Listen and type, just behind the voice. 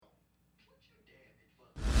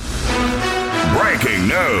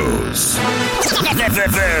knows.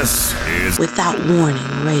 This is Without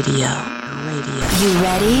Warning Radio. You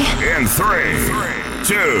ready? In 3,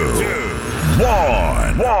 2,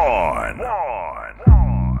 1.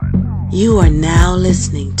 You are now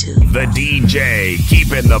listening to the DJ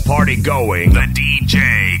keeping the party going. The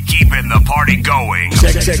DJ keeping the party going.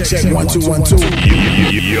 Check. 1 2 1 2.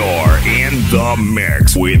 You're in the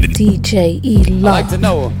mix with DJ ERYK. I'd like to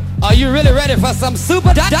know, are you really ready for some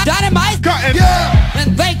super dynamite? Yeah.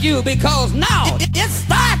 And thank you, because now it's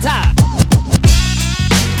start time.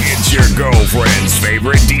 It's your girlfriend's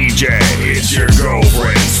favorite DJ. It's your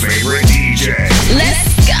girlfriend's favorite DJ. Let's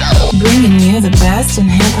go. Bringing you the best in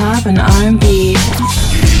hip-hop and R&B. You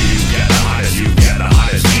got the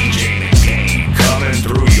hottest DJ in the game coming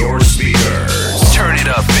through your speakers. Turn it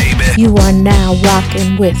up, baby. You are now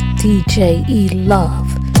rocking with DJ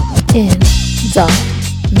ERYK in the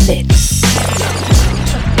mix.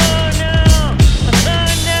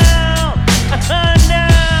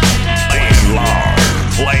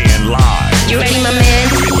 Playing live. You ready, my man?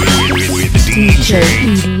 With DJ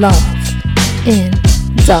ERYK in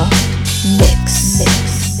the mix.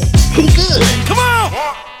 He good. Come on. 1,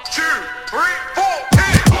 2, 3, 4,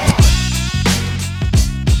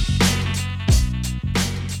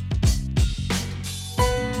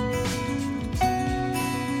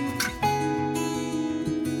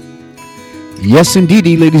 10. Yes,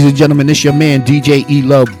 indeedy, ladies and gentlemen, it's your man DJ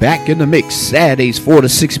ERYK back in the mix. Saturdays 4 to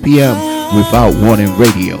 6 p.m. Without Warning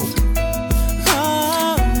Radio.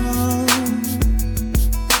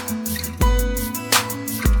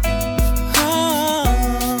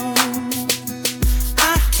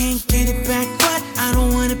 I can't get it back, but I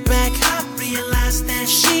don't want it back. I realize that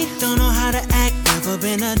she don't know how to act. Never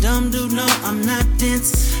been a dumb dude, no, I'm not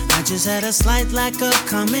dense. I just had a slight lack of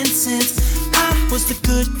common sense. I was the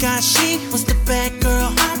good guy, she was the bad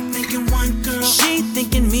girl. I'm thinking one girl, she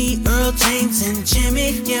thinking me, Earl, James, and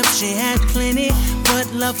Jimmy. Yep, she had plenty,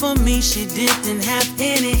 but love for me she didn't have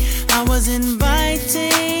any. I was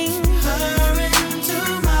inviting her into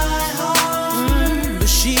my home, but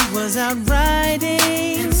she was out riding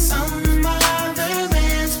in some other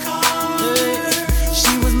man's car.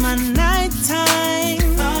 She was my nighttime,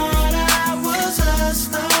 thought I was a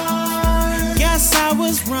star. Guess I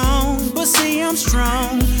was wrong, but see I'm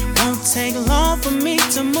strong. Won't take long for me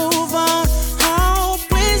to move on. Oh,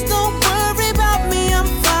 please don't worry about me, I'm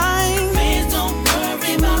fine. Please don't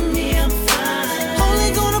worry about me, I'm fine.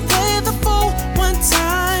 Only gonna play the fool one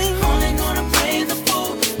time. Only gonna play the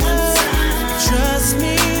fool one time. Trust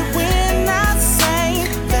me when I say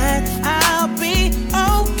that I'll be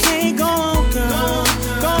okay. Go on, girl.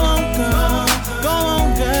 Go on, girl. Go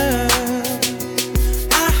on, girl.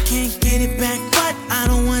 I can't get it back, but I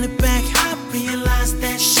don't want it back. I realize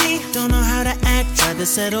that she don't know how to act. Tried to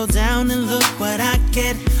settle down and look what I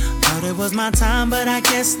get. Thought it was my time, but I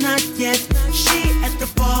guess not yet. She at the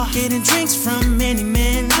bar, getting drinks from many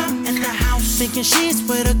men. I'm in the house, thinking she's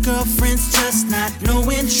with her girlfriends, just not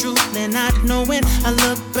knowing, truthfully not knowing. I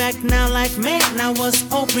look back now like, man, I was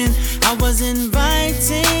open. I was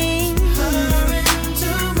inviting her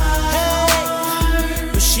into my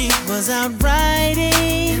heart, but she was out riding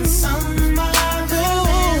in some other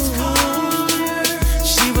man's car.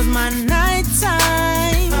 She was my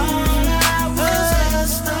nighttime, thought I was a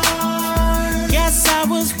star. Guess I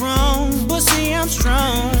was wrong, but see I'm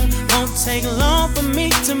strong. Won't take long for me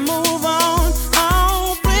to move on.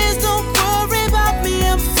 Oh, please don't worry about me,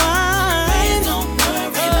 I'm fine. Please don't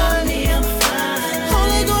worry about me, I'm fine.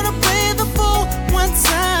 Only gonna play the fool one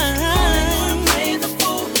time. Only gonna play the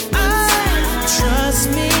fool one time. Trust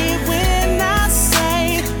me when I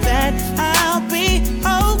say that I'll be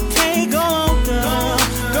okay. Go on, girl.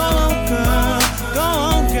 Go on, girl. Go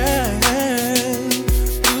on, girl.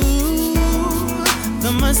 Ooh,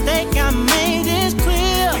 the mistake I made is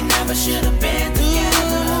clear. We never should have been together.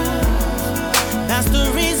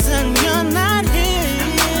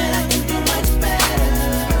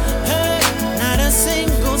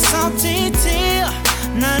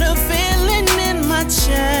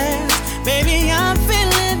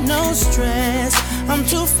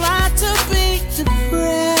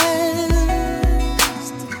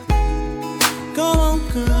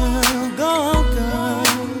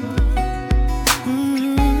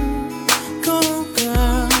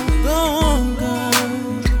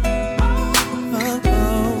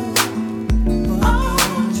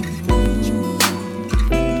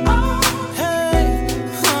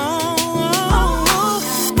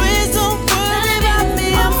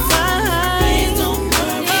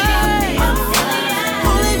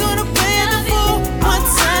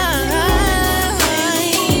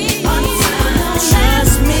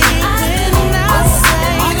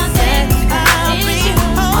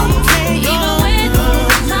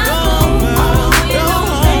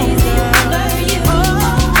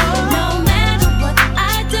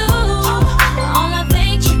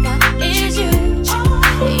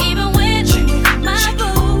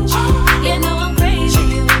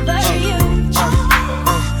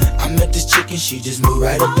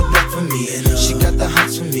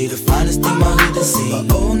 But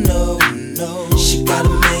oh no, no, she got a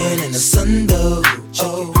man and a son though.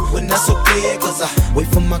 Oh, when that's okay, cause I wait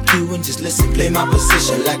for my cue and just listen. Play my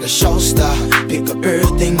position like a show star. Pick up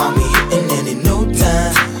everything, mommy hitting, and in no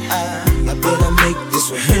time I better make this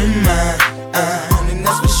with him mine. And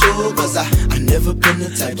that's for sure, cause I never been the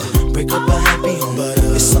type to break up a happy home. But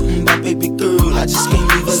it's something about baby girl, I just can't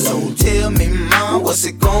leave alone. Tell me, mom, what's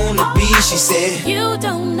it gonna be? She said, you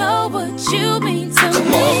don't know what you mean to come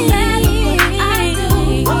me. on. I do.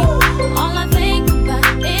 All I think about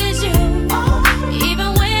is you.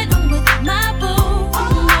 Even when I'm with my boo,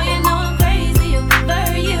 oh, you know I'm crazy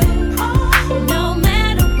over you. No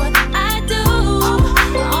matter what I do,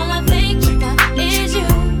 all I think about is you.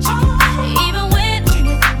 Even when I'm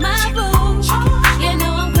with my boo, you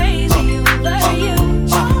know I'm crazy over you.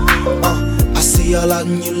 I see all out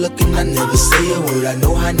and you looking, I never say a word. I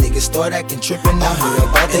know how niggas start acting trippin'. I heard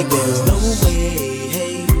about that girl. No way,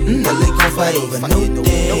 hey. Now they gon' fight over no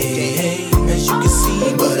day, hey. As you can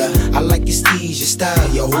see, but I like your steez, your style,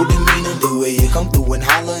 your whole demeanor, the way you come through and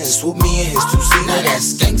holler and swoop me in his two-seater.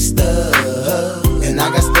 That's gangsta, and I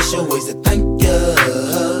got special ways to thank ya.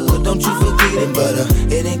 Don't you forget it, but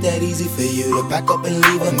it ain't that easy for you to back up and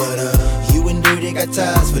leave him. But you and Dirty got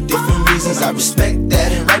ties for different reasons. I respect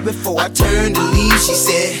that. And right before I turned to leave, she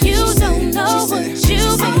said, you don't know what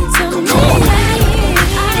you mean to me.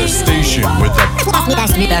 The station with the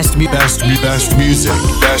best music.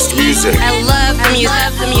 Best music. I love the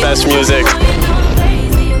music. Best music.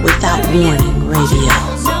 Without Warning Radio.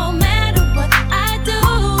 No matter what I do,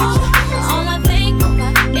 all I think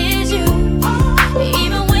about is you.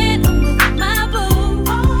 Even when I'm with my boo,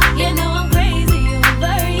 you know I'm crazy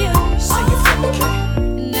over you. Sing it for me, Kay.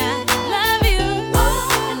 And I love you,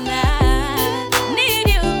 and I need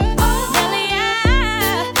you. Nelly, I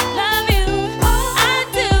love you, I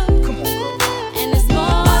do. Come on, girl. And it's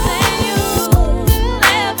more than you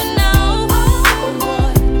ever know.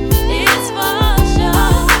 Boy, it's for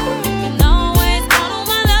sure. You can always count on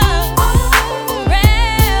my love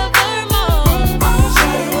forevermore.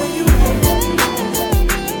 Shawty, where you at?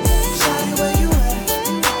 Shawty, where you at?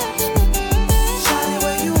 Shawty,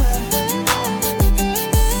 where you at?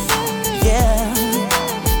 Yeah.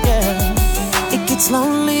 It gets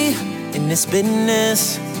lonely in this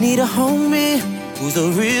business. Need a homie who's the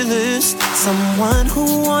realest. Someone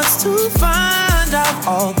who wants to find out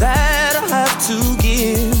all that I have to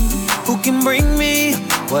give. Who can bring me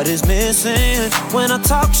what is missing? When I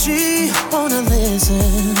talk, she wanna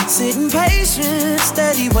listen. Sitting patient,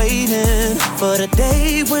 steady waiting for the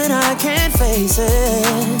day when I can't face it.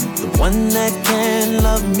 The one that can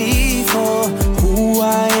love me for who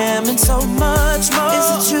I am and so much more. Is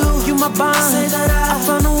it you? You my bond. Say that I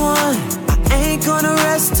found the one. I ain't gonna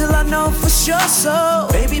rest till I know for sure. So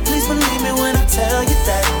baby, please believe me when I tell you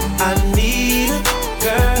that I need a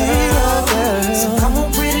girl. So come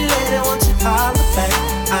on, pretty lady, won't you holler back?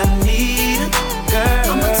 I need a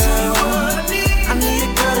girl. I'ma tell you what I need. I need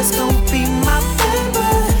a girl that's gonna be my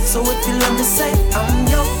baby. So if you love me, say I'm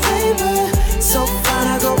your baby. So fine,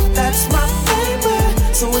 I go, that's my baby.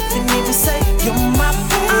 So if you need me, say you're my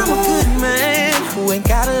baby. I'm a good man who ain't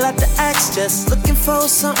got a lot to ask, just looking for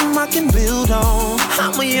something I can build on.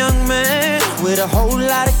 I'm a young man with a whole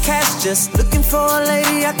lot of cash, just looking for a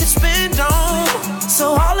lady I can spend on.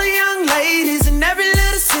 So all the young ladies in every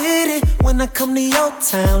little city, when I come to your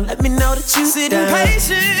town, let me know that you sit down.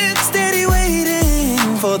 Patient, steady waiting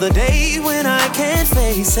for the day when I can't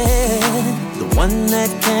face it. The one that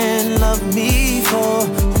can love me for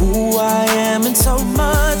who I am and so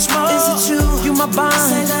much more. Is it you? You my bond.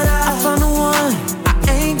 Say that I found the one. I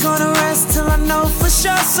ain't gonna rest till I know for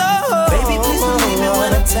sure. So baby, please believe me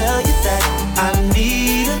when I tell you that I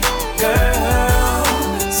need a girl.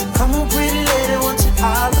 So come on, pretty lady, won't you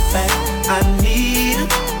holler back? I need a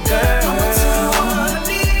girl. I'ma tell you what I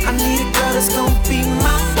need. I need a girl that's gonna be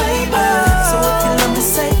my baby. So if you love me,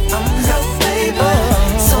 say I'm your baby.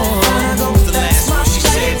 So when I go, that's my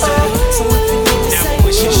baby. So if you need me, say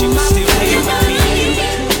you're my baby.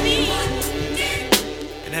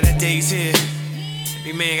 And now that day's here,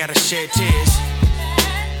 every man gotta shed tears,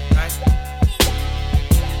 right?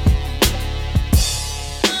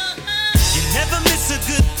 You never miss a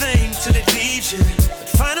good thing till it leaves you. But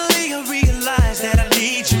finally I realize that I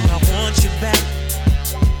need you. I want you back,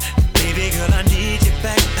 baby girl. I need you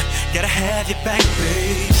back. Gotta have you back,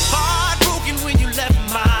 babe. Heartbroken when you left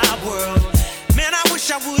my world. Man, I wish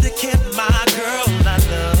I would've kept my girl. I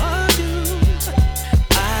love you.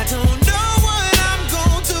 I don't know what I'm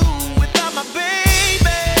gonna do without my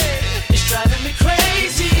baby. It's driving me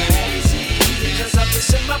crazy because I'm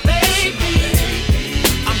missing my baby.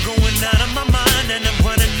 I'm going out of my mind and I'm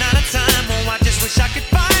running out of time. Oh, I just wish I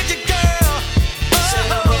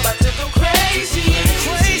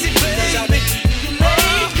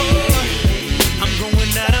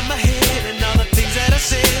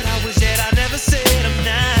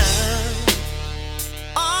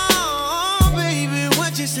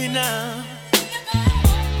you say now?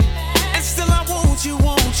 And still I want you,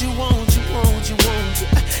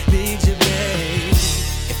 need you, babe.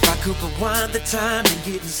 If I could rewind the time and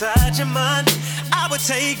get inside your mind, I would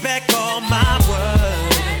take back all my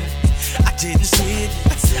words. I didn't see it,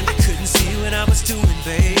 I couldn't see what I was doing,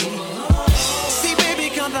 babe. See,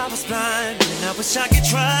 baby, cause I was blind, and I wish I could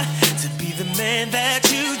try to be the man that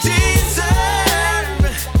you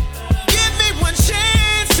deserve. Give me one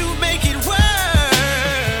chance to make it work.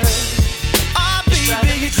 Oh,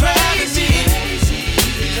 baby, you're crazy,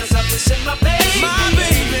 because I'm missing my baby. My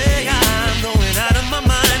baby, I'm going out of my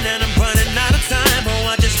mind, and I'm running out of time. Oh,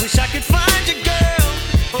 I just wish I could find you, girl.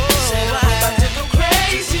 Oh, I'm about to go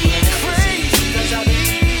crazy, because I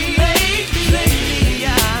need lately.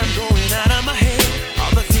 I'm going out of my head.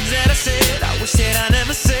 All the things that I said, I wish that I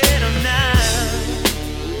never said them now.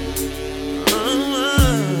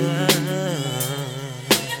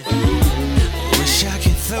 Wish I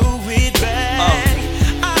could throw it back.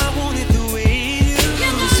 I want it the way you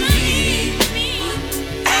see.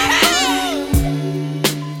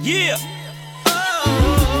 Yeah.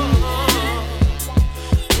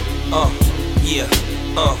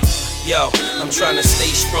 Yo, I'm trying to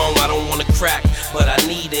stay strong, I don't wanna crack, but I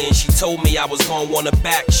need it, and she told me I was gonna want her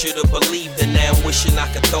back. Should've believed it, now I'm wishing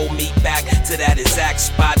I could throw me back to that exact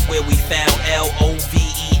spot where we found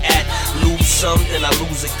L-O-V-E at. Lose some, then I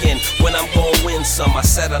lose again, when I'm gonna win some. I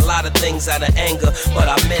said a lot of things out of anger, but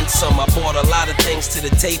I meant some. I brought a lot of things to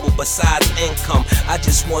the table besides income. I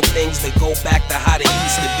just want things to go back to how they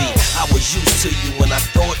used to be. I was used to you when I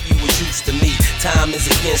thought you was used to me. Time is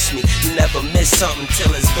against me, you never miss something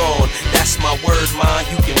till it's gone. That's my word, man,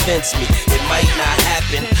 you convince me. It might not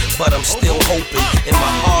happen, but I'm still hoping. And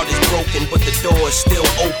my heart is broken, but the door is still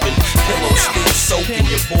open. Pillow still soaking,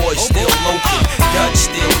 your boy's still loafing. Dutch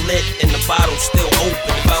still lit, and the bottle's still open.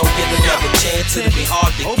 If I don't get another chance, it'll be hard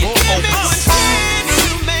to get focused.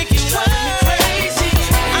 You make it drive me crazy.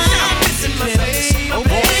 I'm missing my baby.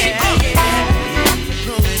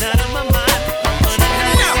 Going out of my mind, running out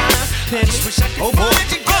of time. Just wish I could find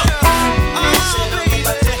you, girl.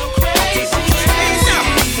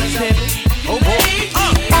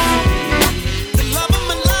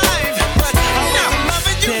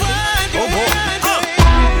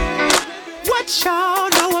 Y'all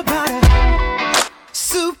know about it.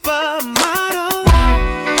 Supermodel,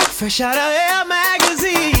 fresh out of Elle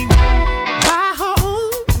magazine. Buy her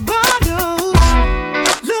own bottles.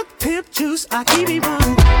 Look, pimp juice, I keep it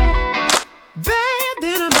running. Bad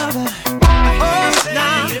than a mother. Oh,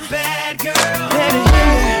 now you're a bad girl.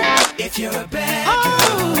 Baby, if you're a bad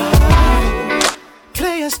girl.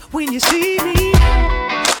 Players, when you see me,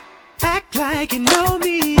 act like you know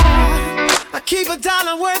me. I keep $1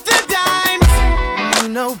 worth of dimes. You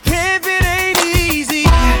know, pimpin' ain't easy.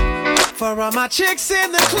 For all my chicks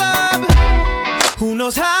in the club, who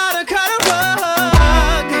knows how to cut a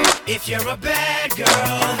rug? If you're a bad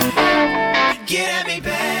girl, get at me,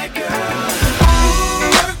 bad girl.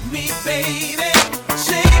 Work me, baby,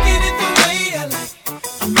 shaking it the way I like.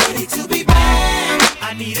 I'm ready to be bad.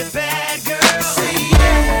 I need a bad girl. Say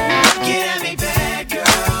yeah, get at me, bad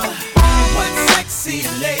girl. What sexy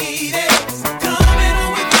ladies coming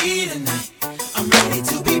on with me tonight? I'm ready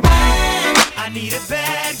to be bad. I need a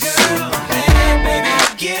bad girl. Bad, baby,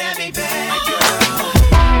 get at me, bad girl.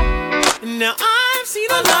 Now I've seen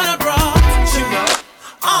a lot of bras, you know,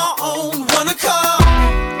 all on one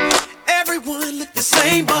accord. Everyone look the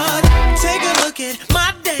same, but take a look at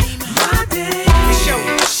my dame. My dame. Yo,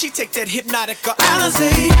 she take that hypnotic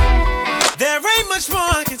Alizé. There ain't much more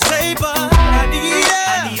I can say, but I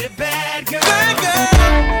need a bad girl. Bad girl.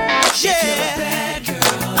 Yeah. If you're a bad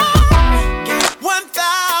girl. Got one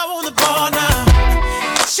thigh on the bar now.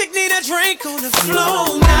 Chick need a drink on the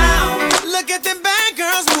floor now. Look at them bad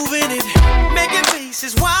girls moving it, making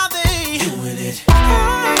faces while they doing it.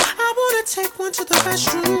 I wanna take one to the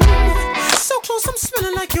restroom. So close, I'm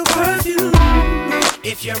smelling like your perfume.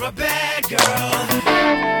 If you're a bad girl,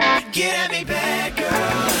 get at me, bad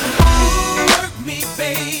girl. Work me,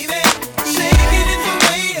 baby, shaking it the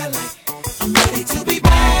way I like. I'm ready to be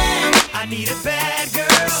bad. I need a bad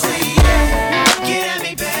girl. Say yeah, get at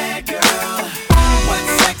me, bad girl. What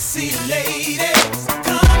sexy ladies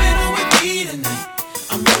coming on with me tonight?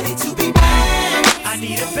 I'm ready to be bad. I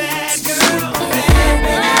need a bad girl. Bad,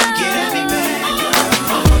 baby, get at me, bad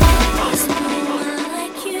girl. Someone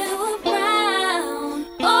like you around,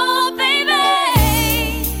 oh baby.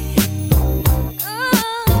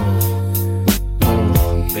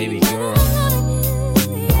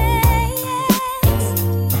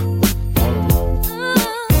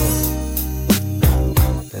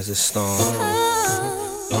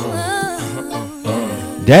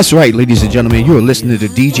 That's right, ladies and gentlemen. You are listening to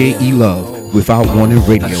DJ E Love Without Warning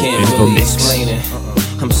Radio in the mix.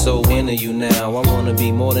 I'm so into you now. I wanna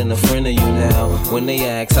be more than a friend of you now. When they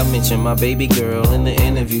ask, I mention my baby girl in the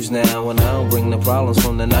interviews now. And I don't bring the problems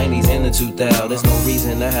from the 90s and the 2000s. There's no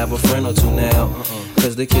reason to have a friend or two now.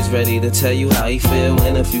 Cause the kid's ready to tell you how he feel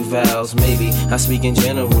in a few vows. Maybe I speak in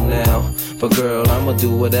general now. But girl, I'ma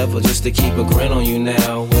do whatever just to keep a grin on you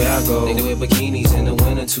now. Where I go, they wear bikinis in the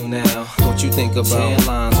winter too now. What you think about tan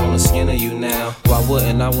lines on the skin of you now? Why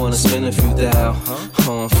wouldn't I wanna spend a few thou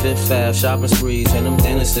on Fifth Ave shopping sprees and them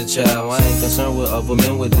dinners to chow? I ain't concerned what other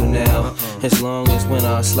men would do now. As long as when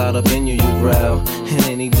I slide up in you, you growl. And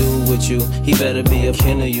any dude with you, he better be a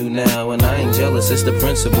kin of you now. And I ain't jealous, it's the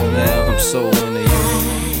principle now. I'm so into you.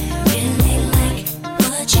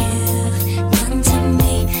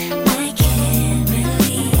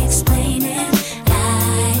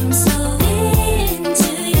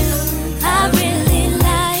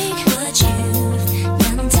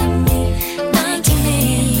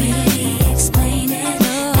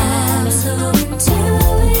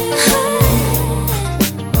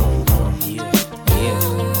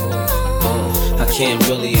 Can't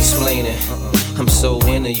really explain it. I'm so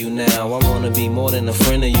into you now. I wanna be more than a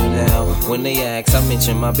friend of you now. When they ask, I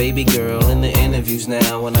mention my baby girl in the interviews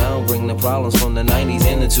now. And I don't bring the problems from the 90s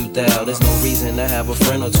and the 2000s. There's no reason to have a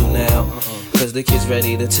friend or two now. Cause the kid's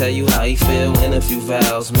ready to tell you how he feel in a few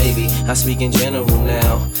vows. Maybe I speak in general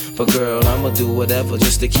now. But girl, I'ma do whatever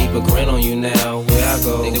just to keep a grin on you now. Where I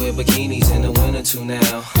go, they wear bikinis in the winter too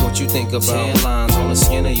now. What you think about tan lines on the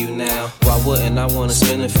skin of you now? Why wouldn't I wanna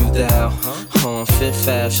spend a few thou on Fifth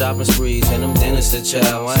Ave shopping sprees and them dinners to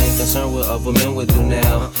chow? I ain't concerned what other men would do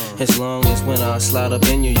now. As long as when I slide up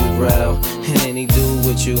in you, you growl. And any dude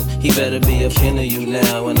with you, he better be a kin of you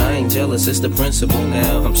now. And I ain't jealous, it's the principle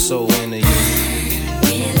now. I'm so into you.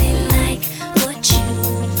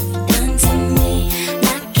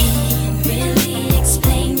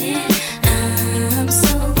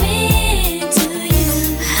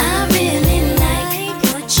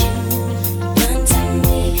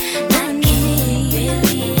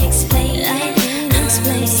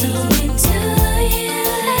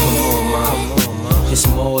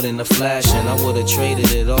 The flashing, I would've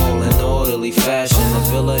traded it all in orderly fashion. A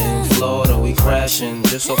villa in Florida, we crashing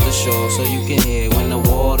just off the shore, so you can hear when the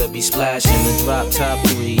water be splashing. The drop top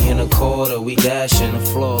 3 in a quarter, we dashing. The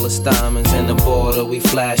flawless diamonds in the border, we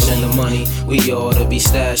flashing. The money we oughta be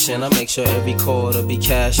stashing. I make sure every quarter be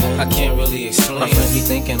cashing. I can't really explain. My friends be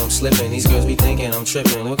thinking I'm slipping, these girls be thinking I'm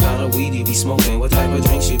tripping. What kind of weed you be smoking? What type of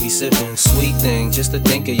drinks you be sipping? Sweet thing, just to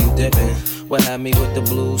think of you dipping. What had me with the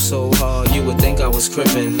blues so hard, you would think I was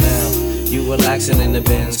crippin'. Now, you relaxing in the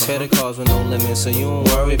bins. Credit cards with no limits, so you don't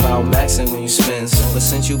worry about maxing when you spend. But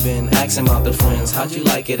since you been asking about the friends, how'd you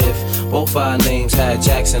like it if both our names had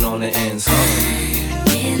Jackson on the ends?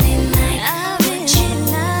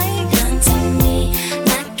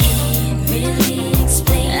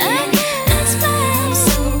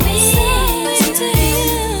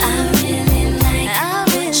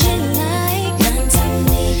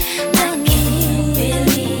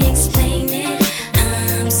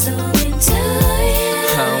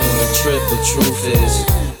 The truth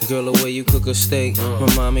is, girl, the way you cook a steak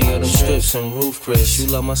remind me of them strips and roof Chris. You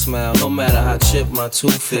love my smile, no matter how chipped my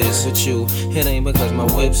tooth is. With you, it ain't because my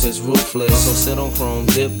whips is ruthless. So sit on chrome,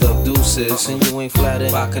 dipped up deuces. And you ain't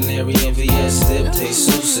flattered by Canary and VS dip, taste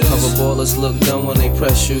souses. Cover ballers look dumb when they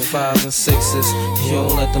press you. 5s and 6s, you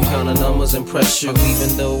don't let them kind of numbers impress you.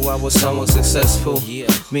 Even though I was somewhat successful,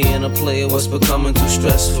 me and a player was becoming too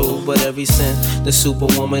stressful. But ever since the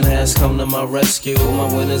superwoman has come to my rescue,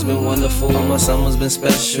 my winter's been wonderful, my summer's been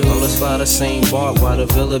special. Let's fly the same bar while the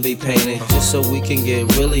villa be painted, just so we can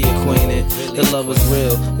get really acquainted. The love is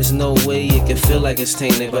real, there's no way it can feel like it's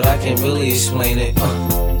tainted, but I can't really explain it.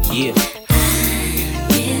 Yeah.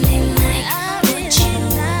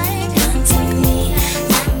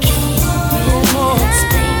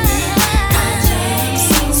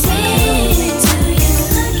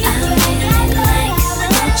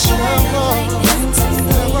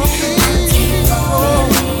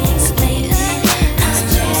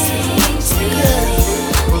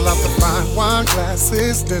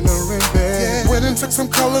 Glasses, dinner in bed. Went and took some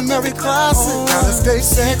culinary classes. Gotta stay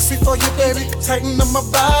sexy for you, baby. Tighten up my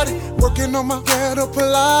body, working on my ghetto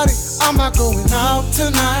Pilates. I'm not going out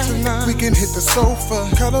tonight. We can hit the sofa,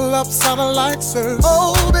 cuddle up, satellite surf.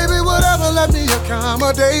 Oh, baby, whatever, let me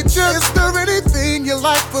accommodate you. Is there anything you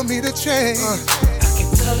like for me to change?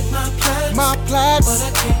 Cut my plaits, but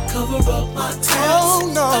I can't cover up my tats.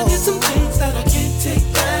 Oh no, I did some things that I can't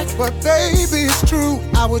take back. But baby, it's true,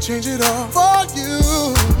 I will change it all for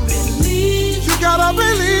you. Believe you gotta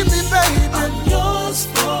believe me, baby. I'm yours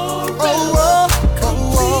forever.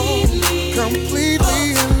 Completely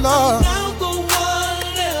in love. Now go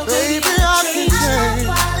whatever. Baby, I can change.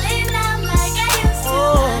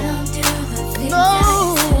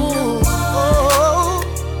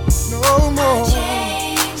 No more.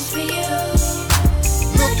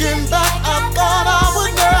 Looking back, I thought I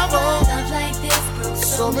would never.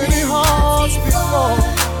 So many hearts before.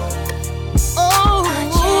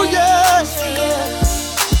 Oh, yes.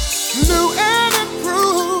 New and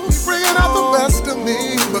improved, bringing out the best of me.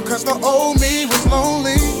 Because the old me was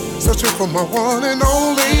lonely, searching for my one and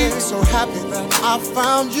only. So happy that I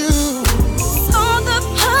found you. Saw the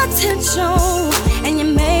potential, and you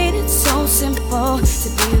made it so simple to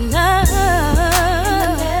be in love.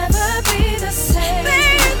 It'll never be the same.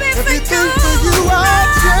 Baby, everything for you I'll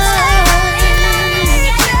change.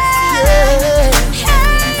 Yeah.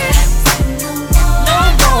 No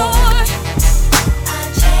more.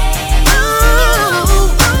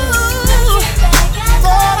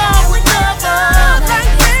 Thought I would never.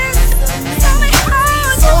 So many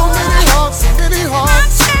hearts, so many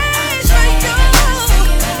hearts.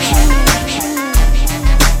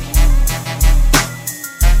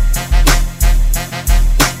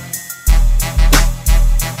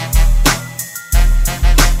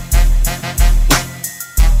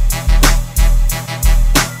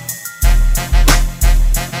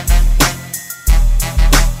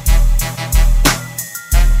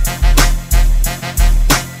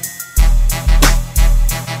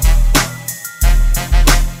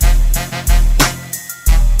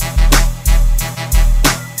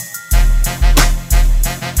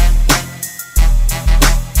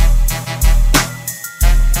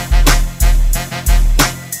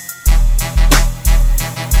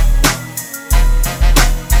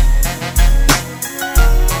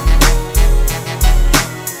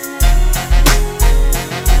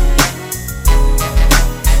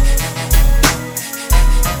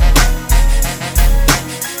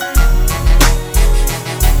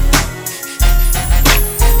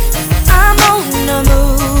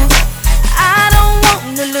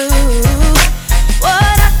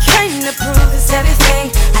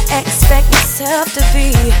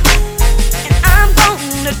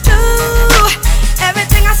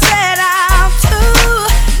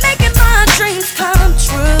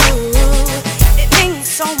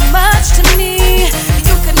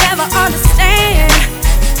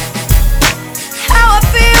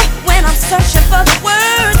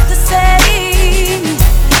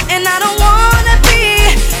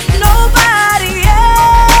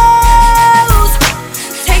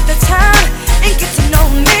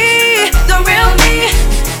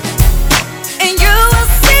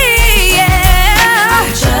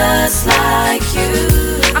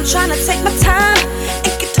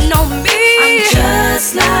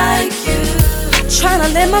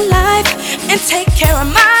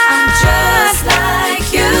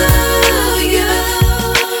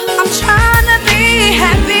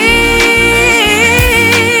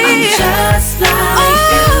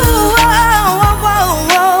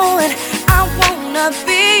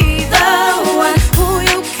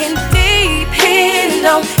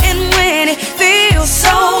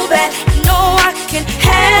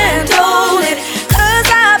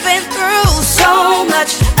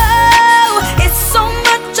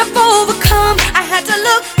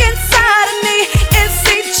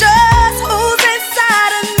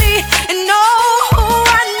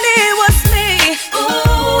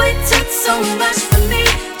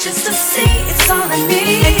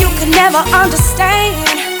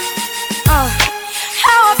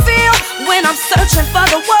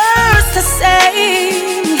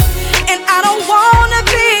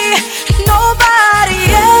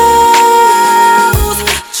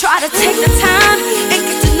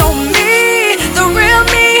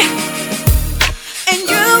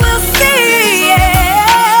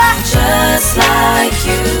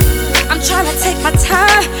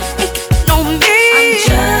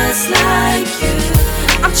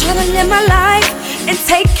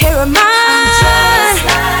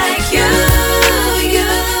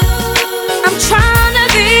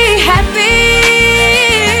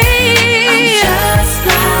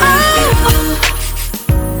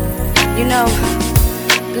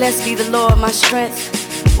 Blessed be the Lord, my strength,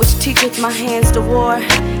 which teacheth my hands to war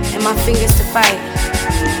and my fingers to fight.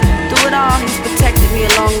 Through it all, He's protected me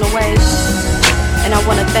along the way. And I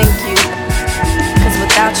want to thank you, because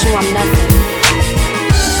without you, I'm nothing.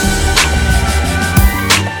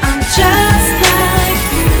 I'm just like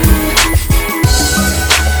you.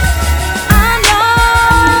 I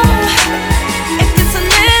know it gets a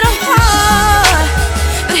little hard,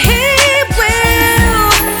 but He will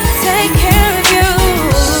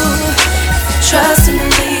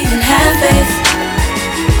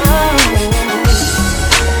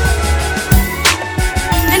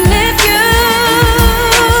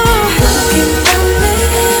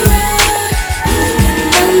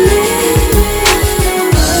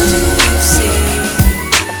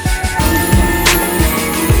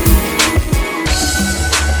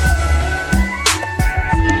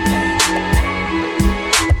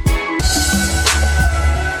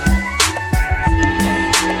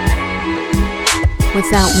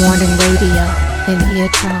Without Warning Radio in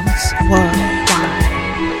eardrums worldwide.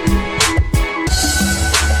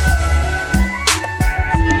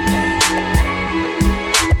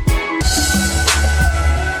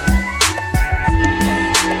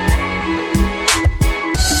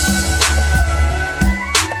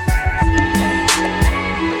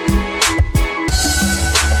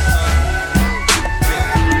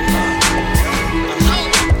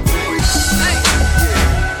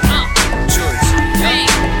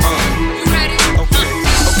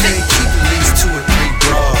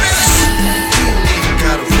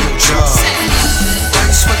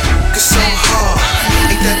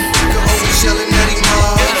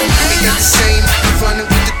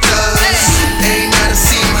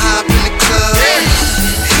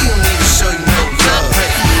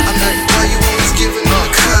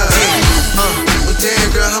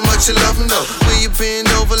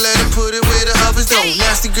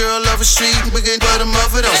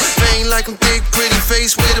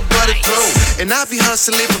 And I be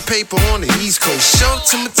hustling for paper on the East Coast. Show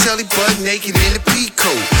to my telly butt naked in the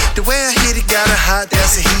peacoat. The way I hit it got her hot,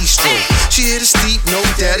 that's a heat stroke. She hit it steep, no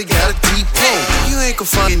daddy got a deep hole. You ain't gon'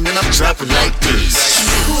 find it, and I'm dropping like this.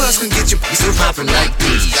 Who else can get your still popping like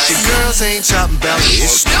this? Your girls ain't chopping about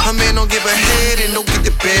this. My man don't give a head and don't get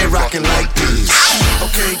the bed rocking like this.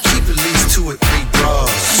 Okay, keep at least 2 or 3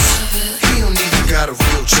 bras. He don't even got a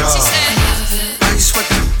real job. Why you sweat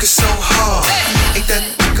the so hard? Ain't that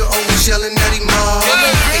nigga always yelling at him all?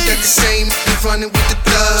 Ain't that the same nigga running with the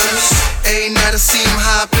thugs? Ain't that I see him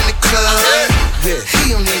hop in the club? Yeah,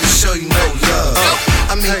 he don't even show you no love.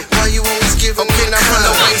 I mean, why you always giving me the run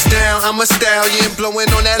the waist down? I'm a stallion,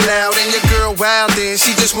 blowing on that loud. And your girl wild, then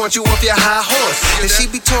she just want you off your high horse. And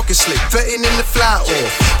she be talking slick, threatening to fly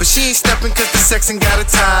off. But she ain't stepping cause the sex ain't got her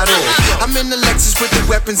tied off. I'm in the Lexus with the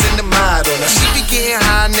weapons and the model. Now she be getting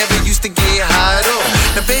high, never used to get high at all.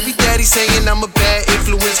 Now baby daddy saying I'm a bad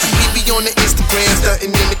influence. Cause we be on the Instagram,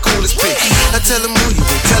 stunting in the coolest pic. I tell him who you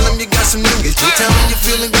with, tell him you got some news. Tell him you're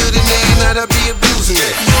feeling good and they ain't not I be abusing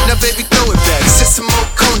it. Now baby throw it back, sit some more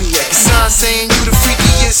cognac. It's not saying you the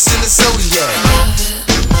freakiest in the zodiac.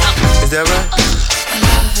 Is that right?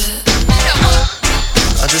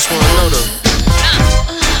 I just wanna know though.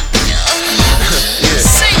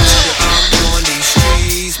 I'm on these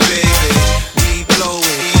streets, baby. We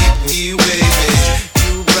blowing, you baby.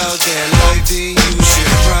 You bout that life, then you should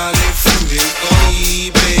probably feel it on me,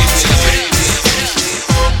 baby.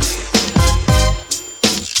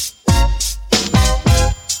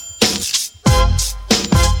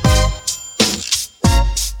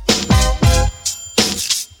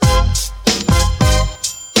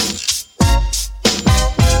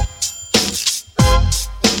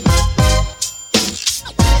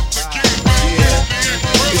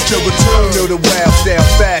 The return of the wild style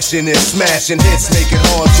fashion is smashing hits, make it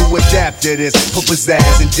hard to adapt to this. Put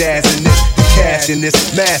pizzazz and jazz in this, the cash in this,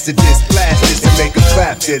 master this, blast this and make a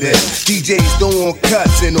clap to this. DJs don't want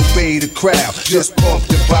cuts and obey the crowd, just pump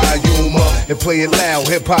the volume up and play it loud.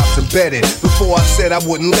 Hip hop's embedded. Before I said I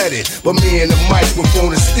wouldn't let it, but me and the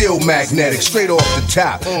microphone is still magnetic. Straight off the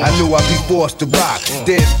top, I knew I'd be forced to rock.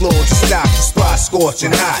 Dance floor to stop, the spot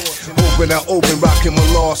scorching hot. Open, I open, rocking my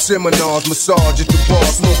law seminars, massage at the bar,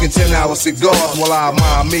 smoking 10-hour cigars while I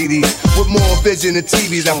mind meaty. With more vision than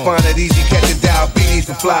TVs, I find it easy catching diabetes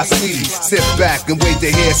from fly sweeties. Sit back and wait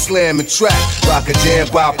to hear slam and track. Rock a jam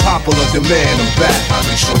by popular demand, I'm back. I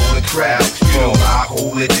control the crowd, you know I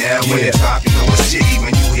hold it down. When it drop, you know it's jiggy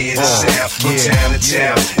when you hear the sound. From town to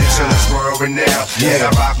town, until it's world renowned. And I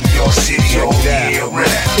rock New York City all year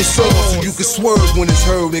round. It's on so you can swerve when it's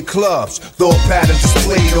heard in clubs. Thought patterns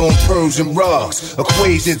displayed on Persian rugs.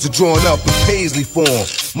 Equations are drawn up in paisley form.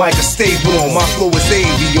 Micah stable on, my flow is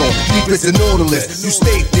avion. Deep as the Nautilus, you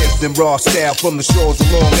stay dipped in raw style. From the shores of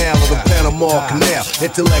Long Island to Panama Canal.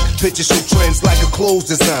 Intellect pictures show trends like a clothes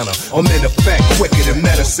designer. I'm in effect quicker than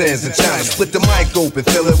medicines in China. Split the mic open,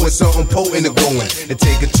 fill it with something potent to going. And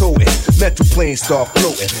take it to it. Mental planes start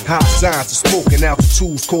floating. High signs are smoking,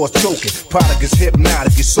 altitudes cause choking. Product is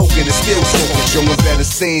hypnotic, it's soaking, it's still soaking. Showing better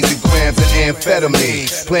scenes and grams of amphetamine.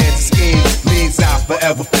 Plans and schemes means I'll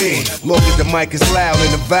forever fiend. Long as the mic is loud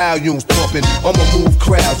and the volume's pumping, I'ma move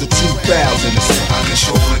crowds of 2,000. I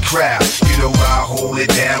control the crowd, you know I hold it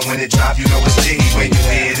down. When it drop, you know it's jiggy when you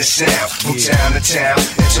hear the sound. From town to town,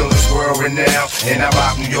 until it's world renowned. And I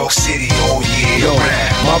rock New York City all year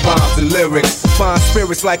round. My rhymes and lyrics find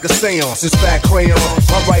spirits like a seance. It's fat crayon,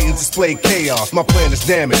 my writings display chaos. My plan is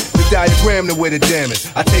damaged, the diagram the way the damage.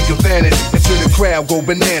 I take advantage until the crowd go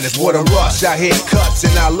bananas. What a rush, I hit cuts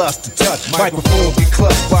and I lust to touch. Microphones get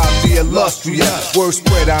clutched by the illustrious. Word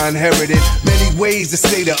spread I inherited. Many ways to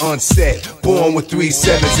say the unsaid. Born with 3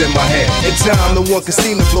 sevens in my head. In time, no one can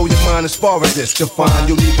seem to blow your mind as far as this. Define,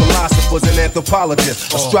 you'll need philosophers and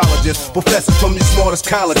anthropologists, astrologists, professors from your smartest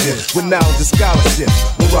colleges with knowledge and scholarship.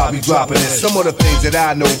 When Robbie dropping it, some of the things that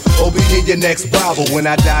I know. Oh, be in your next Bible. When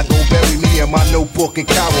I die, go bury me in my notebook and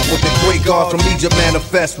Cairo. What the great God from Egypt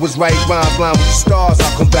manifest was right rhymes, line with the stars.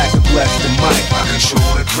 I'll come back and bless the mic. I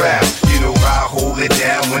control the crowd, you know I hold it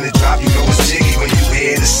down. When it drop, you know it's jiggy when you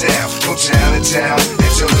hear the sound. From town to town,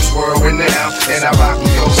 until it's world renowned. And I rock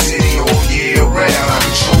New York City all year round. I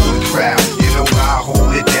control the crowd, you know I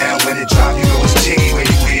hold it down. When it drop, you know it's jiggy when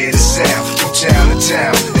you hear the sound. From town to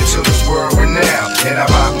town, until it's world renowned. And I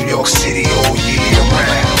rock New York City all year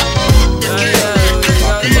round.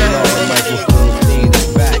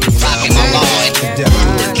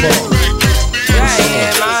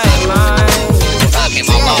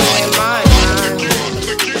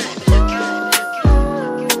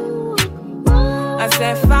 I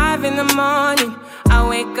said 5 in the morning, I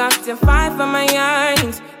wake up to 5 for my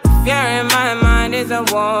yearnings. The fear in my mind is a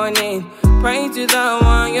warning. Pray to the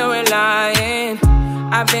one you're relying.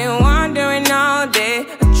 I've been wandering all day.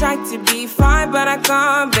 I tried to be fine, but I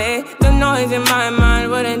can't be. The noise in my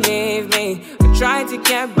mind wouldn't leave me. I tried to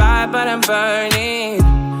get by, but I'm burning.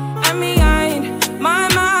 And behind my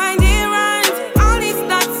mind, it runs. All these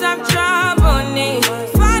thoughts have troubled me.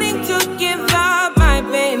 Fighting to give up my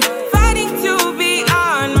pain. Fighting to be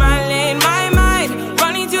on my lane. My mind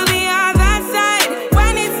running to the other side.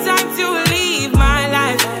 When it's time to leave my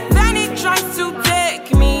life, then it tries to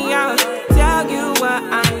take me out. Tell you what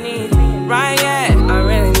I need, right? Yeah, I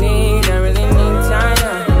really need time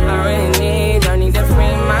now. I need to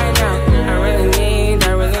free mind now. I really need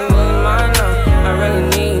mine now.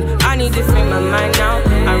 I need to free my mind now.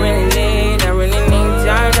 I really need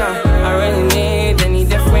time now. I need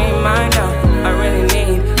to free mind now.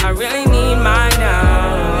 I really need mine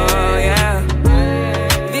now, yeah.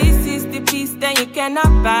 This is the peace that you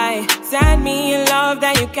cannot buy. Send me a love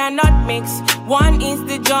that you cannot mix. One is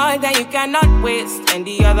the joy that you cannot waste, and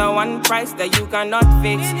the other one price that you cannot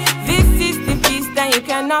fix. This is the peace that you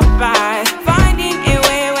cannot buy. Finding a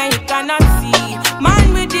way when you cannot see.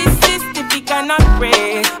 Man with this system, he cannot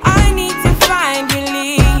pray. I need to find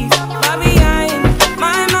relief. But behind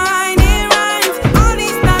my mind, it runs. All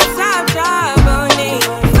these thoughts have troubled me.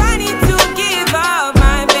 Fighting to give up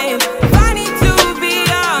my pain. Fighting to be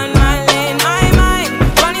on my lane. My mind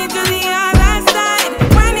running to the other side.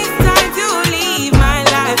 When it's time to leave my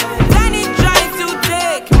life, then it tries to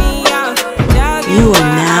take me out. You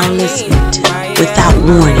are now listening to Without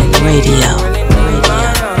Warning Radio.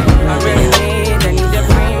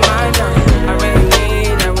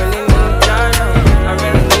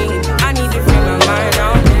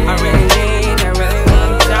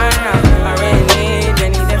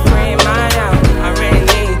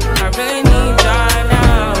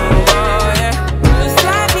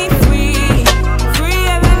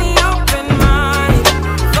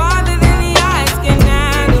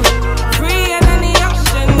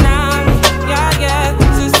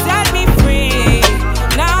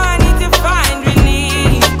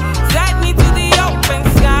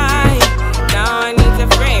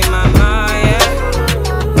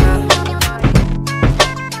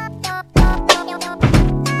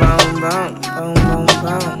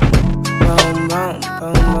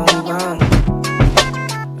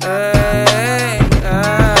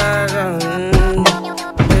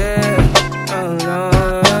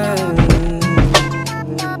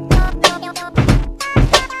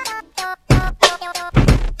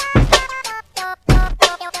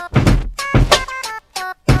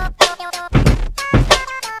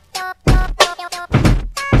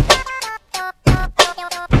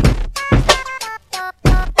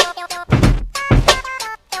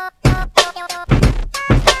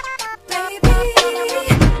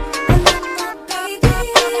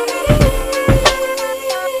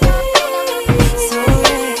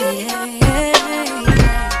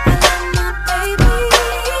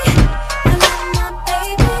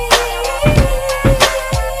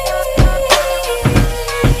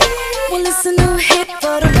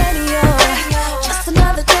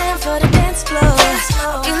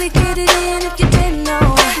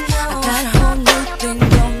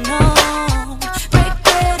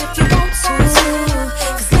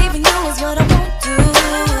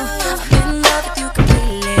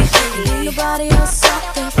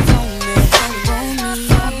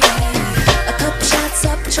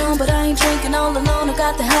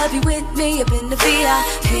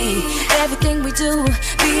 Everything we do,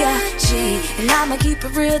 B.I.G. And I'ma keep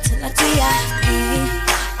it real till I D.I.E.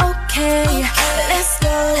 Okay, let's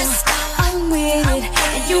go.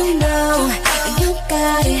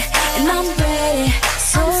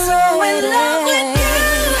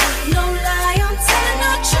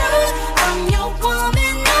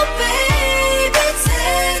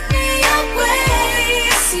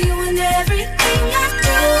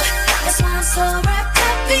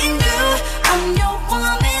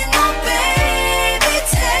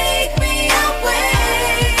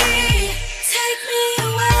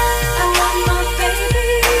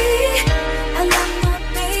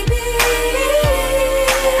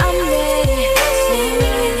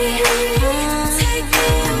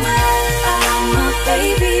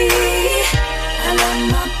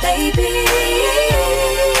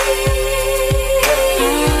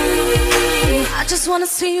 I just wanna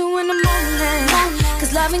see you in the morning,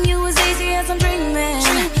 cause loving you is easy as I'm dreaming.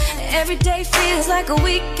 Every day feels like a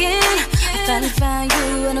weekend. I finally found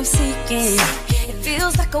you and I'm seeking. It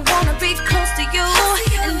feels like I wanna be close to you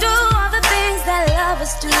and do all the things that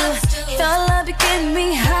lovers do. Your love be getting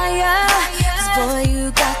me higher, cause boy you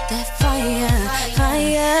got that fire,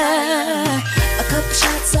 fire. A couple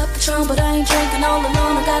shots of Patron, but I ain't drinking all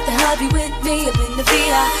alone. I got the hubby with me up in the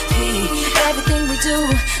VIP. Everything we do,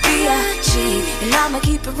 B.I.G. And I'ma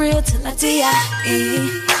keep it real till I D.I.E.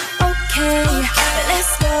 Okay,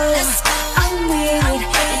 let's go. I'm with it,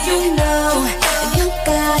 and you know, and you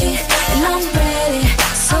got it, and I'm ready.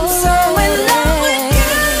 So in love with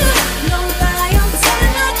you. No lie, I'm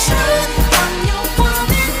telling the truth. I'm your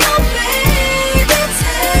woman, no baby.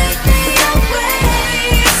 Take me away.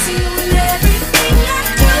 See you in everything I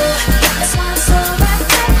do. That's why I'm so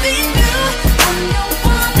wrapped up in you. I'm your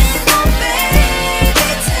woman, no baby.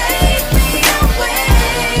 Take me away.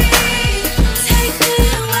 Take me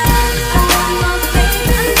away. I love my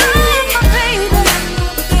baby. I love my baby.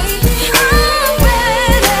 I'm ready.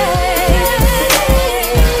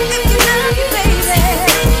 If you love me, baby.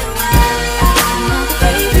 I love my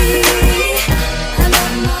baby. I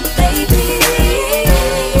love my baby.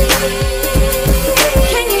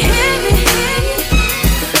 Can you hear me?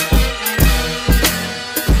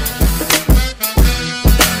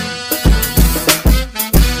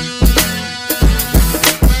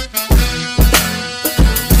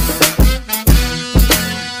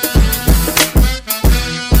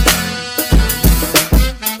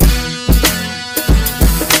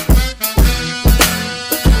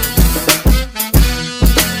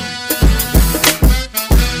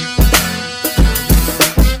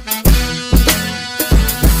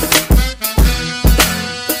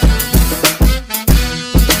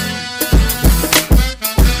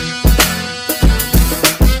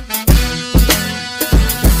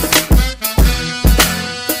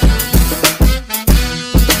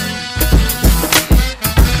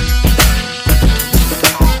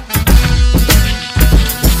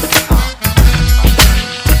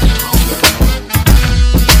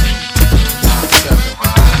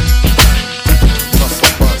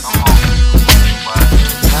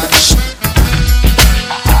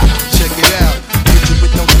 Check it out. Hit you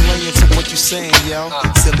with no delaying to what you saying, yo.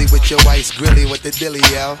 Silly with your ice grilly with the dilly,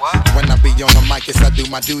 yo. When I be on the mic, yes, I do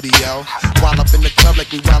my duty, yo. While up in the club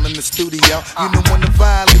like we while in the studio. You know when the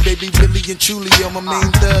violin, baby, really and truly, yo. My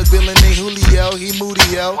main thug, Bill and Julio, he moody,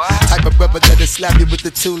 yo. Type of brother that'll slap you with the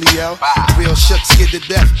tulio. Real shook, scared to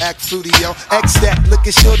death, act fruity, yo. X that, look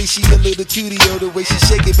at shorty, she a little cutie, yo. The way she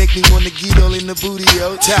shake it make me wanna get all in the booty,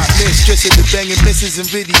 yo. Top mistress of the banging misses and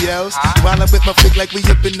videos. While I'm with my freak like we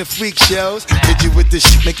up in the freak shows. Hit you with this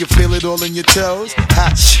shit, make you feel it all in your toes.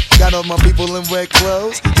 Hot shh, got all my people in red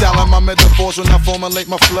clothes. Dialing my metaphors when I formulate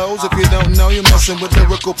my flows. If you don't know, you're messing with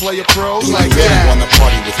lyrical player pros. Do Like you really that. wanna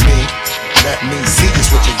party with me? Let me see just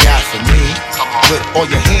what you got for me. Put all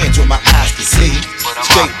your hands where my eyes can see.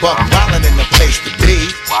 Straight buck wildin' in the place to be.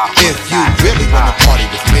 If you really wanna party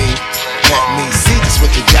with me, let me see just what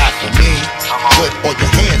you got for me. Put all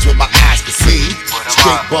your hands where my eyes can see.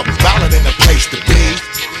 Straight buck wildin' in the place to be.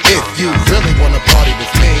 If you really wanna party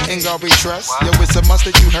with me, ain't gonna be trust. Yo, it's a must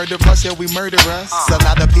that you heard of us, yo, we murder us. A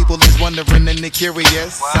lot of people is wondering and they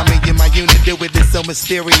curious. I mean, in my unit do it, it's so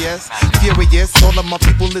mysterious. Furious, all of my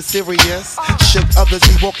people is serious. Shook others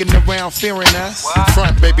be walking around fearing us.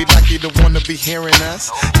 Front, baby, like you don't wanna be hearing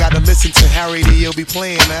us. Gotta listen to Harry, he'll be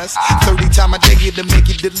playing us. 30 times a day to make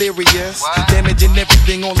you delirious. Damaging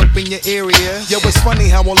everything all up in your area. Yo, it's funny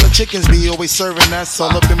how all the chickens be always serving us.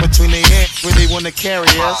 All up in between their hands when they wanna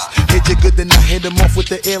carry us. Hit you good, then I hit them off with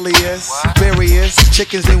the alias. Various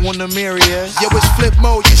chickens, they wanna marry us. Yo, it's flip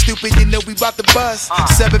mode, you stupid, you know we bout to bust.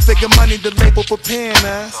 7-figure money, the label preparing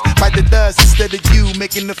us. Bite the dust instead of you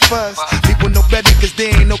making the fuss. People know better, cause they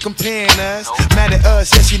ain't no comparing us. Mad at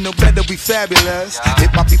us, yes, you know better, we fabulous.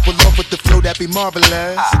 Hit my people off with the flow, that be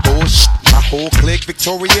marvelous. Bullshit, my whole clique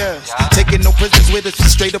victorious. Taking no prisoners with us,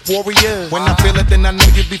 straight up warriors. When I feel it, then I know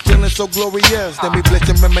you be feeling so glorious. Then we blitz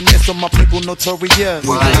and reminisce on my people notorious. do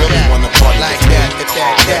you really wanna party with me?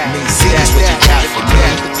 Let me see just what you got for me.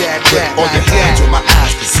 Put all your hands where my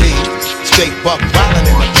eyes can see. Straight buck wildin'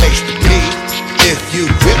 in the place to be. If you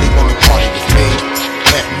really wanna party with me,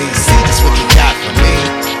 let me see just what you got for me.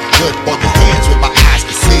 Put all your hands where my eyes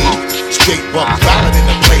can see. Straight buck wildin' in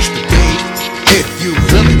the place to be. If you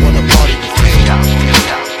really wanna party with me.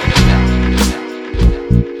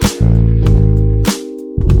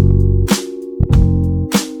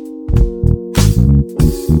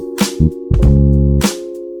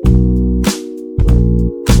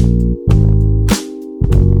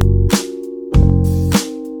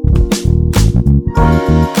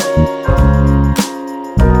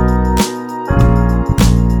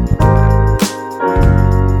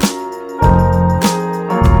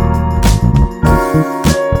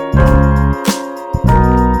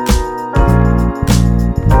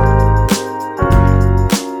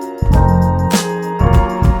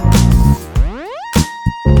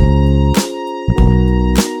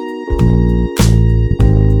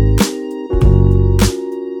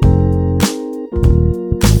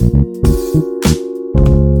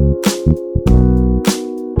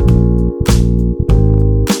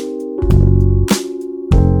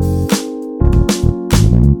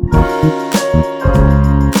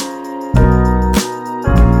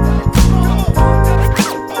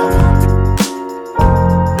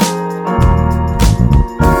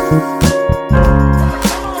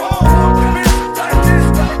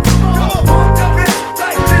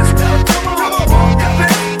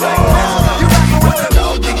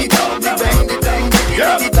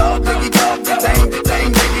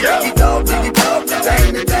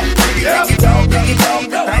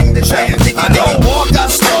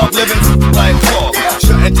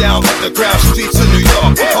 down on the ground streets of New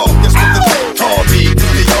York. Oh, guess what the call me?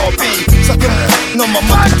 They all be sucking on my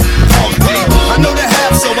mind. Call me. I know they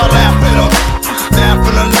have, so I laugh at them. Laugh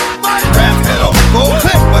for the rap at them. Go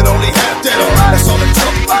clip, but only half dead on. That's all it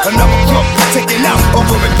took. Another club taken out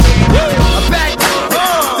over it. I'm back.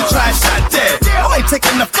 The try shot dead. I ain't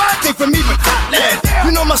taking the fight thing from me, but hot lead.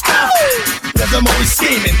 You know my style, cause I'm always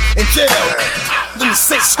scheming. In jail, then the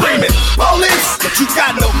saints screaming. Police, but you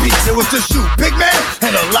got no peace. It was just you, big man,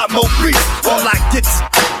 and a lot more grease. All I get's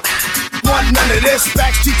want none of this.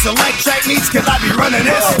 Backstreets are like track meets, cause I be running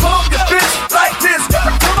this. Pump the bitch like this.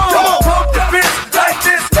 Come on, pump the bitch like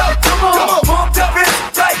this. Come on, pump the bitch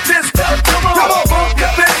like this. Come on, pump the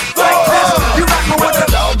bitch like this. You rockin' with the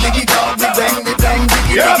dog, diggy dog, the bang, the bang,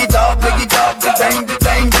 diggy dog, diggy dog, the bang, the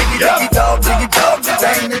bang, diggy dog, diggy dog, the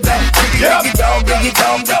bang, the bang, diggy dog, diggy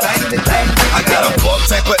dog, the bang, the bang. I got a ball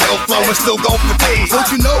type of ill flow and still go for days. Don't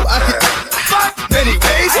you know I can many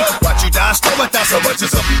ways? Watch you die slow without so much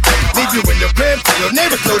as a leave you in your crib till your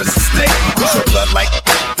neighbors notice a stink. Push your blood like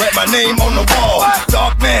write my name on the wall.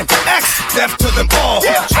 Dog man, X, death to them all.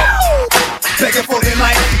 Begging for their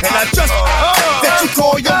life, and I just that you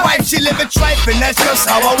call your wife, she living trife, and that's just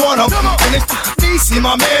how I want them. And it's me, see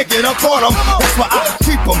my man get up on them. That's why I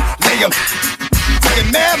keep them, lay them,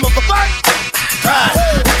 taking mad motherfucker. Ride,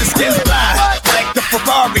 with the skin fly, like the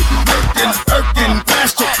Ferrari, Birkin,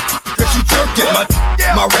 plastic. Cause you jerking,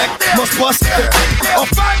 my wreck must bust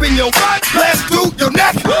off in your blast through your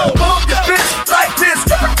neck. Pump your bitch like this.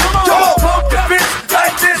 Come on, pump your bitch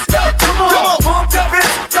like this. Come on, pump your bitch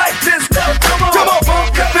like this. Come on,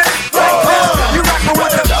 pump your bitch like this. You rockin'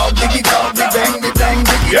 with the dog, diggy dog, the bang, the bang,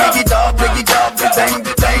 diggy dog, diggy dog, the bang,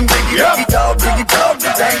 the bang, diggy dog, diggy dog, the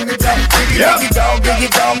bang, the bang, diggy dog, diggy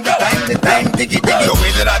dog, the bang, the bang, diggy dog. The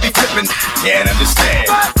way that I be flippin', can't understand.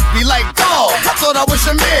 Be like, dog, I thought I was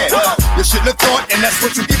your man. You shouldn't have thought, and that's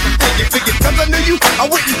what you get for thinking. Figured, cause I knew you, I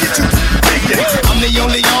wouldn't get you thinking. I'm the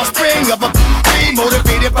only offspring of a breed,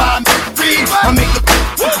 motivated by greed. I make the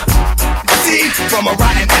seed from a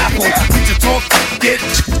rotten apple. Get your talk, get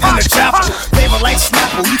in the chapel. They were like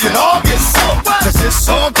Snapple, you can all get some. Cause it's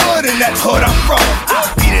all good in that hood I'm from.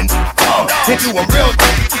 Beating and doing real.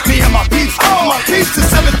 Me and my peeps, all my peeps to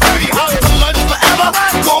 7:30. I'm for lunch forever,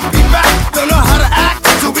 won't be back. Don't know how to act,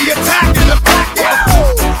 so we attack in the back.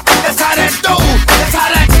 That's how that do, that's how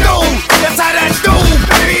that do, that's how that do,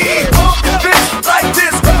 baby. Pump the bitch like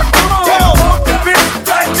this. Come on, pump the bitch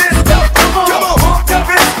like this. Come on, pump the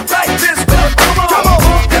bitch like this. Come on,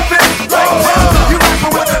 pump the bitch like this. You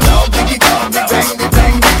rockin' with the dog, diggy dog, the bang, the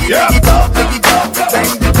bang, diggy dog, diggy dog, the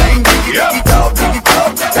bang, the bang, diggy dog, diggy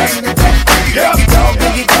dog, the bang, the bang, diggy dog,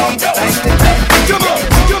 diggy dog, the bang, the bang. Come on,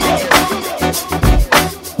 come on.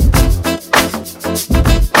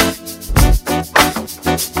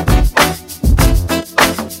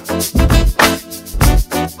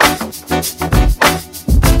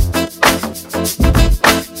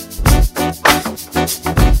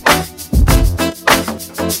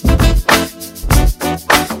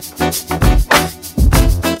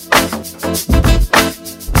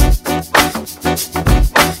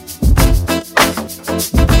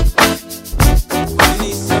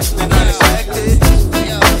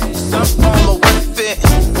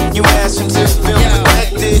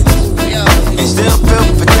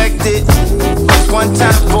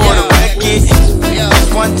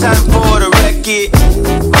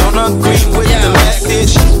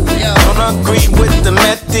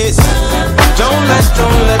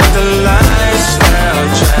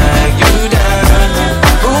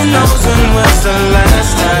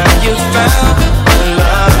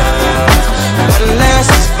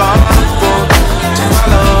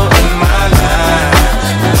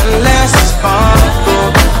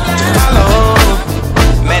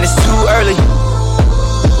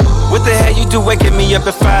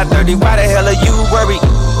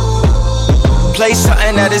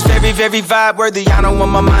 Very vibe worthy, I don't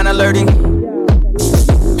want my mind alerting.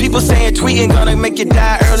 People saying tweeting gonna make you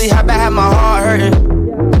die early. How about have my heart hurting?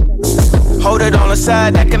 Hold it on the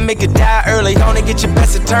side, that can make it die early. Gonna get your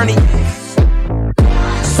best attorney.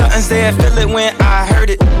 Something's there, feel it when I heard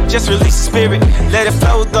it. Just release the spirit, let it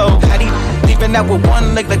flow though. How do you leaving out with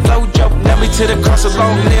one leg like Flojo? Nail me to the cross with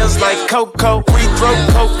long nails like Coco. Free throat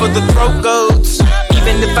coat for the throat goats.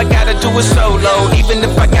 Even if I gotta do it solo, even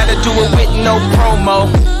if I gotta do it with no promo.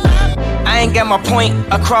 I ain't got my point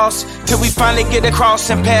across till we finally get across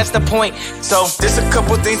and past the point. So there's a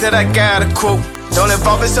couple things that I gotta quote. Don't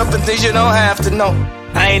involve yourself in things you don't have to know.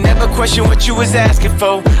 I ain't never question what you was asking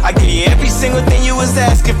for. I give you every single thing you was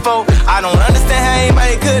asking for. I don't understand how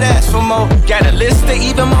anybody could ask for more. Got a list of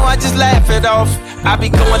even more, I just laugh it off. I be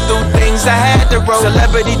going through things I had to roll.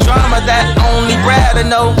 Celebrity drama that only Brad to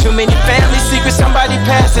know. Too many family secrets, somebody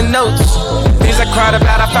passing notes. Things I cried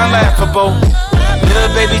about, I found laughable.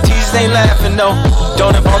 Little baby Jesus ain't laughing, no.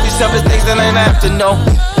 Don't involve these selfish things that ain't have to know.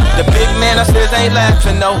 The big man upstairs ain't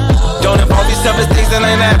laughing, no. Don't involve these selfish things that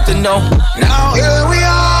ain't have to know. Now here we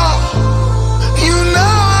are. You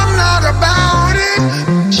know I'm not about it.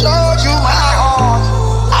 Showed you my heart.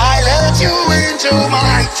 I let you into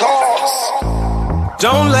my thoughts.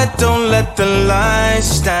 Don't let the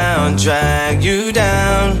lifestyle drag you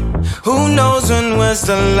down. Who knows when was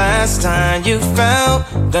the last time you felt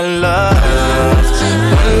the love?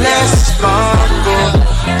 One less sparkle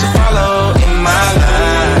to follow in my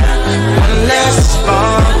life. One less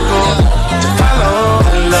sparkle to follow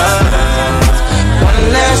the love. One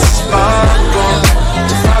less sparkle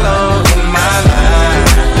to follow in my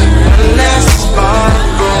life. One less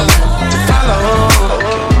sparkle to follow.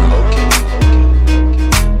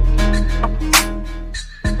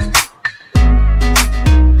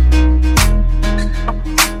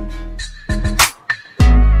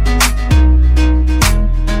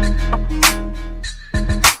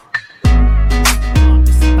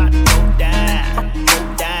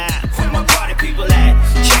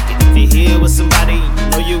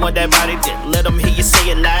 That body, then let them hear you say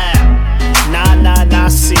it loud. Nah,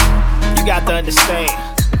 see, you got to understand.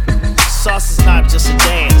 Sauce is not just a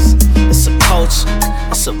dance, it's a culture,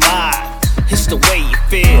 it's a vibe, it's the way you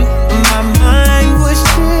feel. My mind was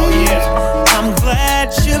changed. Oh yeah, I'm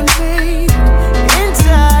glad you made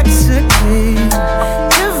intoxicated.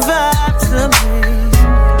 The vibe's amazing.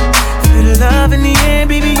 Feel the love in the air,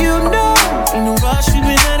 baby, you know. Ain't no rush, we've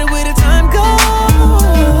been at it where the time goes.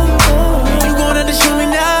 You wanted to show me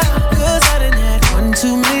now.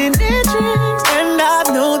 Too many drinks, and I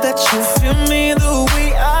know that you feel me the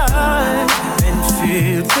way I've been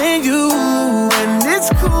feeling you, and it's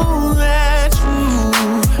cool that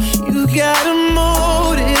you got a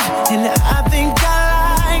motive, and I think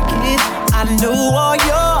I like it. I know all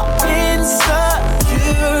your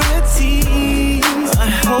insecurities. I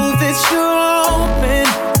hope that you're open.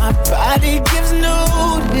 My body gives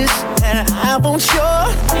notice, and I want your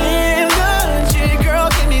energy, girl.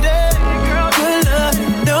 Give me that.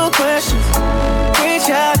 No questions, reach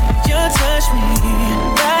out, you touch me.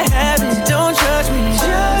 Bad habits, don't judge me.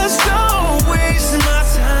 Just don't waste my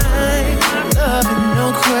time. Loving,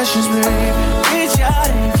 no questions, baby. Reach out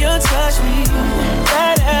and you touch me.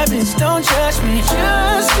 Bad habits, don't judge me.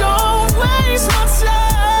 Just don't waste my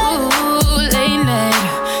time. Ooh, late night,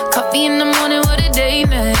 coffee in the morning, what a day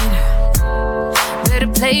night. Better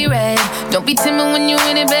play right, don't be timid when you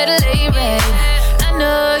in it, better lay right. I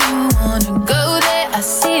know you wanna go there, I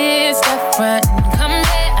see it, step front and come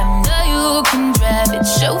back. I know you can drive it,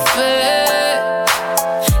 chauffeur.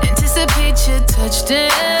 Anticipate your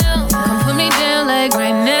touchdown. Come put me down like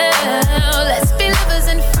right now. Let's be lovers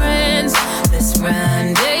and friends. Let's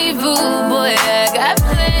rendezvous, boy, I got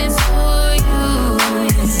plans for you.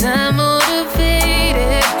 'Cause I'm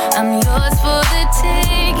motivated, I'm yours for the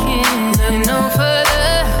taking. Look no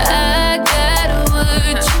further, I got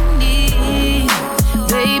what you need.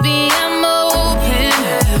 Baby, I'm open,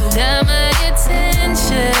 got my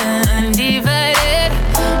attention, undivided.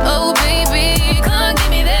 Oh, baby, come give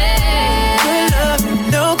me that. Good love,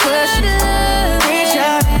 no question. Reach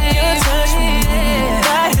out, you touch me.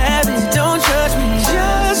 Bad habits, don't judge me.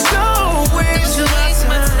 Just don't waste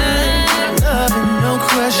my time. Loving, no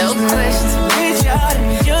questions. Reach out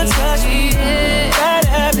and you touch me. Bad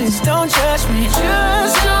habits, don't judge me.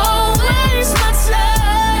 Just don't waste my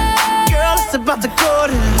time. Girl, it's about to go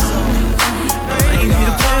to I ain't here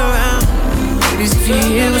to play around. Ladies, if you're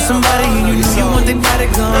here with somebody and you know you want their body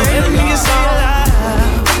gone, let me just say it loud.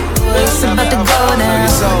 It's about to go now.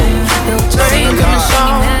 Don't you ain't gonna show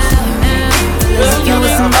me now. If you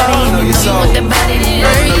with somebody and you know you want their body, then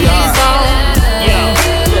let me just say it loud.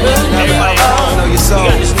 Everybody at home, we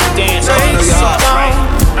got this new dance called Sauce, right?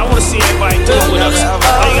 I wanna see everybody do it with us.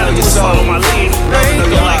 All you gotta do is follow my lead.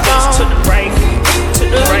 Go like this, to the right, to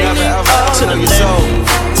the right, to the left,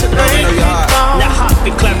 to the right. Now hop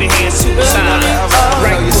and clap your hands 2 times.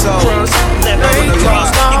 Right foot cross, left foot cross.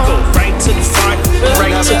 You go right to the front,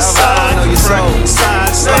 right to the side, front, side,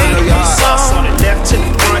 slide. Sauce on the left to the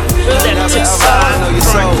front,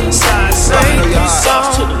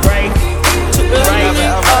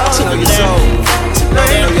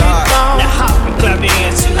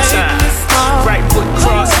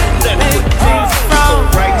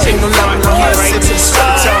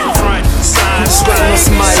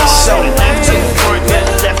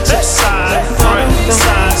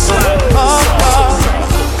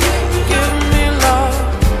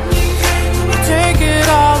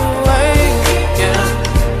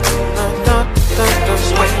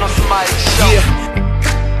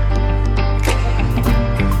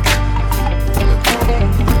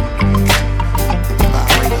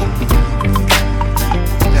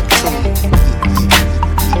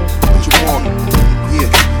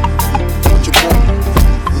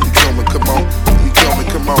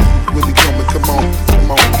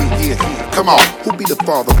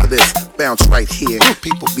 father for this. Bounce right here.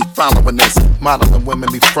 People be following this. Modeling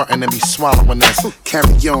women be frontin' and be swallowing this.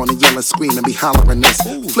 Carry on and yelling, screaming, be hollering this.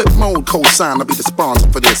 Flip mode, co-sign, I'll be the sponsor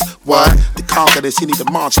for this. Why? To conquer this, you need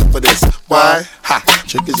a monster for this. Why? Ha!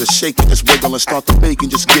 Chickens are shaking, just wiggle and start to bake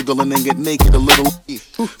and just giggle and then get naked a little.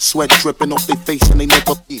 Sweat dripping off their face and they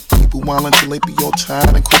nipple. People wildin' till they be all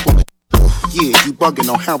tired and crippled. Yeah, you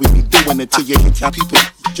bugging on how we be doing it till you hit your people.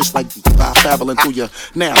 Just like traveling through you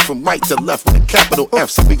now from right to left with a capital F.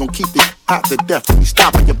 So we gon' keep it hot to death and we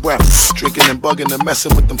stopping your breath. Drinking and bugging and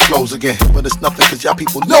messing with them flows again. But it's nothing cause y'all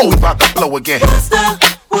people know we about to blow again. That's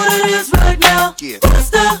the what it is right now. Yeah. That's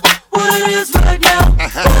the what it is right now.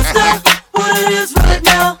 That's the what it is right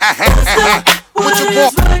now. That's the what it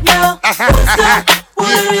is right now. That's the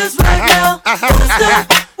what it is right now. That's the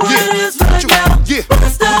what it is right now. Yeah.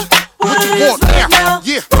 What you want now?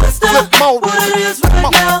 Yeah. Flip mode.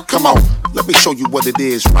 Come on. Let me show you what it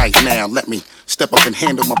is right now. Let me step up and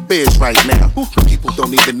handle my biz right now. People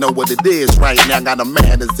don't even know what it is right now. Got them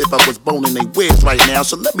mad as if I was boning they whiz right now.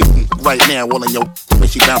 So let me right now all in your when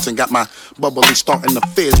she bouncing. Got my bubbly starting to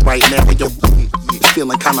fizz right now. When your it's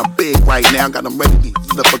feeling kinda big right now. Got them ready to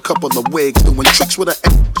eat up a couple of wigs. Doing tricks with a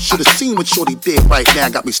should've seen what Shorty did right now.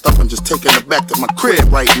 Got me stuck and just taking it back to my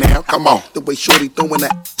crib right now. Come on. The way Shorty throwing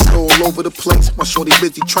that all over the place. My Shorty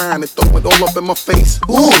busy trying to throw it all up in my face.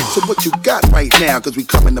 Ooh. So what you got right now? Cause we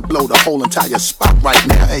coming to blow the whole entire spot right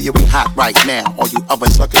now. Hey, yeah, we hot right now. All you other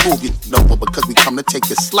suckers move you over because we come to take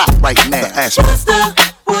your slot right now. Ask me. That's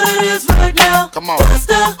the what it is right now. Come on. That's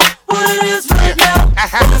the what it is right now.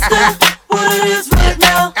 That's the what it is right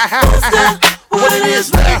now. That's the what it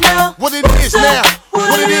is now. What it is now.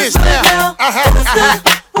 What it is now.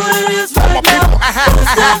 What it is right now.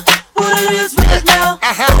 What it is right now.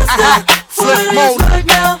 Flip mode.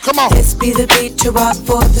 Come on. This be the beat to rock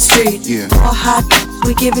for the street. Yeah. More hot,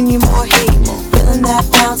 we giving you more heat. Feeling that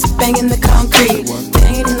bounce, banging the concrete.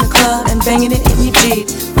 Banging in the club and banging it in your Jeep.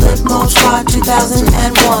 Flip mode squad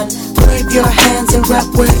 2001. Wave your hands and rep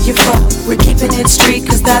where you're from. We're keeping it street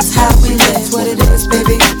cause that's how we live. It's what it is,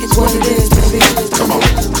 baby. It's what it is, baby. Come on,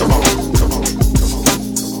 come on.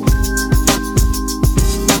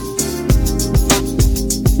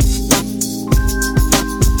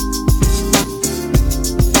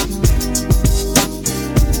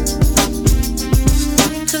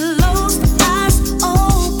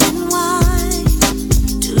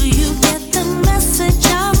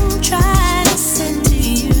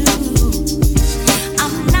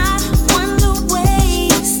 I'm not one to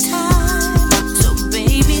waste time, so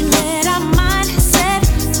baby let our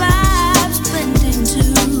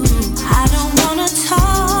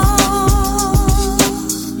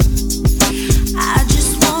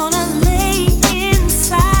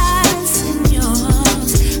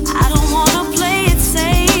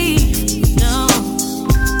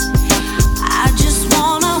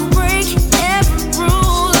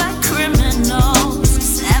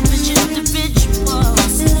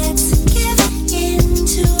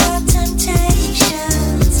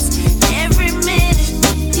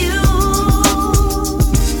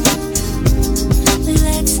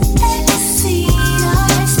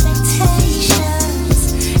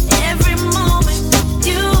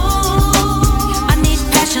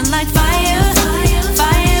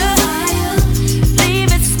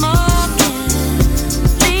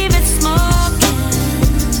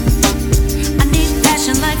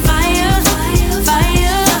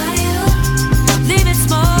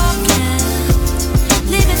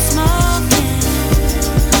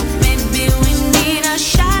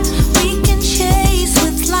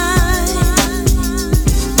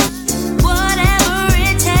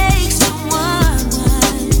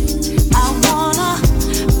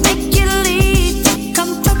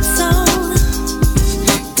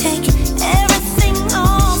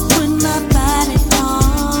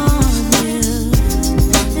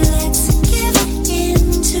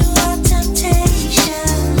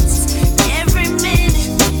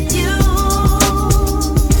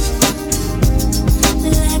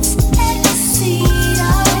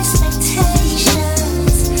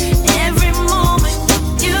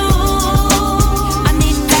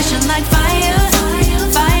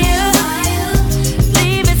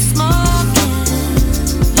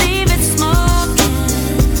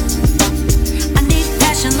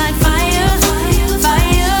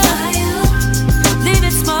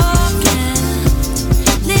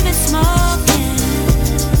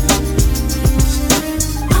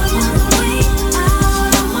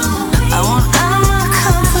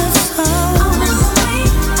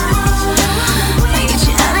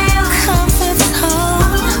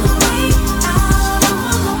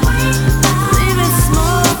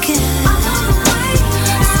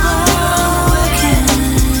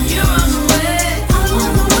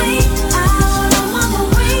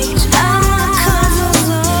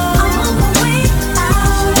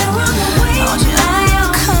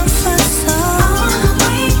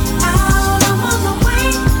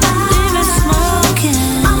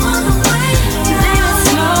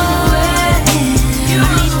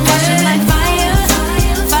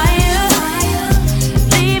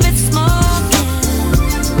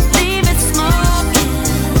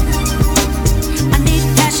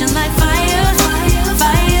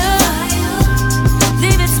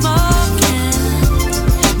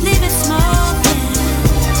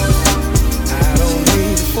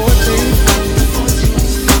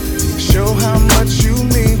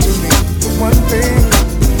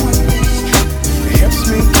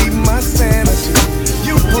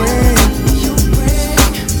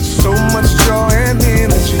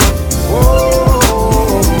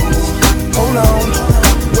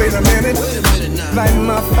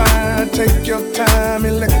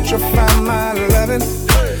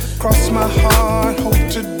heart, hope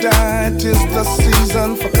to die. 'Tis the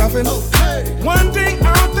season for cuffing. One day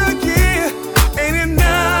out the year ain't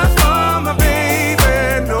enough for my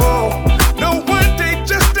baby. No, no, one day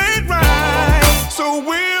just ain't right. So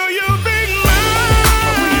will you be mine?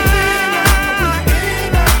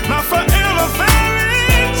 My forever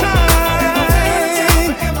Valentine.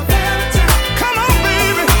 Come on,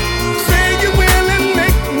 baby, say you will and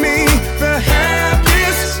make me the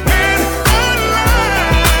happiest man alive.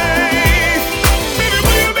 Baby,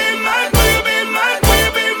 will you be mine? Will you be mine? Will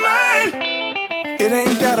you be mine? It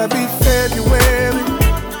ain't gotta be February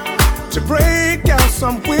to break out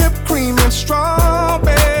some whipped cream and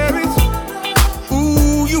strawberries.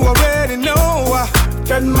 Ooh, you already know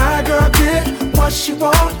that my girl get what she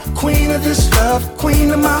want. Queen of this love,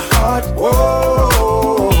 queen of my heart.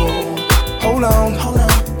 Whoa, hold on,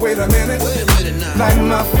 wait a minute. Light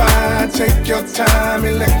my fire, take your time,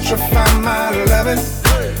 electrify my loving.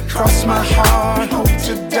 Cross my heart, hope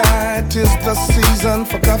to die. 'Tis the season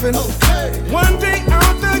for cuffing. One day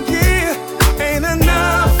out the year ain't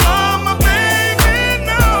enough for my baby,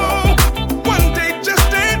 no. One day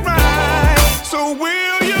just ain't right. So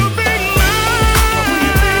will you be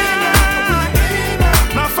mine?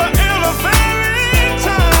 My forever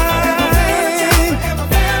Valentine.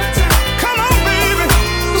 Come on, baby,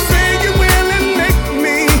 say you will and make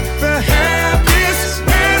me the happiest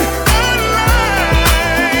man alive.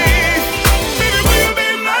 Baby, will you be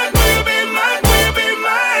mine? Will you be mine? Will you be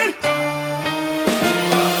mine?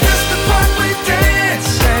 This the part we dance,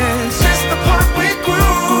 this the part we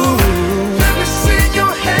groove. Let me see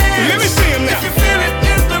your hands. Let me see 'em now. If you feel it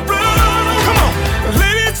in the room. Come on,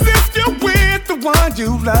 ladies, if you're with the one you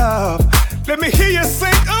love, let me hear you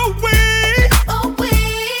sing away, away,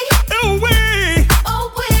 away,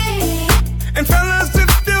 away. And fellas,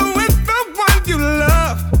 if you're with the one you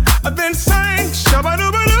love, then sing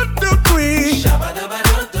shabba-dubba-doo-doo-dwee.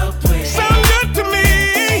 Sound good to me.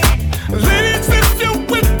 Ladies, if you're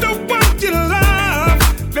with the one you love,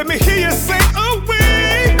 let me hear you sing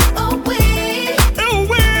away, away,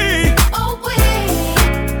 away, away.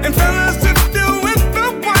 And fellas, if you're with the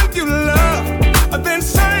one you love, then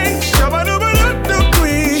sing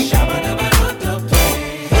shabba-dubba-doo-doo-dwee.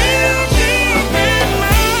 Will you be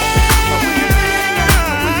mine?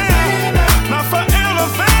 My forever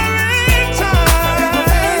Valentine.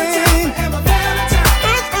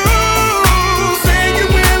 Ooh, say you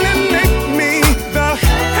will and make me the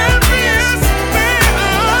happiest man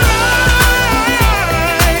alive.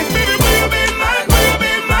 Baby, will you be mine? Will you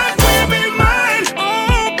be mine? Will you be mine?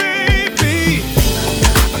 Oh, baby,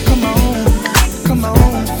 come on, come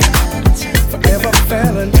on, forever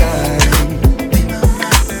Valentine.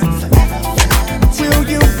 Will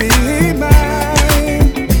you be mine?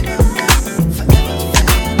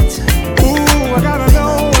 Ooh, I gotta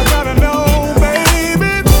know,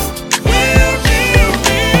 baby. Will you be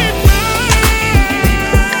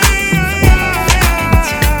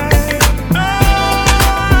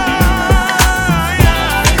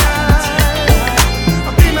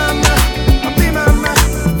I'll be my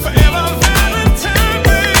forever Valentine,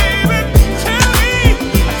 baby. Tell me,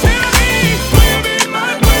 will you be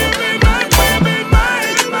mine? Will you be mine? Will you be mine?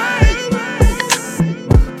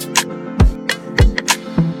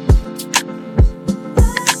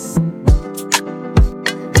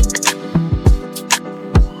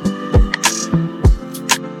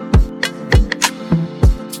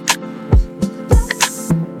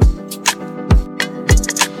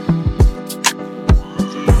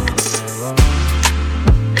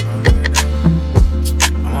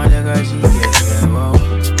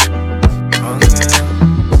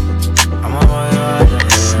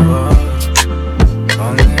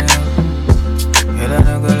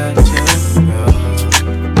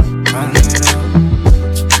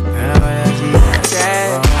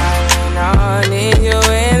 I need you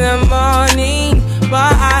in the morning,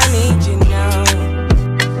 but I need you now.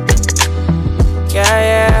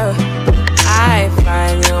 Yeah, I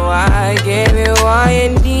find you, I give you all you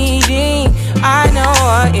needing. I know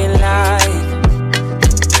what you like.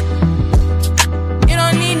 You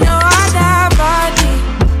don't need no other body.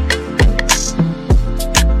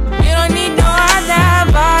 You don't need no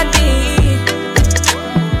other body.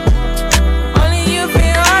 Only you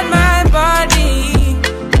feel on my body.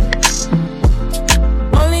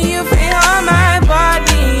 Only you feel on my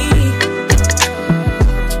body.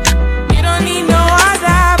 You don't need no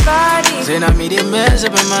other body. Say now me they mess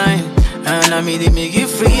up your mind, and I me they make you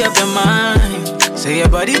free up your mind. Say your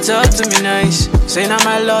body talk to me nice. Say now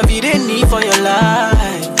my love you didn't need for your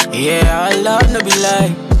life. Yeah, our love no be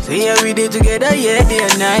lie. Say every day together, yeah, day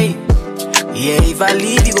and night. Yeah, if I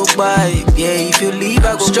leave, you go by. Yeah, if you leave,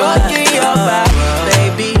 I go stroking by. Your body,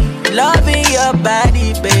 baby. Loving your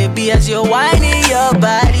body, baby. As you're whining your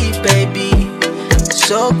body, baby.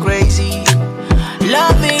 So crazy.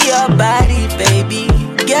 Loving your body, baby.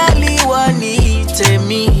 Girl, you want need to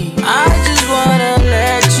me. I just wanna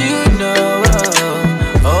let you know.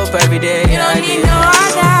 Hope every day. You don't need no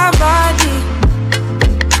other body.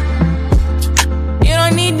 You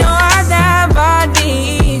don't need no other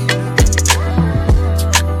body.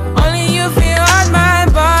 Only you feel on my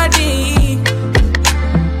body.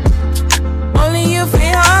 Only you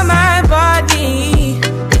feel on my body.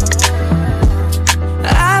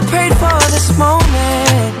 I prayed for this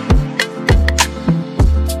moment.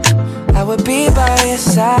 I would be by your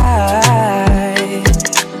side.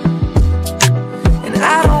 And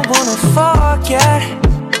I don't wanna forget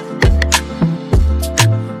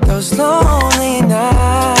those lonely nights.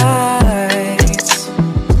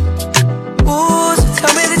 Ooh, so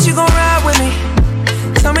tell me that you gon' ride with me.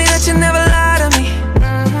 Tell me that you never lie to me.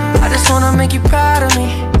 I just wanna make you proud of me.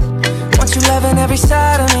 Want you loving every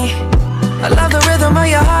side of me. I love the rhythm of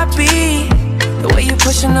your heartbeat. The way you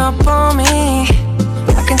pushing up on me.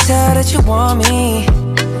 I can tell that you want me.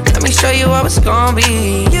 Let me show you how it's gon'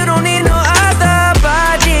 be. You don't need no other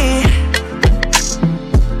body.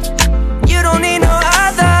 You don't need no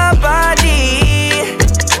other body.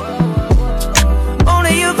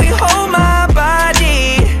 Only you can hold my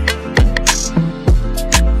body.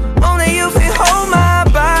 Only you can hold my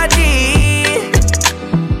body.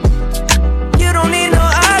 You don't need no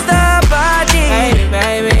other body. Hey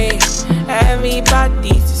baby,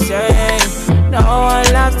 everybody's the same. No one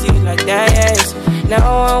loves you like this. No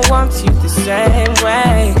one wants you the same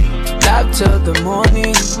way. Love till the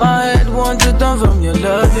morning. My head wants to turn from your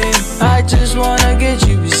loving. I just wanna get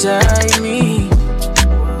you beside me.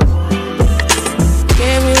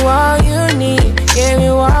 Give me all you need. Give me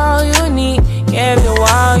all you need. Give me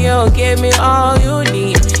all you. Give me all you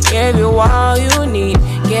need. Give me all you need.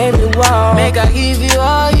 Give me all. Make I give you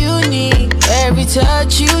all you need. Every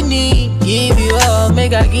touch you need. Give you all.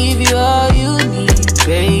 Make I give you all you need,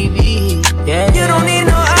 baby. Yeah. You don't need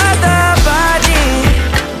no other body.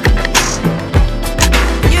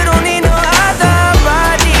 You don't need no other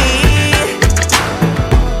body.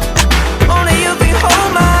 Only you can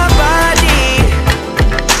hold my body.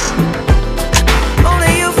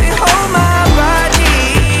 Only you can hold my body.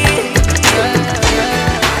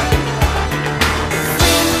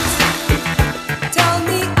 Tell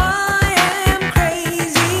me I am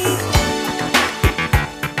crazy,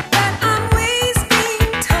 that I'm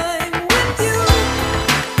wasting time with you.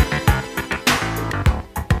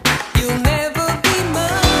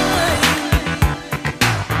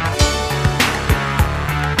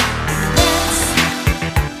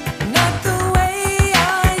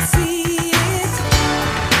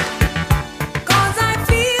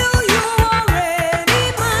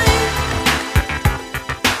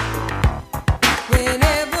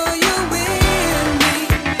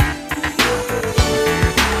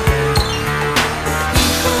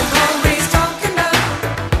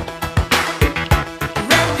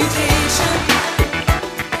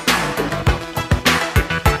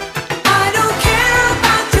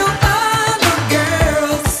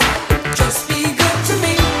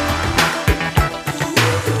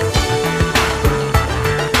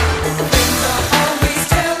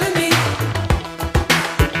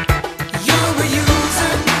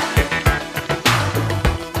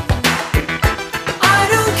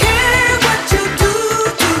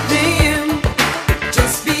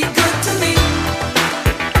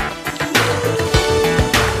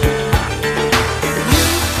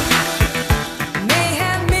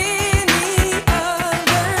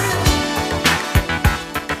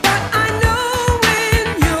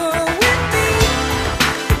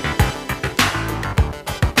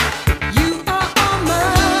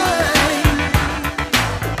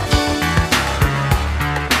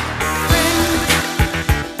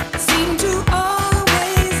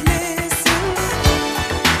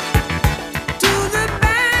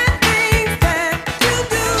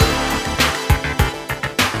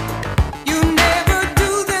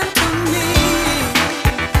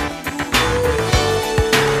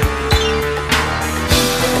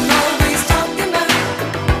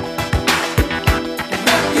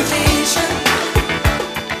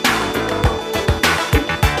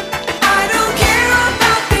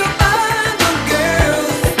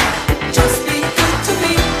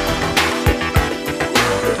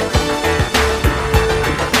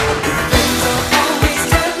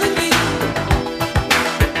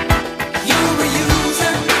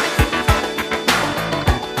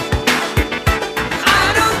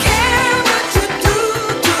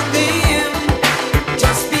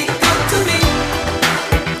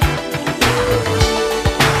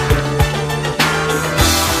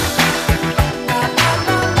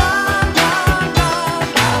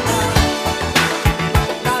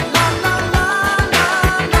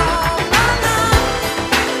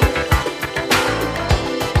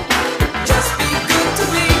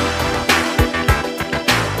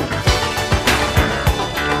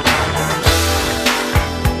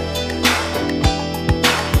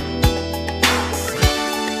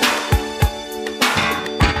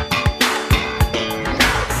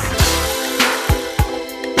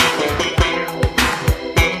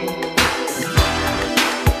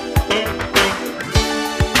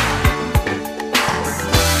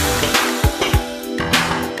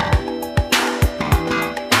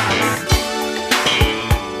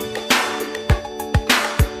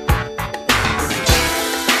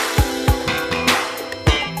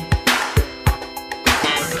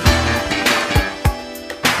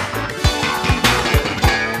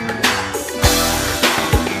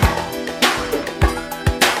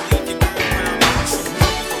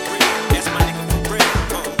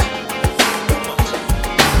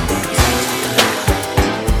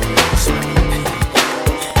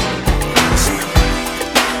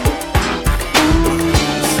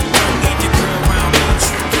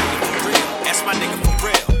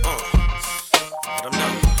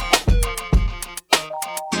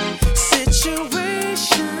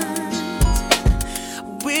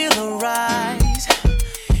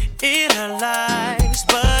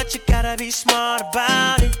 smart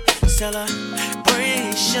about it. Celebrations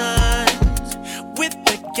with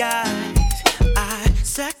the guys. I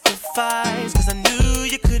sacrificed, cause I knew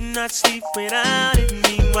you could not sleep without it.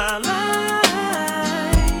 Meanwhile,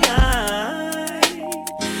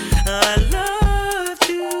 I loved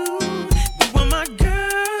you. You were my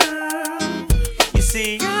girl. You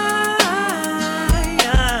see, I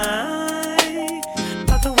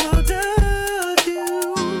thought the world of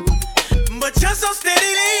you, but you're so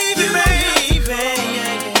steady leaving, baby.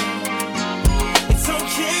 It's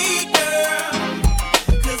okay, girl,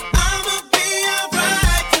 cause I'ma be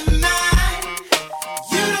alright tonight.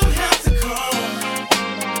 You don't have to call.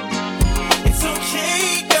 It's okay,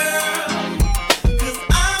 girl, cause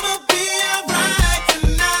I'ma be alright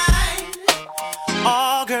tonight.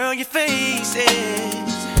 Oh, girl, your face is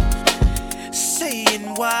saying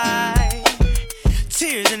why.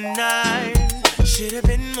 Tears and eyes. Should've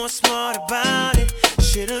been more smart about it.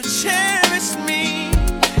 Should've cherished me.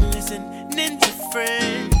 Listening to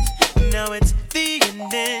friends. Now it's the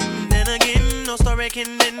ending. Then again, no story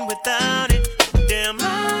can end without it. Damn, I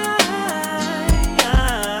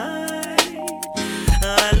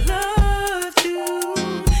loved you.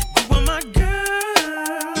 You were my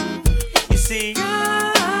girl. You see, I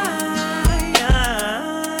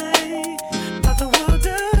thought the world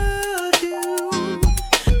of you,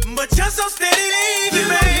 but you're so steady leaving,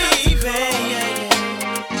 baby.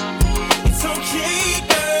 It's okay,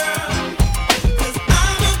 girl, cause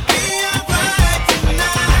I'ma be alright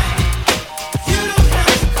tonight. You don't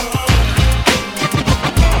have to call.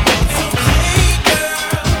 It's okay,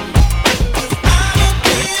 girl, cause I'ma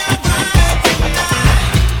be alright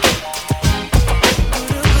tonight.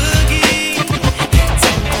 Put a boogie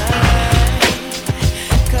tonight,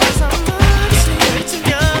 cause I'm much too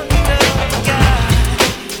young, girl, guy,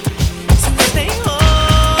 to stay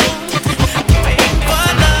home, waiting for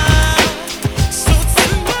love. So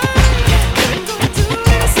tonight, I'm gonna do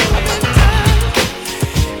this in the dark,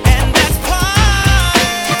 and that's party.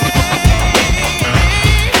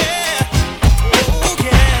 Oh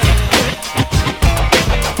yeah.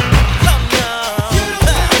 Love no.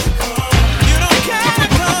 You don't gotta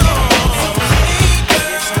go. It's okay,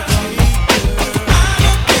 girl.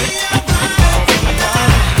 I'ma be alright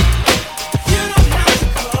tonight. You don't have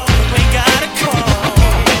to call. You ain't gotta call.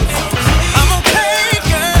 I'm okay,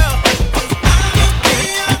 girl. I'ma be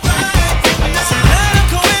alright tonight. Tonight I'm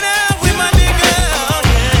going out with my nigga.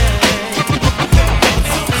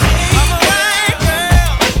 I'm alright,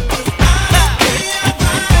 girl. I'ma be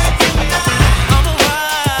alright tonight. I'm alright.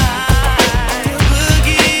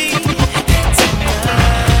 Boogie tonight,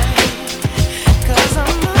 cause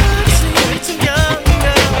I'm much too young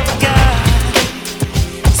of a guy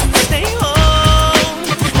to stay home,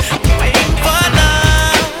 waiting for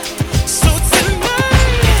love. So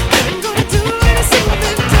tonight, I'm gonna do this in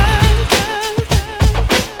the dark.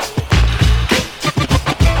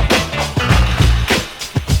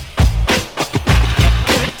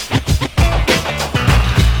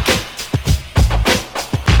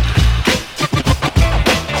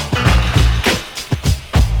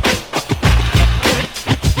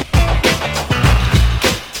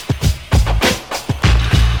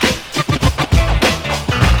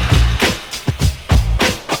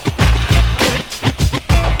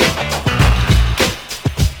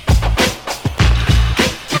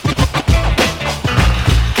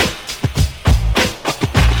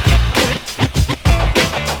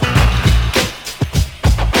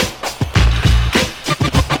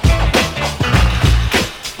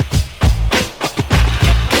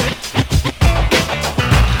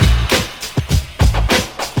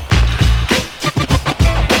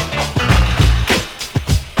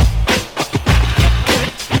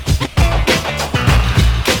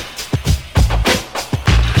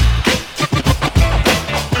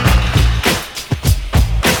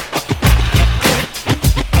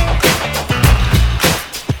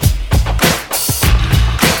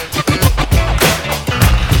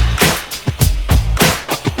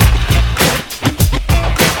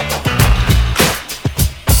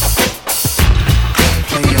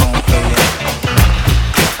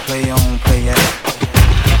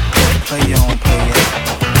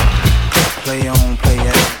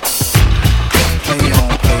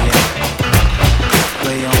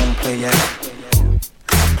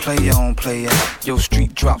 Play it. Yo,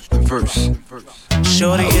 street drop the verse.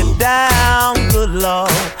 Shorty get down, good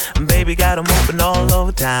lord. Baby got 'em open all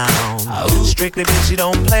over town. Strictly bitch, she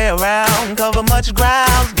don't play around. Cover much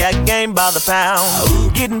ground, got game by the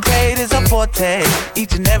pound. Getting paid is a forte,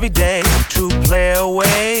 each and every day. True play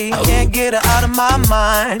away, can't can't get her out of my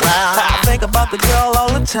mind. I think about the girl all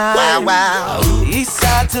the time. East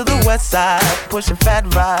side to the west side, pushing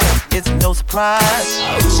fat rides, it's no surprise.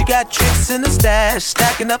 She got tricks in the stash,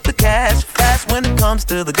 stacking up the cash, fast when it comes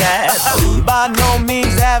to the gas. By no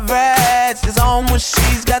means average, it's on when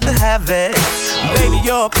she's got to have it. Baby,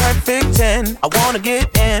 you're a perfect 10, I wanna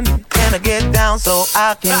get in. Can I get down so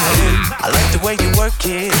I can win? I like the way you work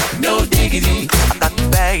it, no diggity, I got to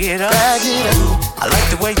bag it up. I like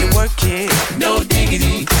the way you work it, no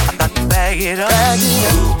diggity, I got to bag it up.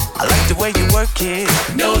 I like the way you work it,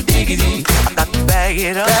 no diggity, I got to bag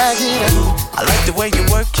it up. I like the way you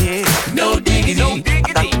work it, no diggity,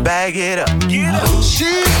 I got to bag it up.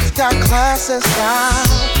 She's got class and style,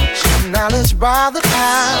 she's knowledge by the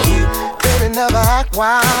pound. Baby never act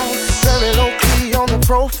wild, very low key on the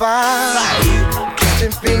profile.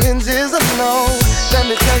 Catching feelings is a no, let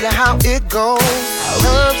me tell you how it goes.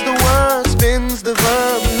 Curves the word, spins the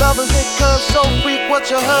verb, lovers it curves so freak what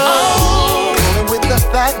you heard. Rolling with the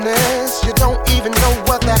fatness, you don't even know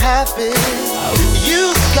what the half is.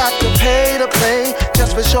 You got to pay to play,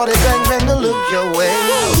 just for shorty bang bang to look your way.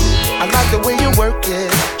 I like the way you work it,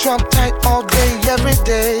 trump tight all day, every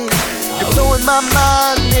day. You're blowing my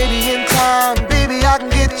mind, maybe in time, baby I can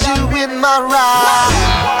get you in my ride.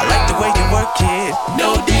 I like the way you work it,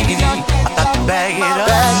 no diggity, I got to bag it up.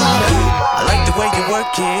 I like the way you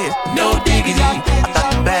work it, no diggity, I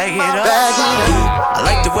got to bag it up. I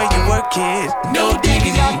like the way you work it, no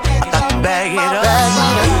diggity, I got to bag it up.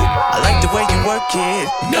 I like the way you work it,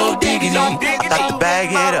 no diggity, I got to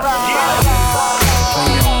bag it up.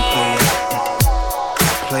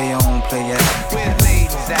 Play on, play it. Where the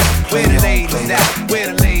ladies at? Where the ladies at? Where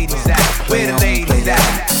the ladies at? Where the ladies at?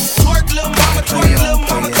 Twerk, little mama, twerk, little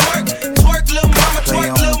mama, twerk. Twerk, little mama,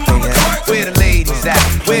 twerk, little mama, twerk. Where the ladies at?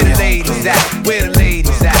 Where the ladies at? Where the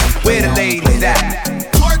ladies at? Where the ladies at?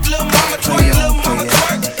 Twerk, little mama, twerk, little mama,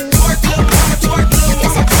 twerk. Twerk, little mama, twerk, little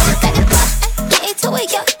mama, twerk. Get into it,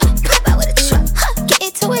 yo. Pop out with a truck. Get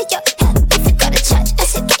into it, yo. If you go to church, I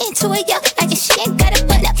said get into it, yo. I guess she ain't got it,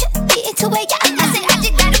 but up. Get into it, yo. I said I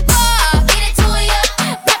just got it. Get into it, yo.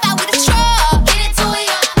 Pop out with a truck. Get into it,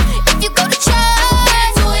 yo. If you go to church, get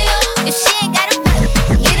into it, yo. If she ain't got it,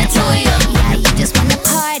 get into it, yo. Yeah, you just wanna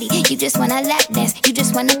party. You just wanna lap dance. You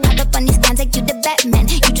just wanna pop up on these cons like you the Batman.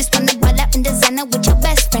 You just wanna ball out in designer with your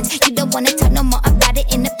best friends. You don't wanna talk no more about it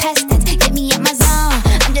in the past tense. Get me at my zone.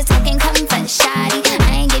 I'm just talking comfort, shoddy.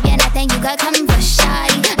 I ain't give you nothing, you got comfort,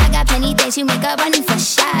 shoddy. I got plenty things you make a run for,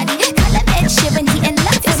 shoddy. Call him Ed Sheeran, he in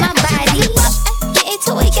love with my body. Get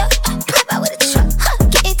into it, yo. Pop out with a truck.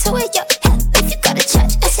 Get into it, yo. If you go to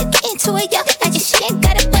church, I said get into it, yo. I just she ain't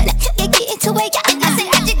got it, but yeah, get into it, yo. I said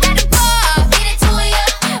I just got it, get into it, yo.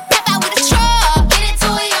 Pop out with a truck. Get into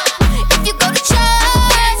it, yo. If you go to church,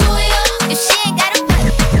 get into it, yo. If she ain't got it,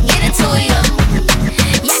 get into it, yo.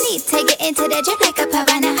 Y'all need to take it into the drip like a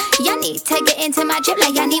piranha. Y'all need to take it into my drip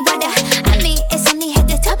like y'all need water. I mean, it's only head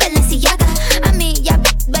to toe, Balenciaga. I mean, y'all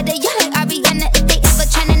better y'all like Ariana. If they ever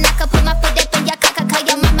tryna knock, I put my foot up in your cock. Call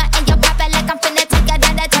your mama and your papa like I'm finna take a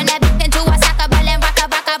dada. Turn that bitch into a soccer ball and rock a.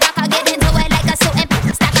 Get into it like a suit and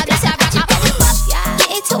stack a bitch, rock a. Get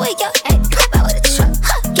into it, yo. Ay, pop out with a truck.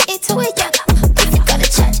 Get into it, yo. If you go to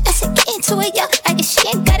church, I said get into it, yo. I guess she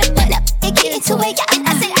ain't got it, but up. Get into it, yo.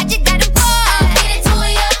 I said I just got it. Get into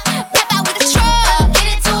it, yo. Pop out with a truck. Get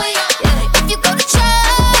into it, yo. If you go to church,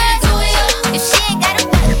 get into it, yo. If she ain't got it,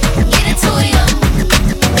 get into it, yo.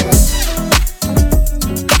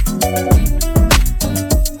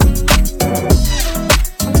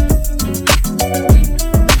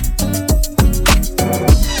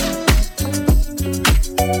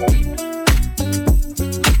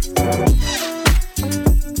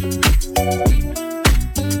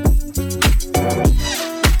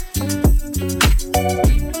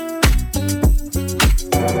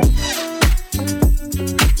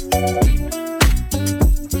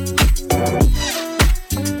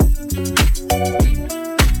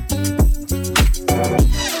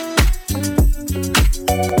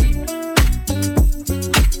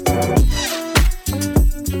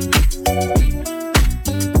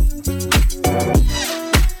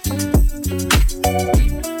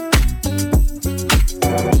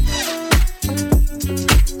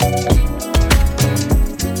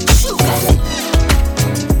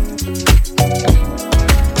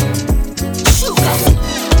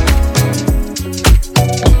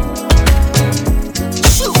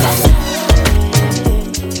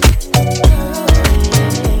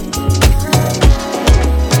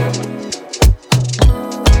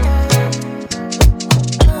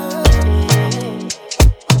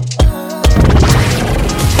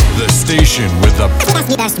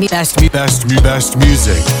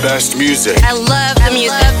 music. I love the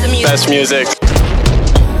music. Best music.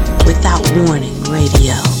 Without Warning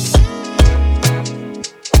Radio.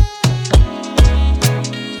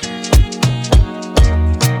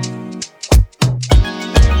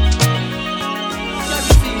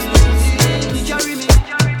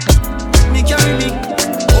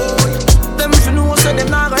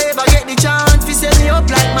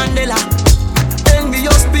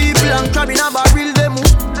 Crabbing a barrel them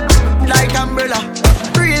like umbrella.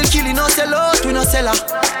 Real killing no sell out, we no sell her.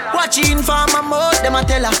 Watching for my mouth, them a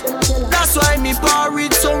tell her. That's why me par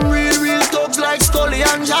with some real thugs like Scully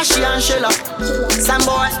and Joshy and Shella. Some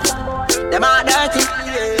boy, them are dirty.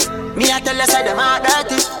 Me a tell you say them are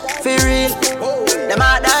dirty. For real, them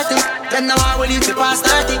are dirty. Them now I will live to past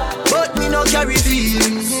 30. But me no carry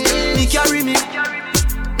feelings. Me carry me.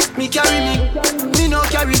 Me carry me. Me no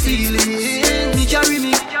carry feelings. Me carry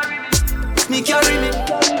me. Me carry me.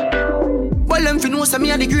 Well, them fi know say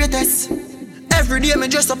me a the greatest. Every day me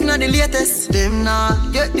dress up in the latest. Them nah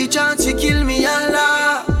get the chance to kill me,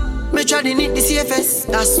 Allah. Me try to need the safest.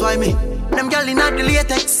 That's why me them gyal inna the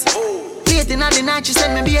latex. Late inna the night she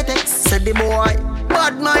send me BTX. Said the boy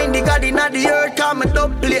bad mind the God inna the earth. Cause me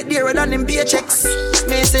double plate dearer than them paychecks.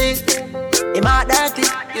 Me say him a dirty.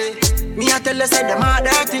 Me a tell you say them a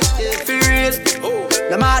dirty. For real,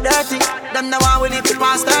 them a dirty. Them now I will live to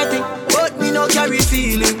past 30. But me no carry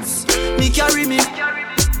feelings. Me carry me.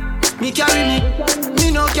 Me carry me.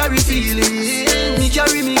 Me no carry feelings. Me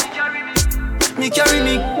carry me. Me carry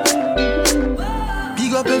me.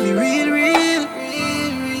 Big up every real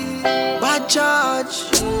bad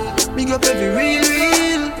charge. Big up every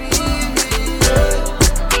real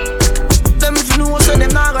Them if you know so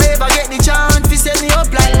them not gonna ever get the chance to set me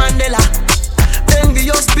up like Mandela.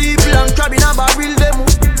 Envious people and crabbing a barrel them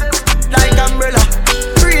like umbrella.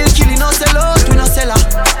 Real killing no sell out, we no sell her.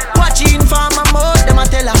 Watching for my mouth, them a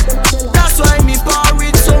tell her. That's why me par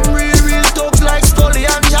with some real thugs like Scully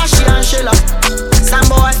and Joshy and Shella. Some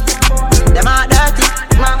boy, them a dirty,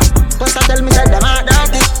 man. Cause I tell me that them a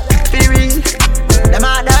dirty. Be real, them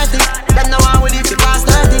a dirty. Them now I will live to past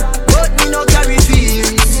 30. But me no carry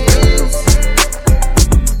feelings.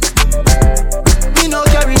 Me no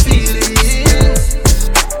carry feelings.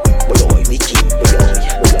 Boy, we keep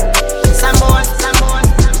some boy.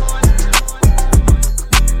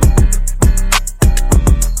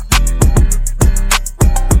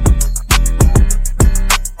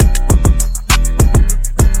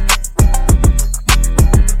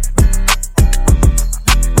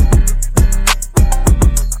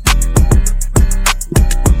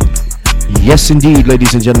 Yes, indeed,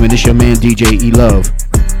 ladies and gentlemen, it's your man DJ E Love.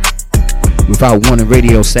 Without Warning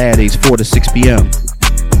Radio, Saturdays 4 to 6 p.m.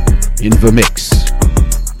 in the mix.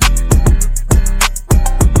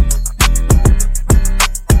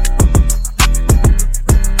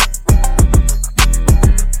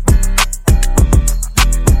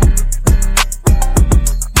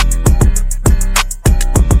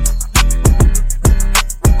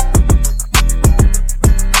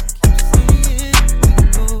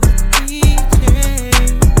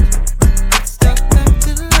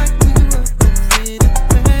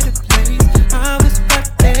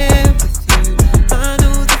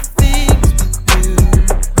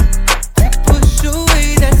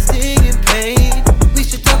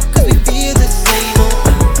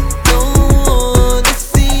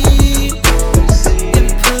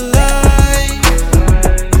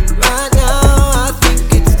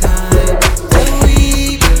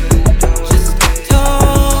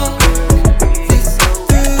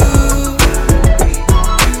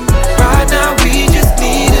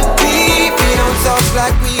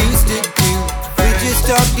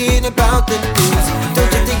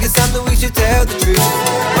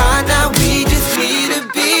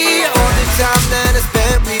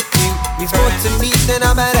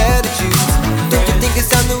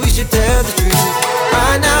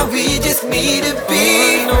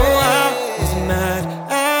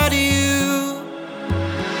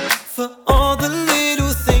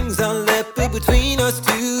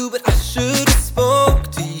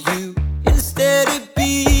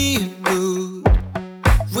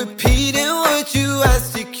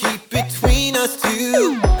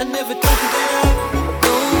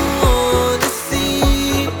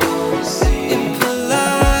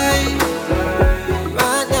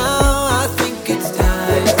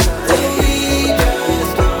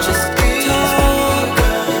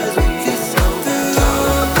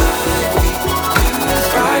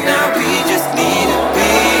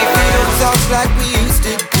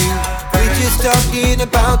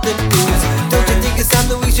 About the news, don't you think it's time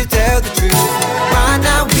that we should tell the truth? Right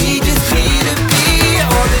now we just need to be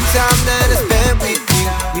All the time that I spent with you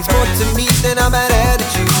means more to me than our bad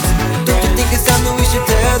attitudes. Don't you think it's time that we should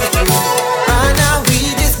tell the truth? Right now we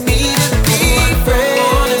just need to be friends.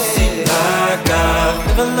 Honestly, like I've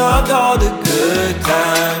never loved all the good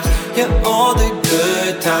times. Yeah, all the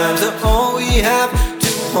good times are all we have to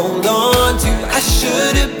hold on to. I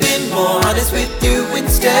should have been more honest with you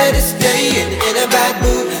instead of staying in a bad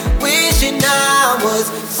mood, wishing I was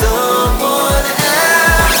someone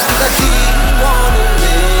else. 'Cause I didn't wanna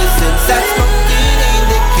listen, sat smoking in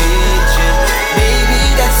the kitchen. Maybe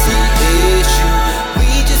that's the issue. We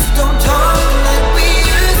just don't talk like we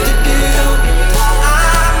used to do.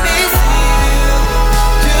 I miss you,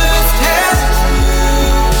 just tell the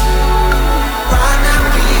truth. Right now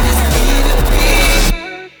we just need to be.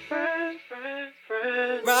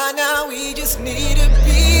 Right now we just need to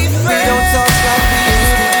be friends. We don't talk like we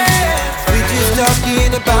used to do. We just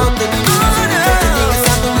talking about the news. Don't you think it's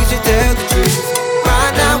time that we should tell the truth?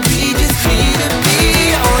 Right now we just need to be.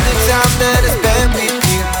 All the time that I spent with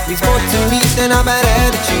you means more to me than our bad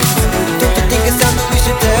attitudes. Don't you think it's time that we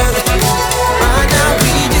should tell the truth? Right now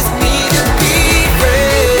we just need to be friends.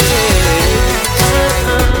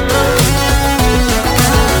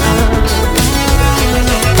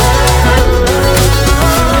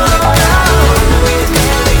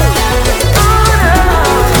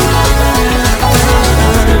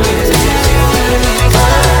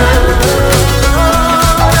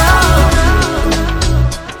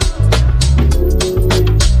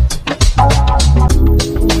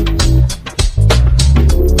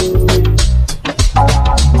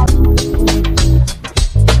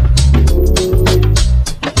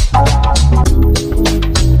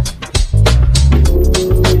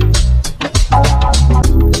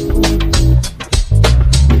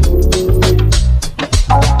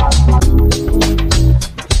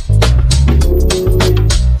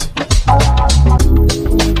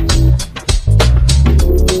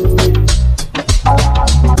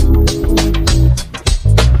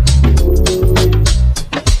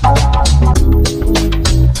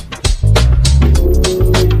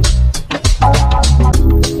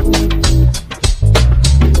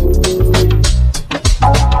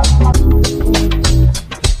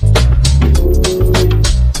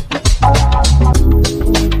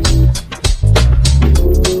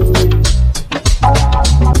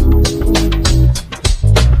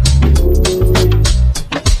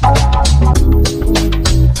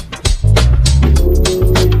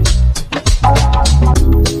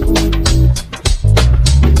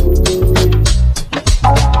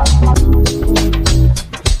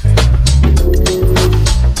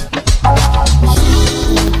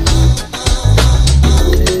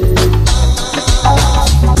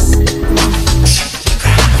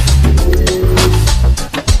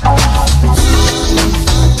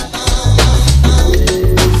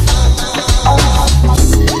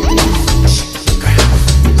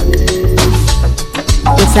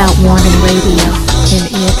 Without Warning Radio in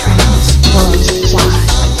eardrums worldwide.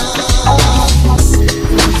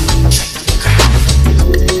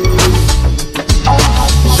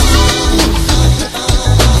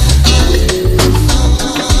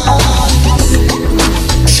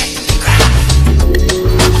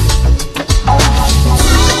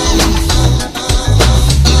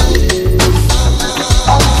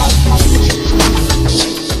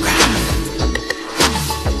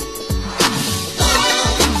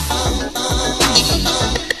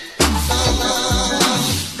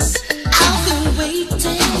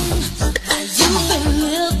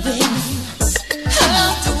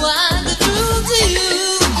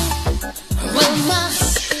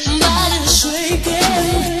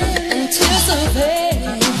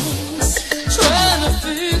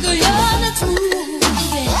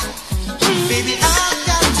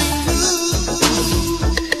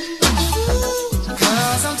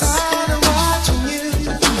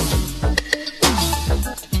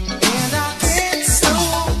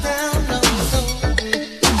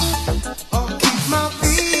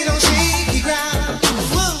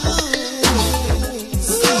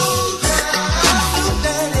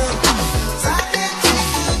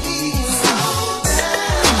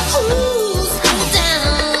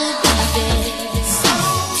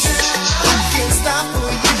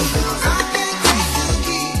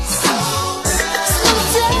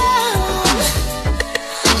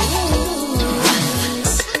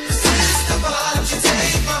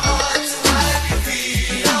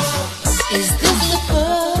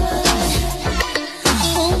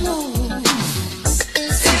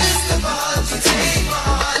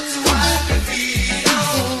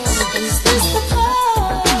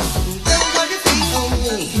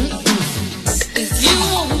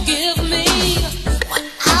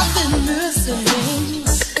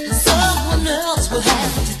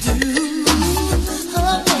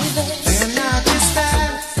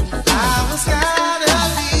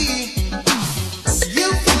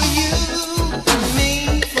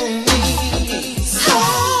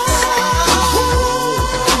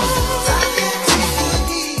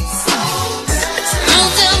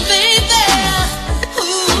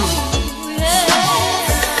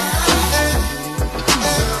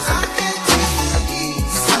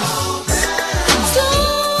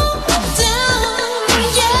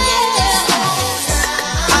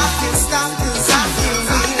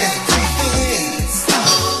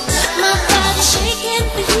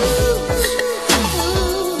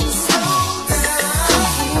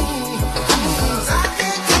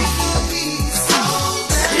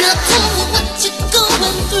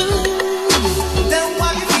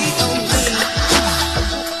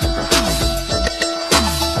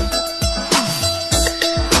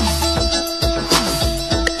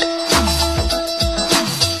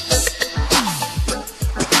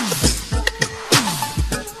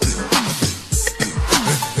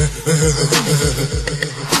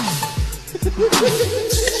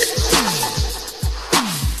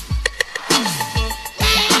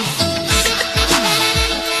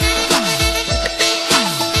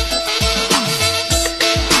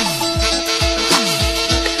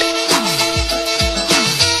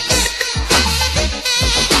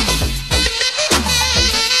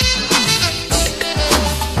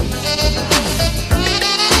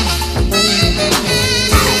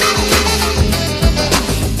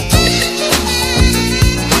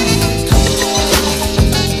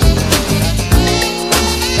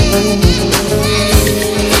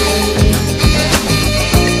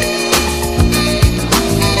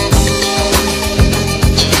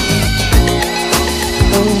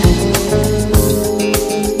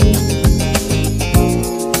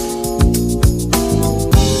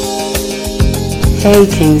 Hey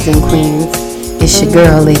kings and queens, it's your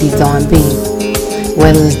girl Lady Dawn B.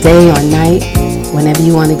 Whether it's day or night, whenever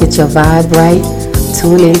you want to get your vibe right,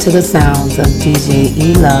 tune into the sounds of DJ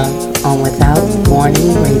E Love on Without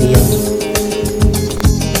Warning Radio.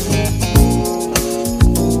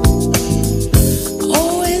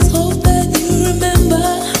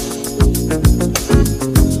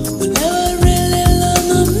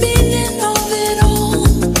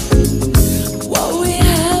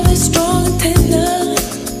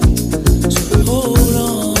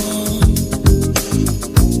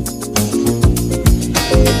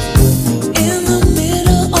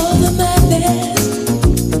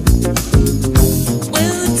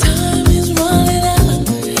 Time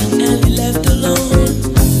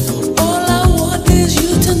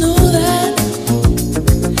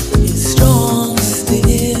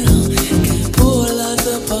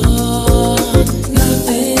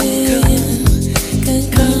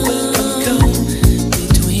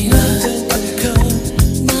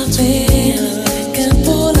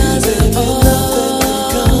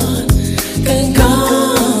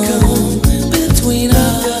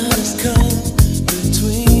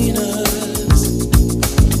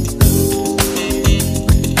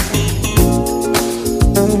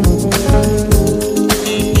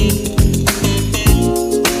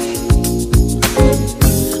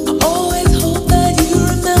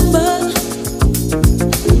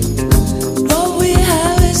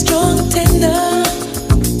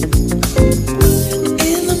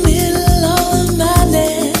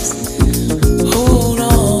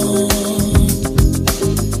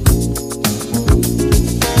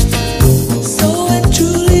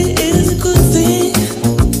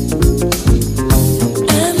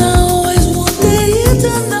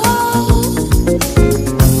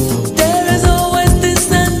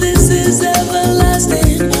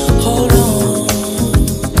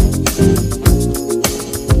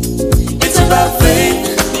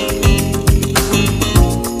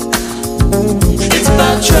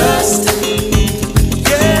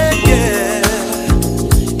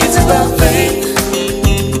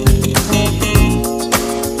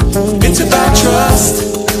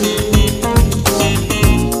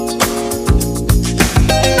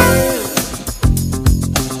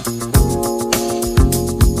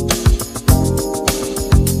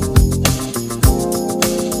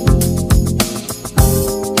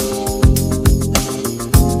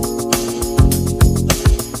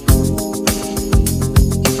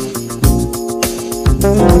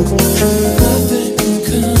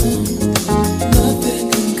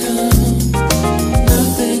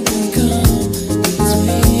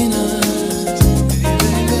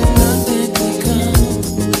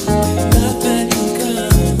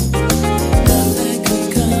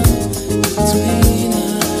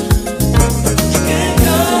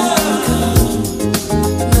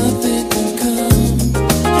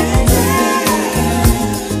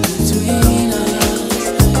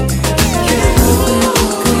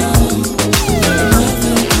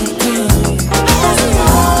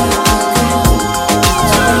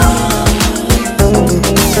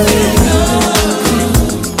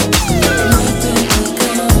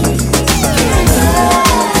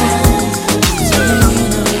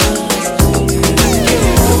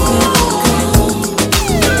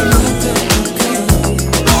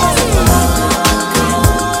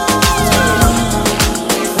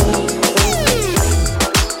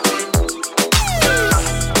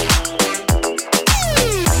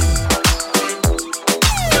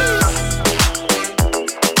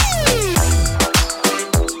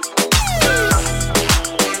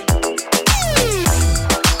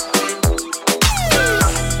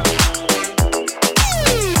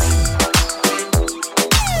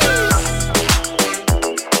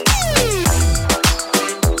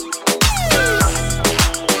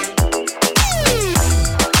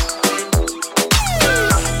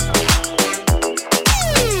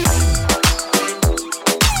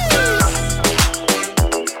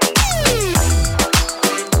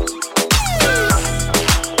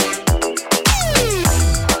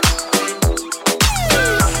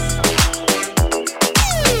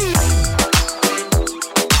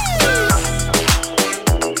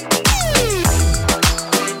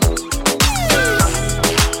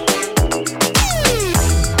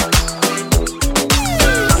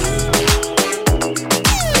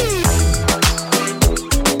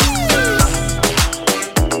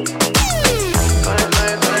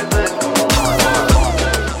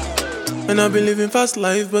And I've been living fast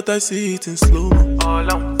life, but I see it in slow.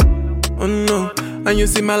 Oh no, and you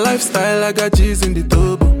see my lifestyle, I got G's in the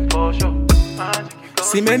turbo.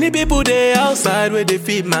 See many people there outside where they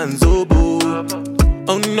feed man's oboe.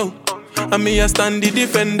 Oh no, and me I stand the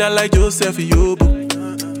defender like Joseph Yobo.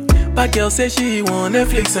 But girl say she want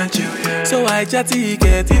Netflix and chill, so I chatty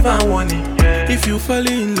get even warning. If you fall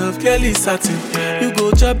in love, girl is satin. You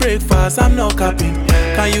go to breakfast, I'm not capping.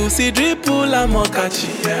 Can you see dripple, I'm not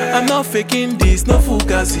catching. I'm not faking this, no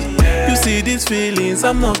fugazi. You see these feelings,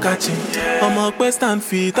 I'm not catching. I'm a quest and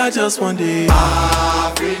feet, I just want it.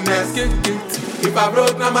 Happiness. If I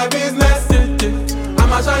broke, now my business.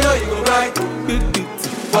 I'ma show you go right.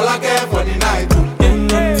 All I care for the night.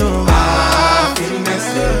 Happiness.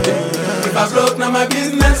 If I broke, now my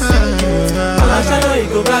business. I'ma show you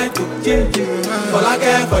go right. All I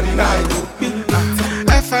care for the night.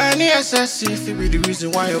 FINESSC, if it be the reason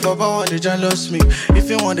why your baba want to jealous me. If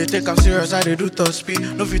you want to take I'm serious, I do top speed.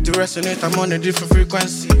 No fit to resonate, I'm on a different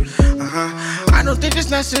frequency. I don't think it's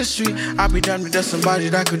necessary. I be done with somebody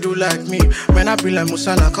that could do like me. Man, I be like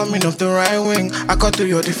Musala coming off the right wing. I cut to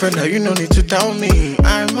your defender, you no need to tell me.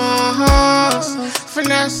 I'm a horse,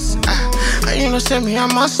 finesse. And you know say me,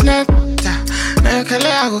 I'm a snap. Now you can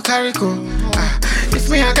let I go carry go. If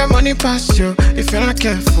me I got money past you, if you're not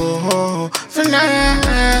careful,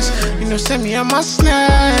 finesse. You know say me I'm a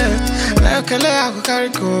snap. Like a I go carry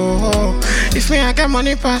go. If me I got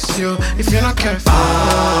money past you, if you're not careful,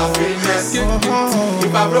 finesse.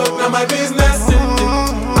 If I broke now my business,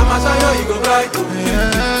 I'ma show you go right.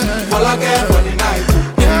 All I care for the night.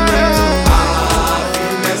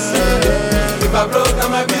 Finesse. If I broke now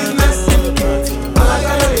my business, I'ma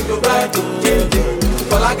show you go right.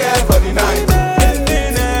 All I care for the night.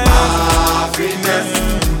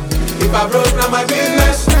 If I broke now my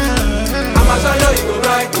business, I'ma show you go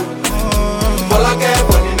right. All I care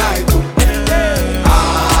for the night.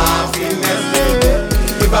 Happiness.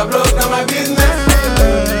 If I broke now my business,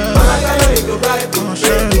 I'ma show you go right.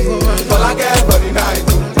 All I care for the night.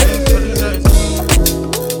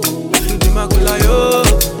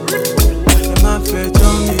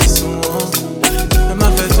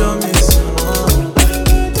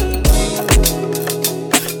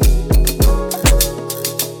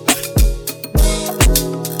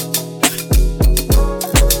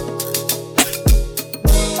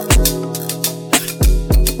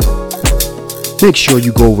 Make sure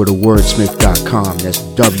you go over to wordsmith.com. That's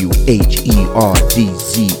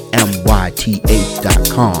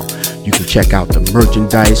WHERDZMYTH.com. You can check out the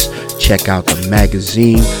merchandise, check out the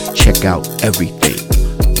magazine, check out everything.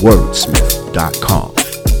 Wordsmith.com.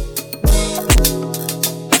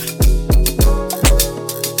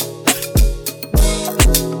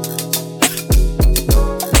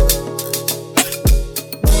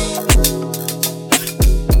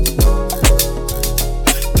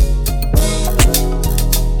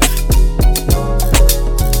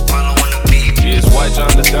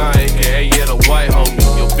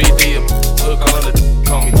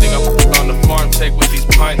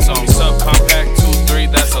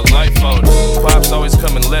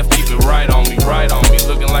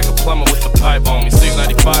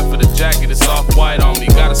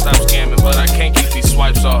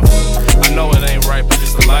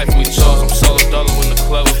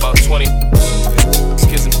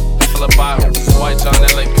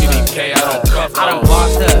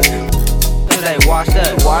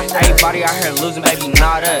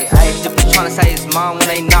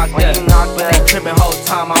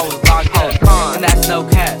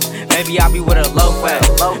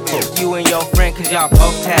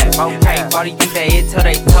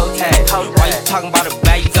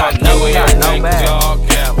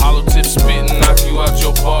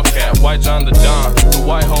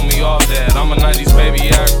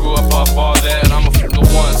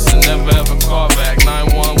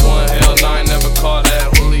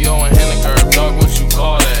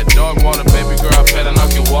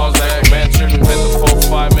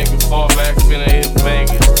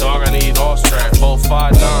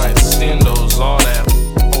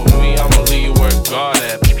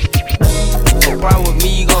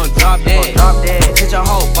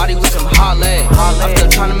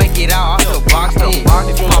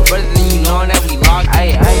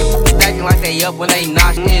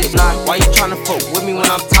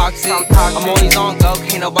 I'm always on go,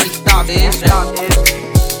 can't nobody stop this.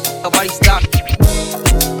 Nobody stop.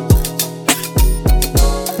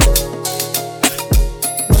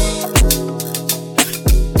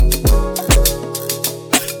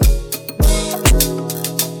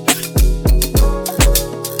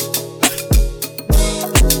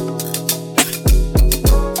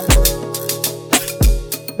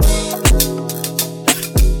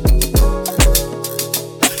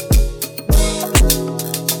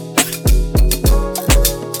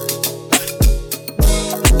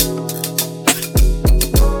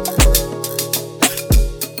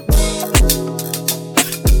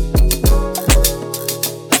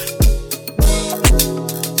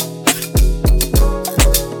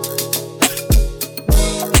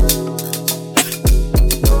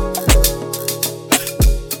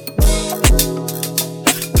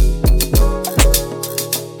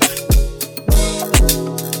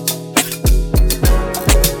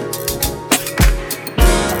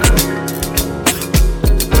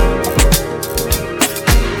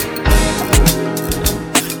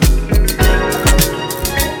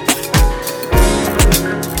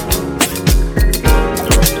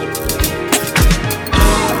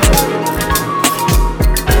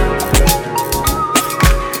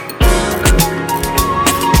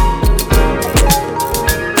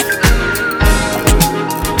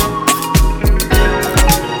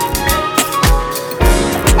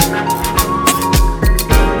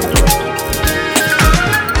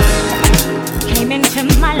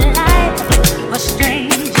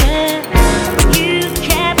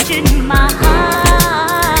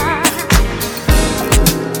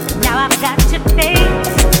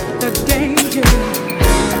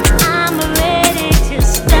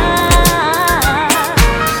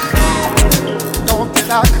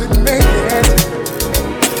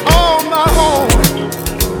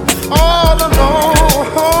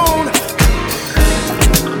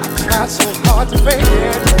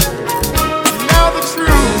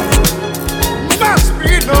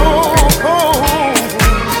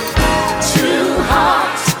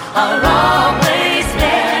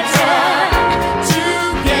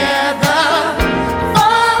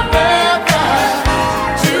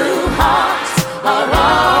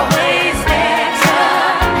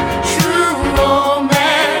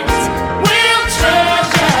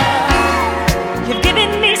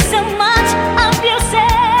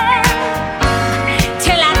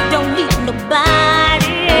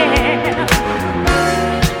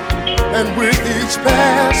 And with each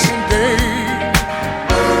passing day,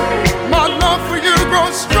 my love for you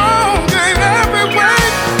grows stronger in every way.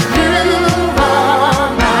 You are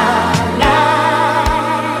my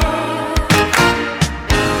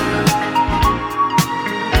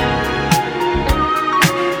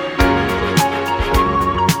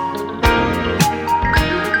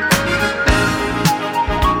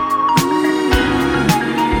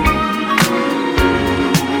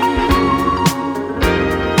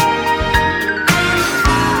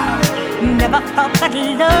Never thought that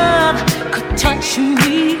love could touch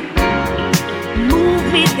me, move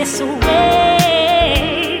me this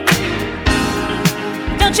way.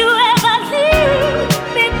 Don't you ever leave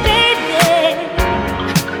me, baby.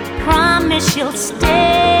 Promise you'll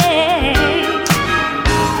stay.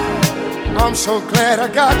 I'm so glad I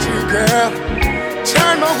got you, girl.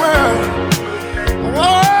 Turn my world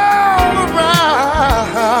all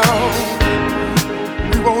around.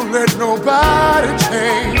 We won't let nobody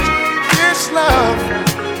change this love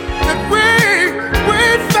that we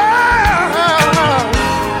found.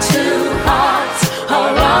 Two hearts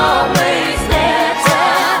are always there,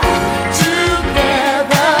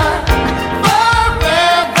 together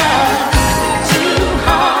forever. Two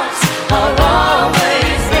hearts are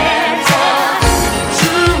always there,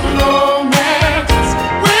 true romance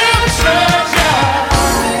will treasure.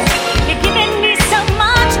 You're giving me so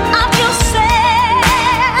much of yourself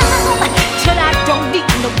till I don't need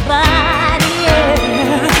nobody else.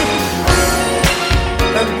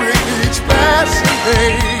 And with each passing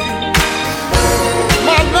day,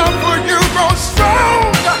 my love for you grows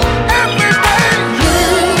stronger every day. You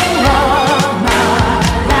are my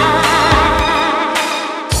life.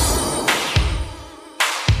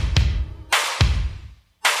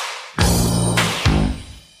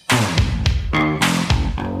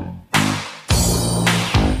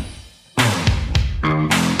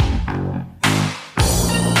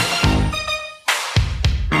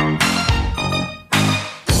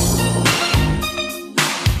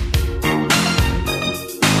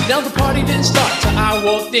 Now the party didn't start till I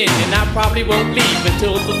walked in, and I probably won't leave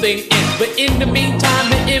until the thing ends. But in the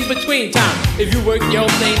meantime and in between time, if you work your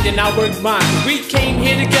thing, then I work mine. We came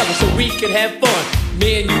here together so we could have fun.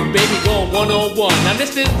 Me and you, baby, going one-on-one. Now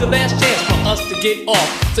this is the last chance for us to get off.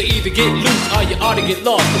 So either get loose or you ought to get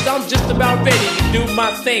lost. Cause I'm just about ready to do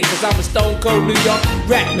my thing. Cause I'm a stone cold New York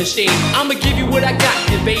rap machine. I'ma give you what I got,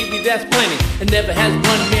 and baby, that's plenty. And never has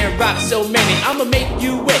one man rock so many. I'ma make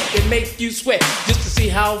you wet and make you sweat, just to see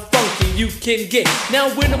how funky you can get. Now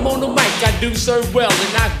when I'm on the mic, I do serve well,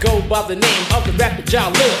 and I go by the name of the rapper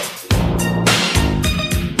y'all love.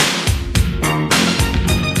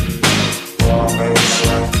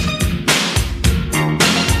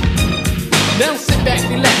 Now sit back,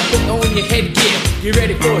 relax, put on your headgear. Get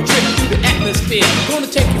ready for a trip through the atmosphere. Gonna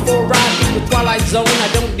take you for a ride through the twilight zone. I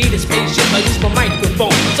don't need a spaceship, I use my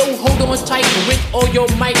microphone. So hold on tight with all your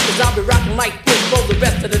mic, cause I'll be rocking like this for the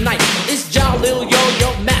rest of the night. It's Jalil,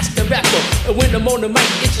 your master rapper. And when I'm on the mic,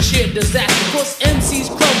 it's a sheer disaster. Cause MCs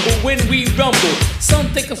crumble when we rumble. Some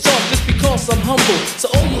think I'm soft just because I'm humble. So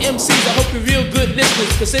all you MCs, I hope you're real good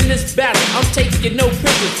listeners. Cause in this battle, I'm taking no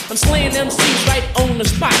prisoners. I'm slaying MCs right on the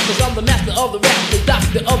spot. Cause I'm the master of the rap, the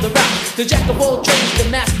doctor of the rap, the jack of all trades, the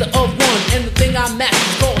master of one. And the thing I master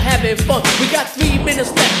is called having fun. We got 3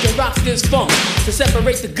 minutes left to rock this funk, to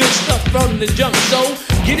separate the good stuff from the junk. So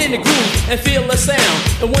get in the groove and feel the sound.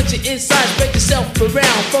 And once you're inside, spread yourself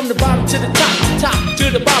around, from the bottom to the top, top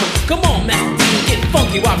to the bottom. Come on, Master D, get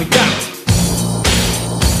funky while we got it.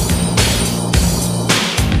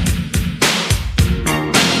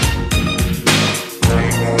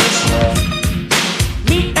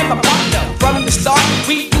 Me and my partner from the start,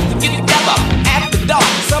 we used to get together after dark.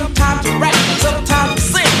 Sometimes we rap, sometimes we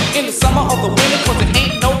sing. In the summer or the winter, cause it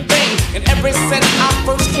ain't no thing. And ever since I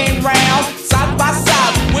first came round, side by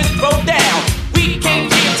side we would throw down. We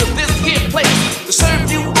came here to this here place to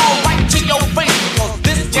serve you all right to your face. Because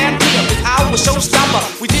this jam here is our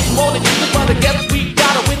showstopper. We didn't want to use it, but I guess we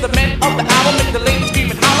got it. With the men of the hour, make the ladies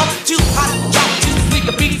scream and holler. Too hot to drop, too sweet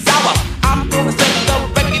to be sour. I'm gonna set the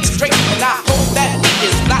record straight, and I hope that it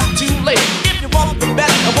is not too late. If you want the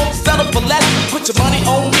best, I won't settle for less. Put your money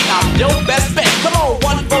on me, I'm your best bet. Come on,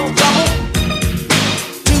 1 for the trouble,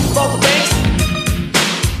 2 for the bass,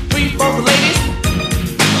 3 for the ladies,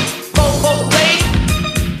 4 for the play.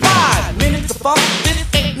 5 minutes of fun, this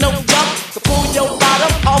ain't no jump. So pull your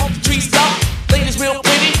bottom off the tree stump. Ladies real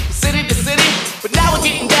pretty, city to city. But now we're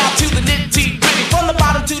getting down to the nitty-gritty. From the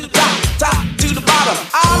bottom to the top, top to the bottom.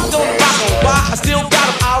 I'm gonna rock 'em, why? I still got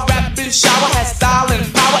 'em. I'll rap in shower, has style and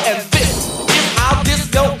power. And this is our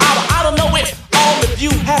disco hour. I don't know if all of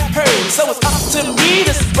you have heard, so it's up to me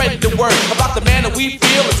to spread the spoken word about the man that we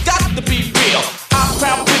feel. It's got to be real. I'm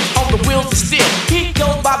proud Prince on the wheels of steel. He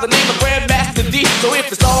goes by the name of Grandmaster D. So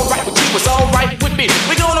if it's alright with you, it's alright with me.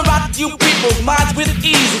 We're gonna rock you people's minds with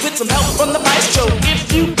ease, with some help from the maestro,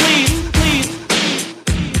 if you please, please.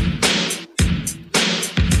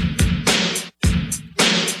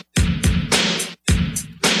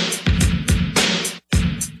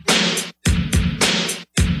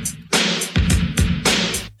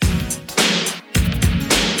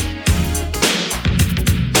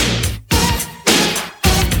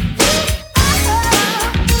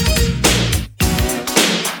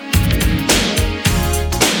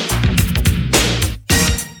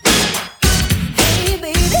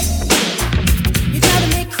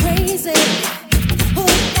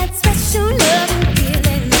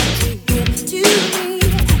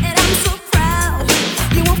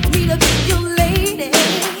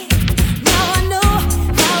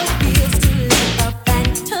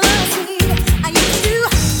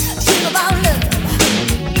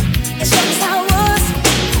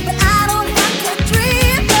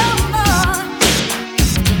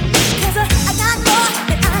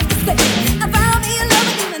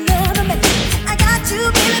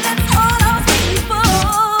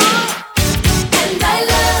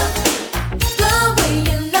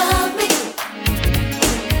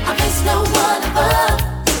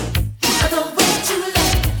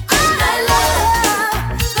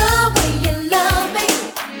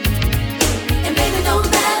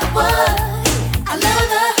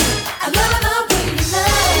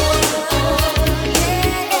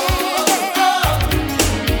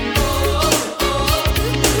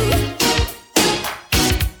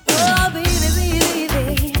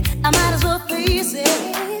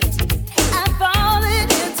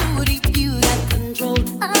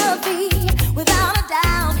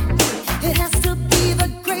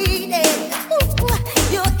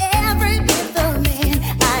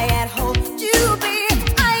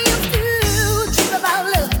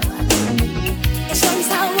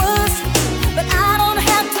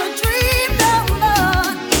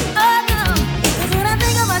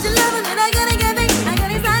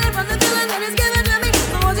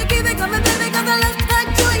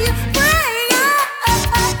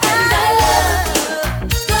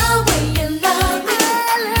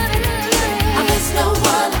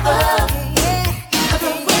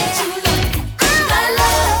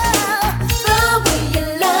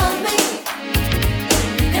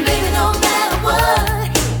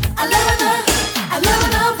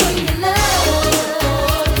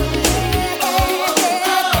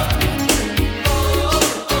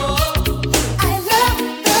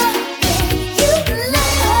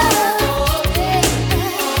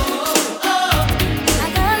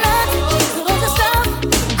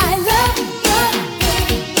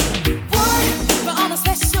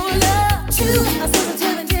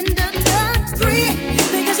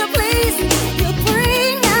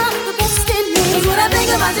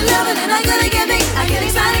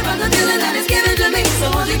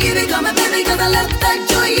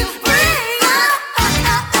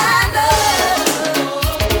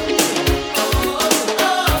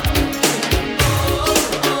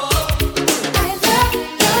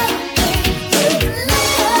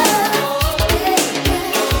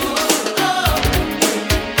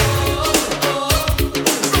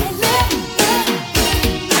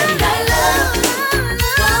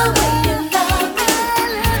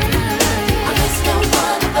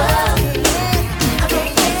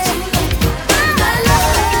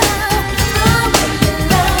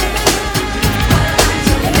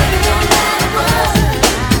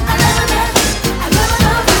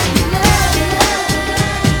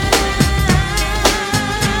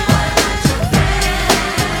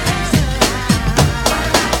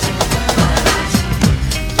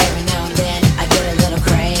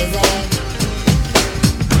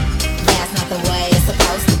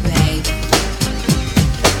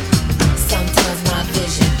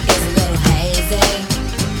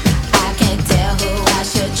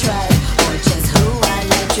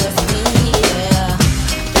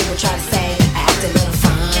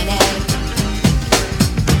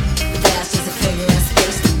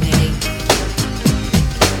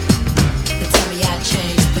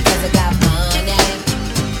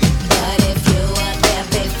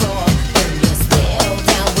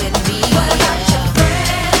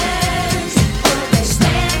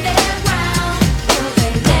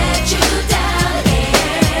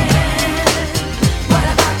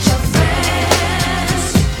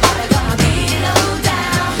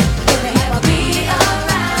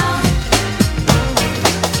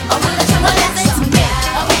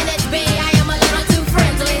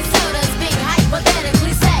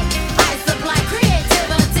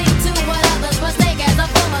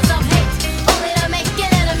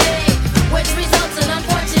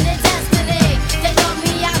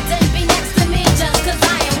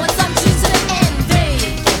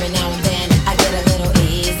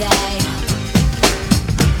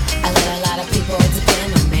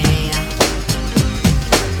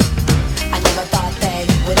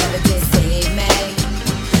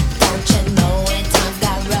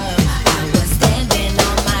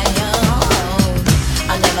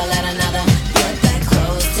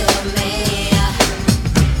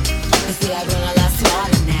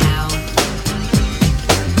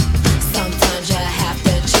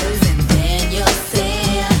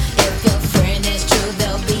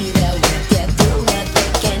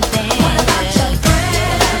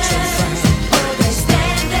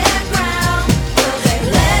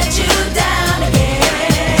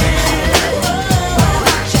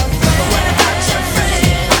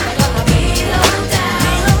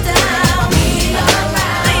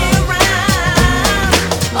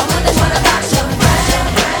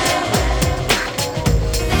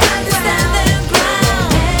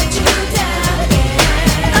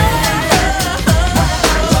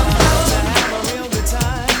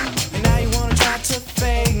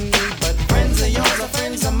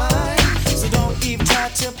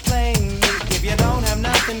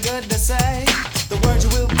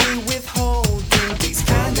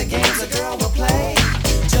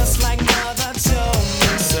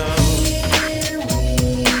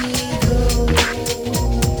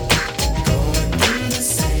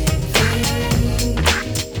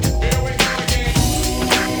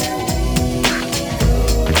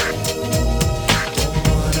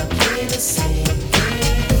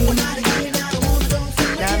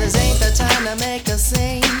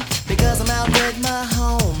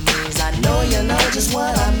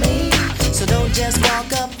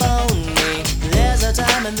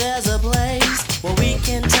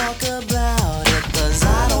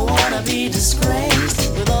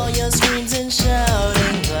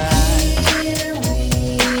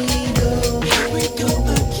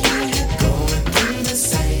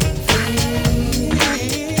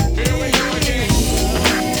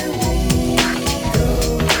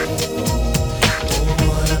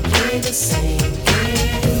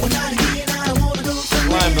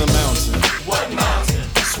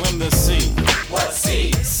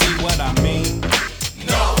 what I mean?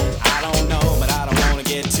 No. I don't know, but I don't wanna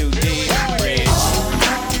get too deep. Bridge.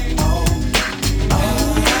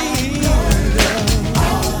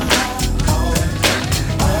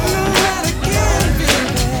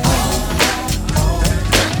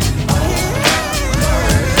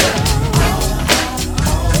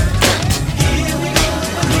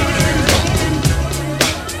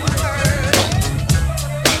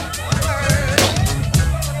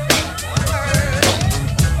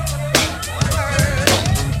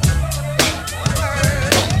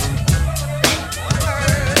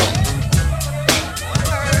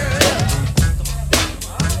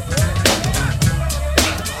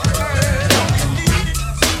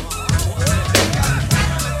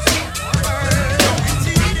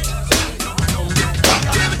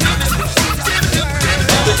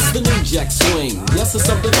 Yes, it's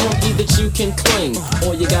something funky that you can cling.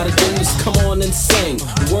 All you gotta do is come on and sing,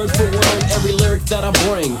 word for word, every lyric that I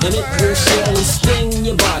bring, and it will surely sting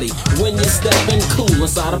your body when you're stepping cool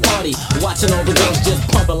inside a party, watching all the girls just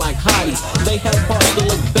pumping like hotties. They had parts that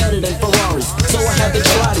look better than Ferraris, so I had to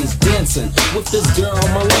try these. Dancing with this girl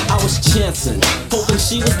on my lap, I was chancing, hoping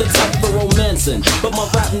she was the type for romancing, but my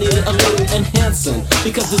rap needed a little enhancing,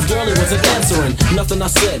 because this girlie wasn't answering nothing I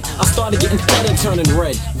said. I started getting fed and turning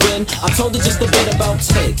red. Then I told her just a bit about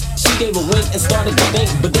Ted. She gave a wink and started to think,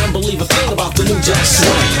 but didn't believe a thing about the new Jack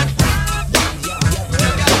Swing.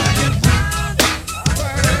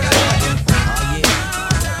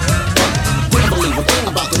 Didn't believe a thing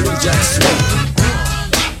about the new Jack Swing.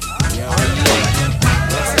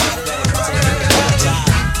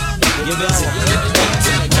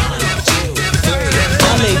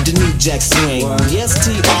 I made the new Jack Swing. Yes,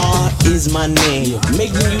 TR is my name.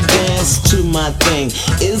 Making you dance to my thing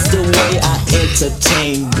is the way I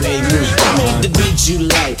entertain, baby. I made the beat you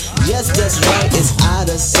like. Yes, that's right, it's out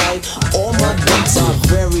of sight. All my beats are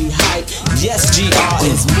very hype. Yes, GR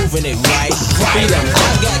is moving it right. I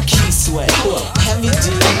got Key Sweat, Heavy D,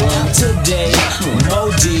 today,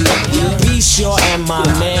 Modi, Be Sure, and my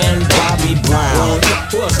man Bobby Brown.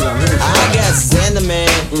 I got Xanderman,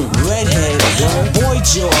 Redhead, Boy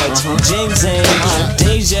George, James and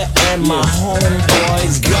Deja, and my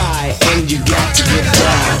homeboys Guy, and you got to get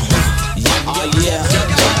down. Oh yeah.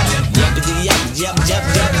 Yep.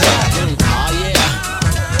 Oh yeah.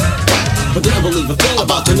 But didn't believe a thing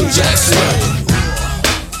about the new Jack Swing.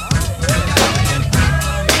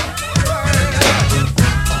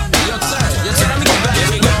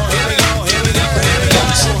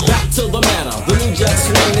 Back to the matter, the new Jack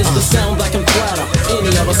Swing is the sound that can flatter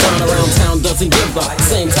any other sound around town. Doesn't give the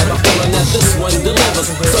same type of feeling that this one delivers.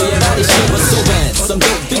 So your body shivers so bad. Some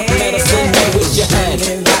dope beat medicine you wish you had.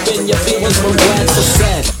 Then your feelings from glad to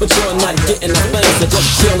sad, but you're not getting the things that just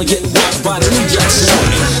chill and get rocked by the new Jack Swing.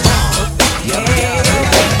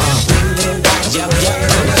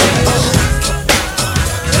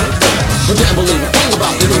 But can't believe a thing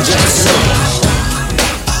about the new Jack Swing.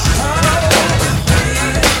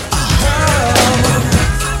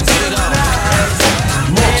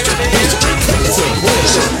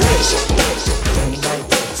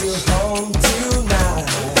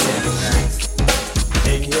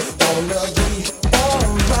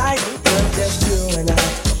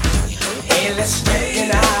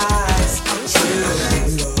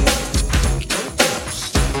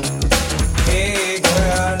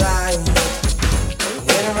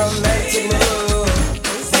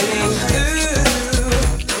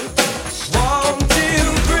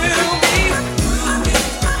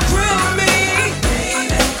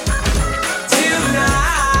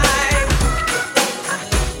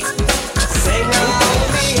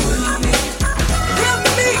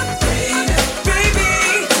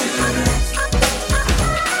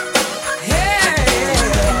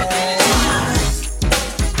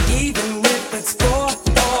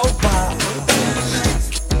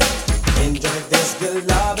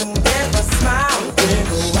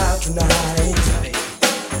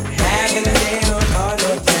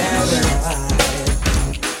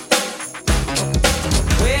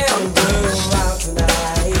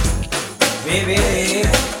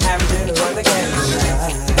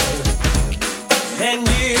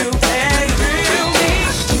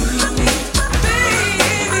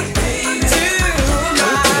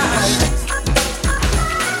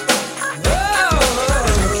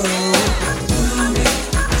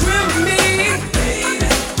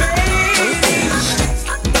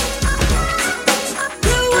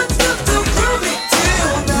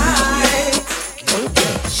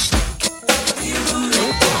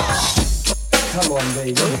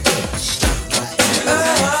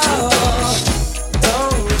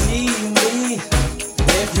 Don't leave me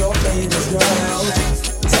with your baby's girl.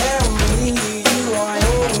 Tell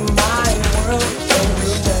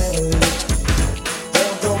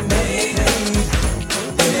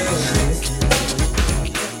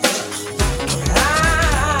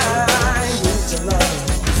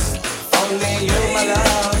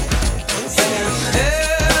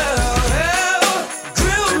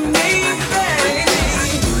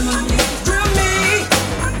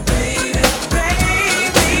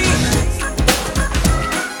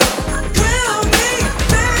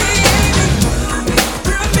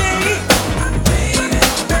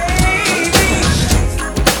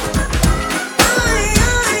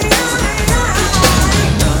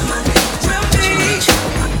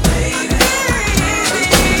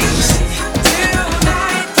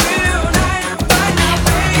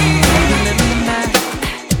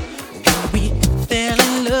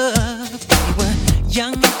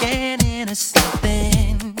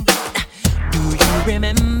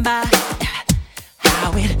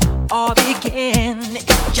again. It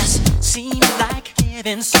just seemed like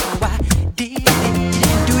heaven, so I did it.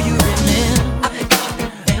 Do you remember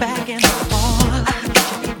back in the fall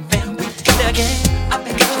when we did again? I've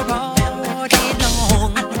been all day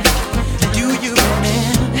long. Do you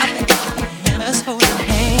remember us holding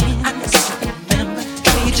hands? Remember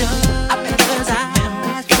we just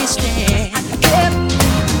eyes we stand. Do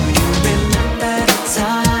you remember the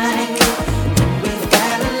time when we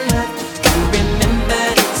fell in love? Do you remember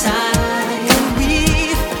the time when we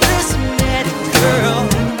first met, girl?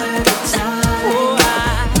 Remember the time, oh,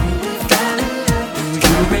 when we fell in love? Do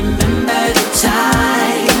you remember the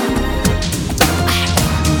time?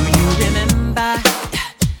 Do you remember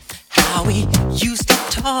how we used to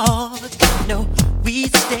talk? No,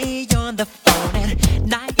 we'd stay on the phone at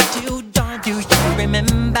night till dawn. Do you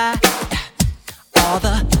remember all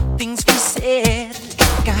the things we said?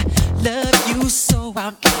 Like I love you so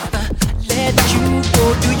I'll never let you go.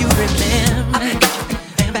 Do you remember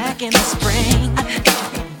back in the spring?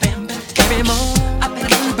 Remember every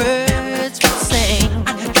morning birds would sing.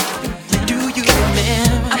 Do you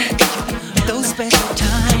remember those special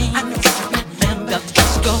times? The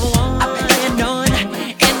thoughts go on and on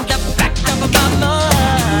in the back of my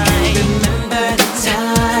mind. Remember the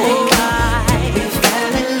time we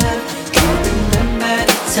fell in love. Remember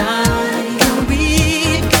the time when we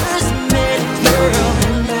first met, girl.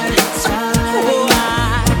 Remember the time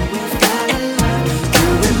we fell in love.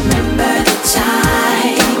 Remember the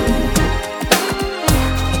time.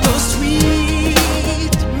 Those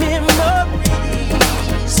sweet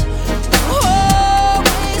memories will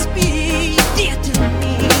always be dear to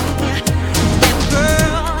me. And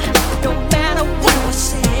girl, no matter what was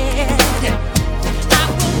said, I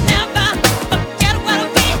will never forget what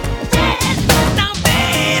we did. Now,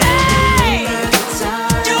 baby,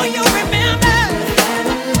 do you remember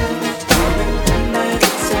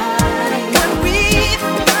when we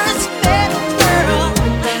first met, girl?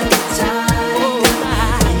 Remember the time.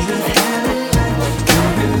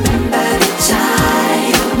 Remember the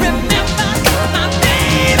time. Remember my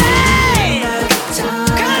baby. 'Cause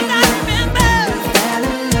I remember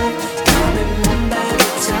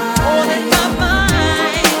all in my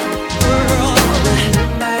mind, girl.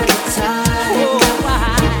 Remember the time.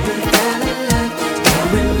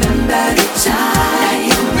 Remember the time.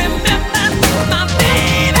 Remember my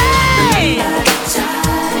baby.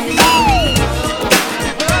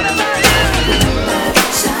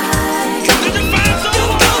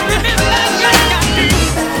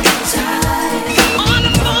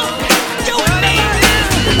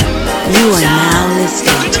 You are now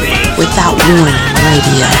listening to Without Warning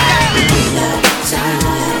Radio.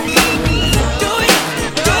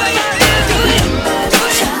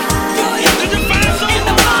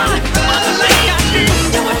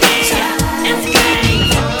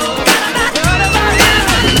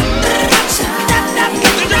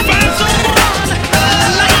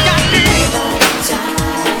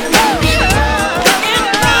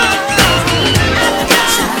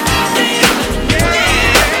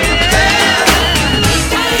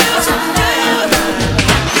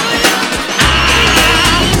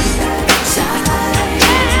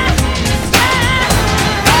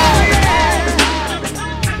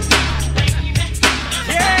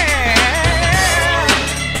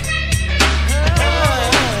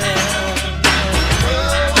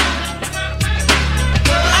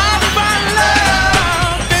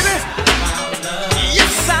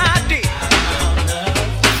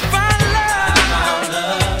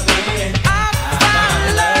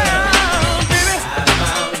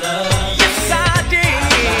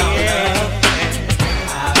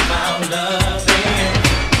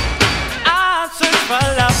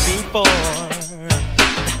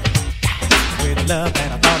 Love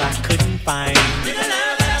that I thought I couldn't find.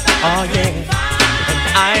 Oh yeah, and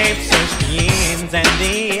I've searched the ins and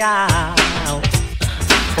the outs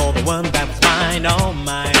for the one that was mine, oh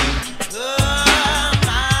mine.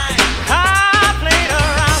 I played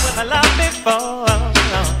around with my love before,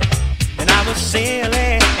 and I was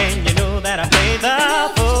silly, and you know that I played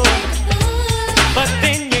the fool. But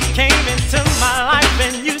then you came into my life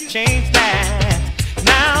and you changed that.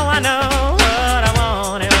 Now I know what I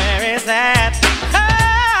want and where it's at.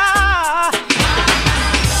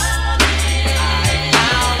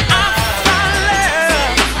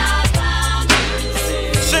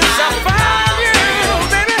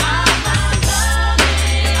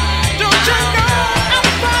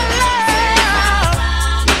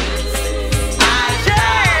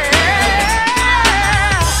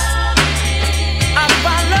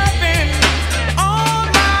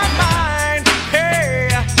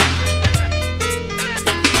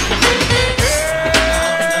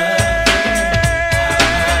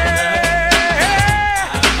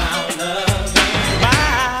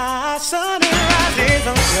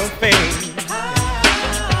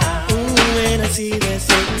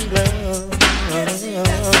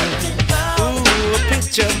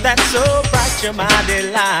 future that's so bright, you're my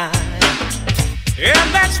delight.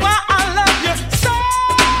 And that's why I love you so,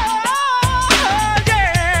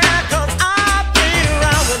 yeah. 'Cause I've been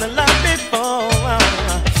around with a love before,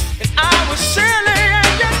 and I was silly,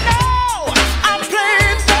 and you know I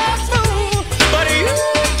played the fool. But you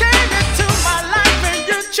came into my life and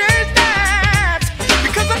you changed that,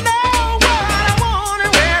 because I know what I want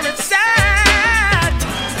and where it's at.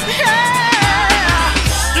 Yeah,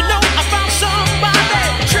 you know I found somebody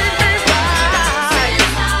treat me right.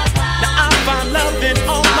 Now I found loving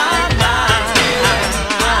on my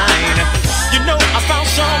mind. You know I found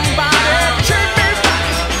somebody treat me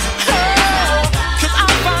right. Oh, 'cause I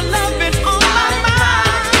found loving on my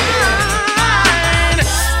mind.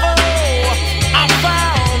 Oh, I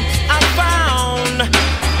found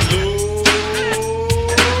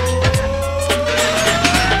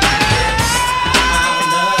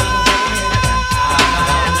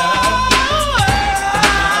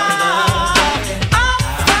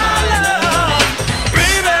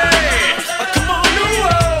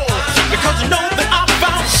because you know that I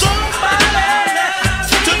found somebody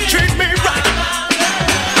to treat me right.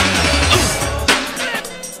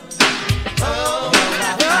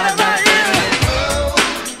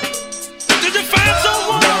 Did you find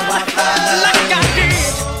someone like I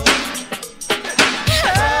did?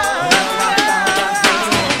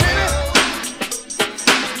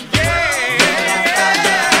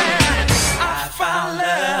 I found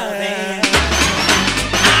love.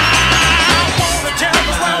 I wanna tell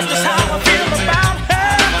the world just how I feel about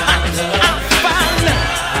her. I found love.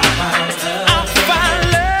 I found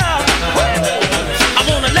love. I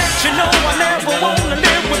wanna let you know I never wanna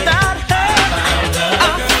live without her. I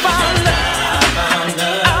found love.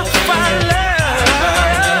 I found love.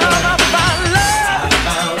 I found love.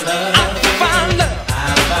 I found love.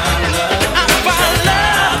 I found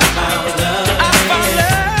love. I found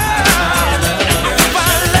love. I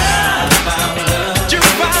found love. You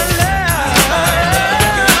found love.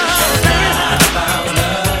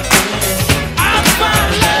 I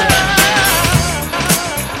found love.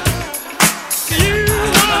 You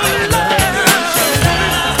are love.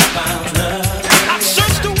 I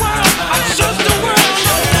searched the world over,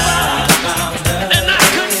 and I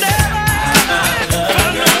could never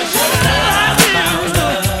find no one like you.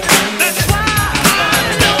 That's why I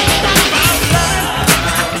know I found love.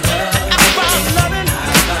 I found loving. I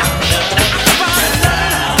found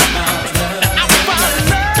love. I found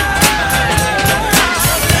love.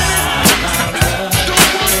 Don't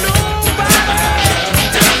want nobody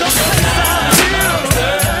to the place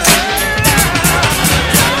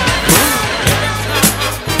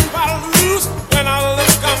I lose when I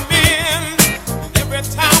look, I'm in. Every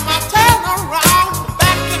time I turn around,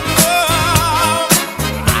 back in love,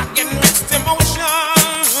 I get mixed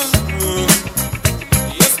emotions.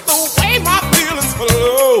 It's the way my feelings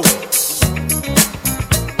flow.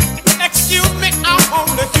 Excuse me, I'm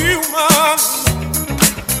only human.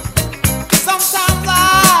 Sometimes I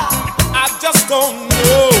just don't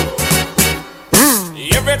know.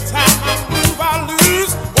 Every time I move, I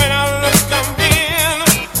lose. When I look, I'm in.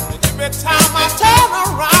 And every time I turn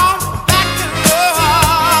around, back in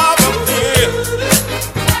love again.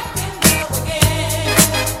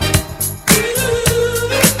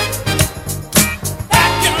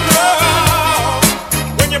 Back in love.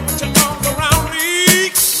 When you put your arms around me,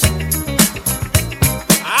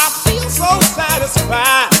 I feel so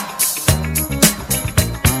satisfied.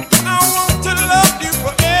 I want to love you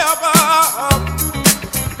forever.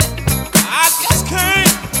 I just can't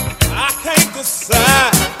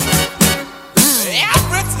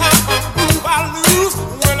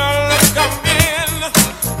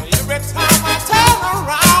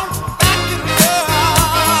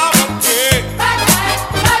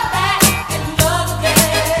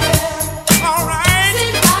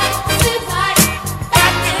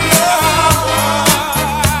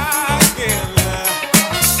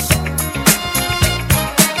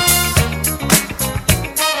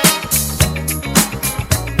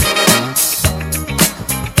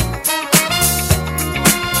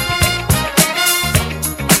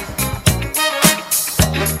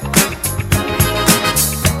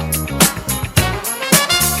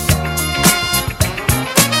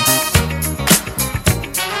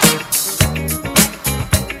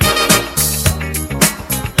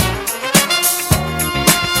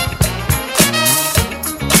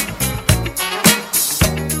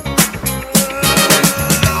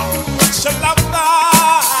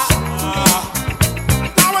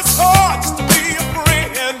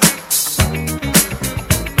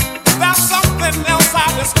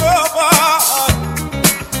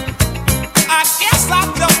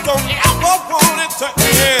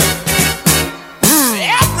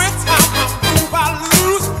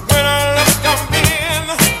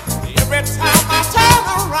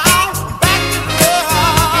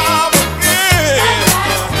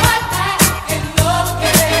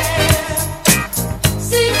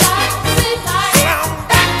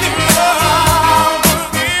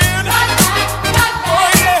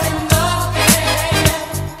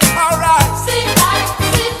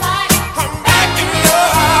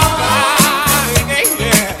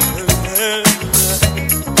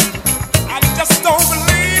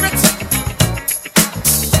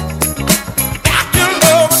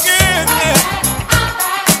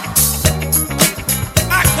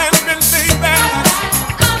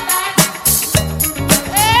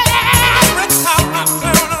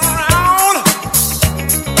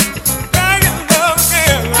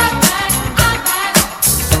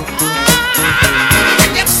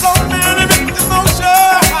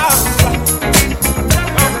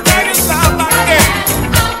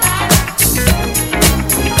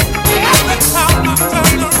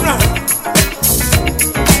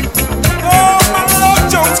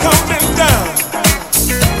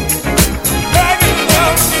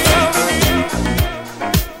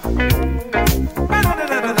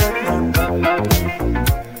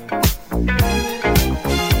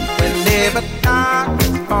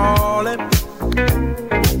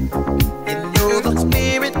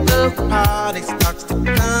spirit of the party starts to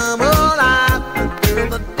come alive until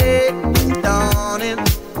the day is dawning.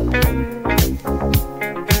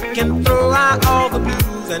 Can throw out all the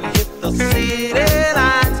blues and hit the city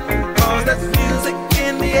lights, 'cause there's music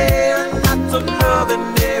in the air and lots of loving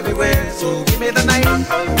everywhere. So give me the night,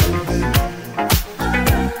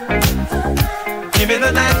 give me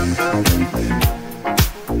the night.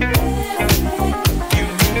 Give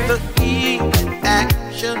me the heat and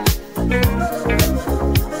action,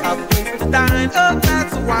 a place to dine, a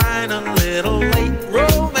glass of wine, a little late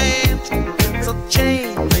romance. It's a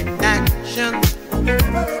chain reaction.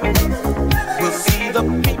 We'll see the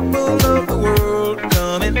people of the world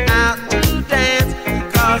coming out to dance,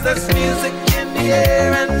 'cause there's music in the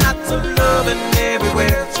air and lots of loving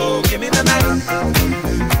everywhere. So give me the night,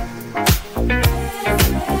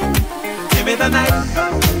 give me the night.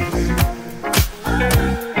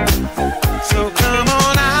 So come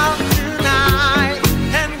on out tonight,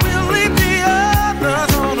 and we'll leave the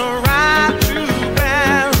others on a ride to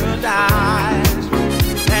paradise.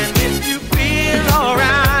 And if you feel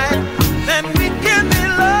alright, then we can be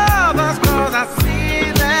lovers, 'cause I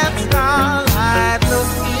see that starlight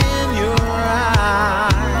look in your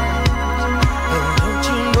eyes. And don't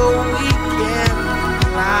you know we can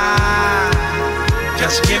fly?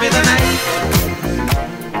 Just give me the night,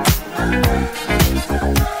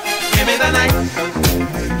 give me the night.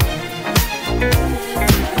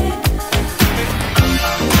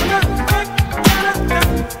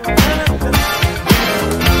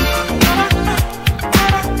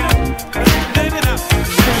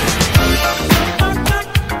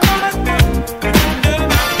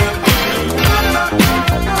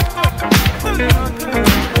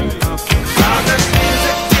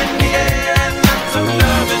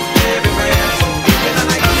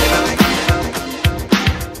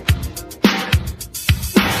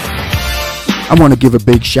 I want to give a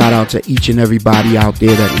big shout out to each and everybody out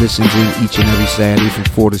there that listens in each and every Saturday from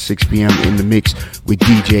 4 to 6 p.m. in the mix with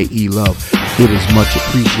DJ E Love. It is much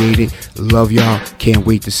appreciated. Love y'all. Can't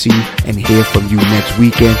wait to see and hear from you next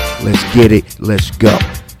weekend. Let's get it. Let's go.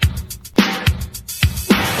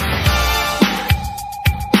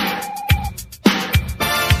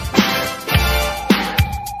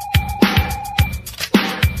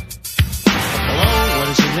 Hello, what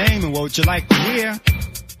is your name and what would you like to hear?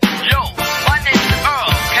 Yo, my name's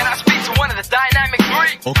Earl. Can I speak to one of the Dynamic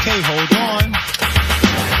Three? Okay, hold on.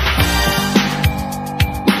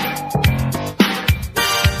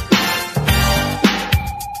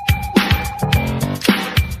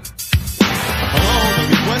 Hello, the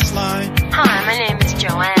request line. Hi, my name is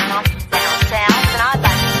Joanne. I'm from down south, and I'd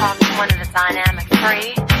like to talk to one of the Dynamic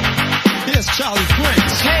Three. Here's Charlie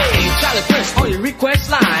Prince. Hey, Charlie Prince on your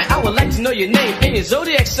request line. I would like to know your name and your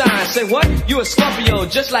zodiac sign. Say what? You a Scorpio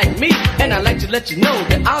just like me, and I'd like to let you know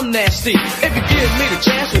that I'm nasty. If you give me the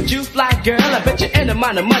chance, would you fly, girl? I bet you any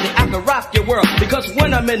amount of money I can rock your world. Because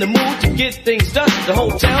when I'm in the mood to get things done, the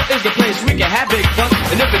hotel is the place we can have big fun.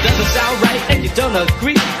 And if it doesn't sound right and you don't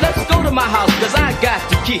agree, let's go to my house, cause I got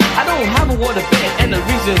the key. I don't have a water bed, and the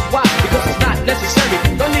reason's why, because it's not necessary.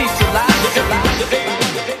 Don't need to lie,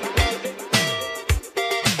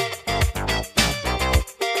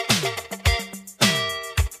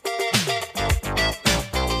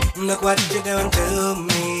 Look what you're doing to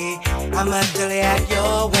me. I'm utterly at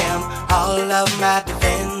your whim. All of my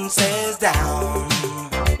defenses down.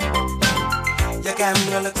 Your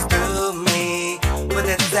camera looks through me with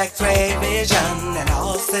its X-ray vision, and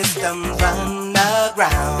all systems run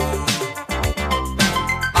aground.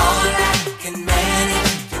 All I can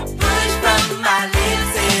manage to push from my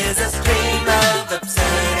lips is a stream of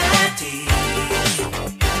absurdity.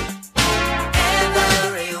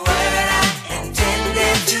 Every word I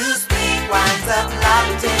intended to speak winds up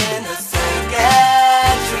locked in a circuitry.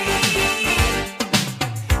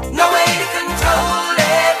 No way to control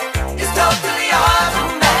it, it's totally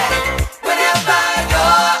automatic. Whenever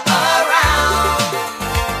you're around,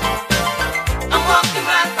 I'm walking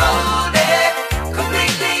blindfolded,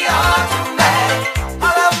 completely automatic.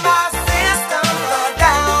 All of my systems are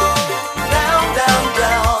down, down, down,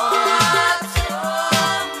 down.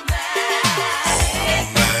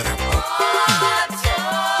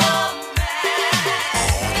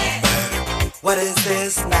 What is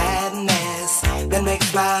this madness that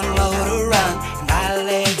makes my motor run and my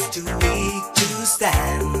legs too weak to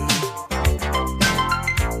stand?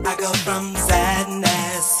 I go from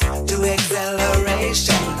sadness to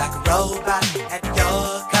acceleration like a robot at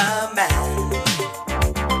your command.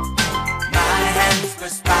 My hands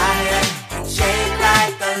perspire and shake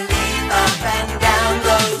like a leaf. Up and down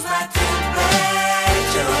goes my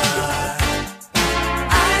temperature.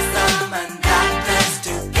 I summon doctors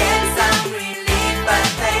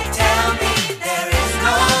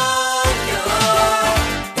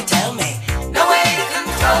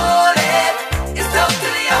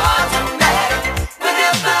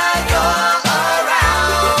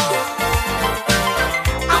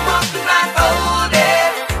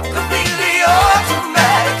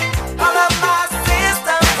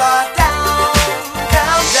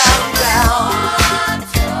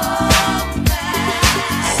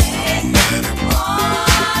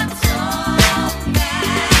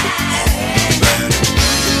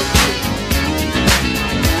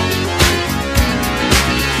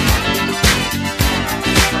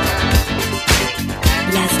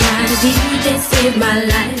saved my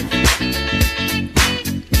life.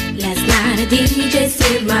 Last night a DJ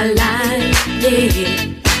saved my life,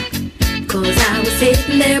 yeah. 'Cause I was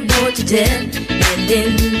sitting there bored to death, and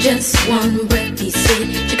in just one breath he said,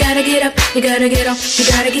 you gotta get up, you gotta get off, you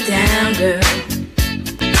gotta get down, girl.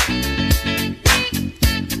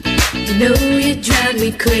 You know you drive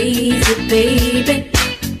me crazy, baby.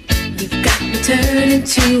 You've got me turning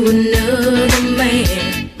to another man.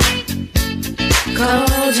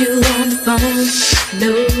 Called you on the phone,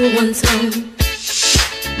 no one's home.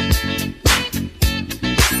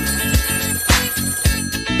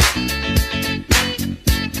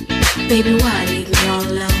 Baby, why leave me all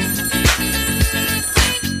alone?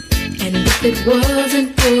 And if it wasn't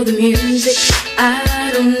for the music, I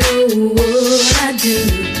don't know what I'd do.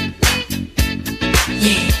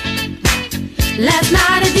 Yeah. Last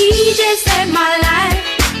night a DJ saved my life.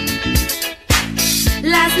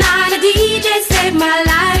 Last night a DJ saved my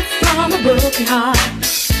life from a broken heart.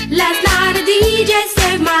 Last night a DJ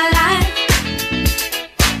saved my life.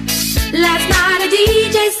 Last night a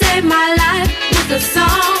DJ saved my life with a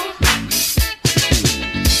song.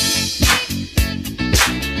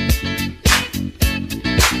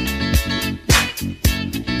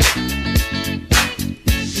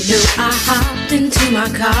 You know I hopped into my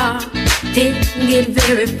car, didn't get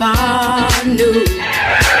very far, no.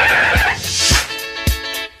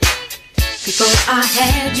 Before I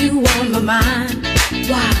had you on my mind,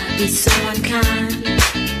 why be so unkind?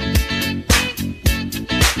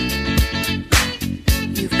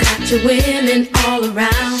 You've got your women all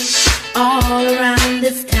around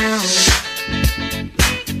this town.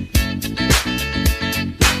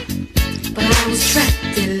 But I was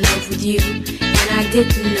trapped in love with you, and I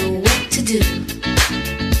didn't know what to do.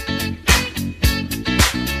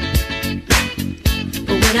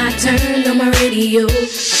 But when I turned on my radio, I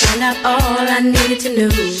found out all I needed to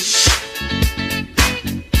know.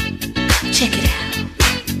 Check it out.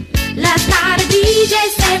 Last night a DJ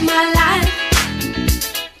saved my life.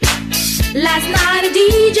 Last night a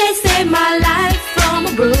DJ saved my life from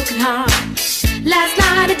a broken heart. Last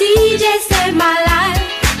night a DJ saved my life.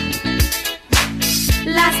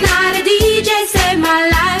 Last night a DJ saved my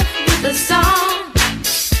life with a song.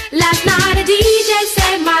 Last night a DJ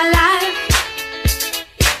saved my life.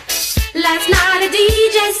 Last night a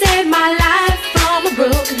DJ saved my life from a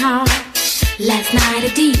broken heart. Last night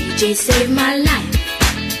a DJ saved my life.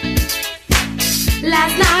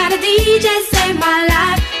 Last night a DJ saved my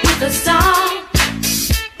life with a song.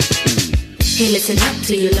 Hey, listen up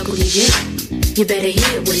to your local DJ. You better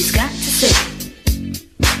hear what he's got to say.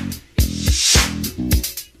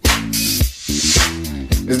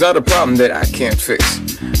 It's not a problem that I can't fix,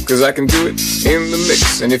 'cause I can do it in the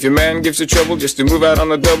mix. And if your man gives you trouble, just to move out on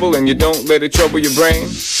the double, and you don't let it trouble your brain,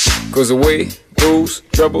 'cause away goes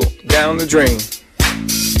trouble down the drain.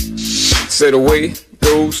 Said away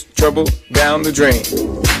goes trouble down the drain.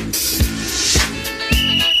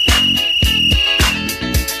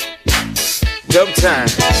 Dub time.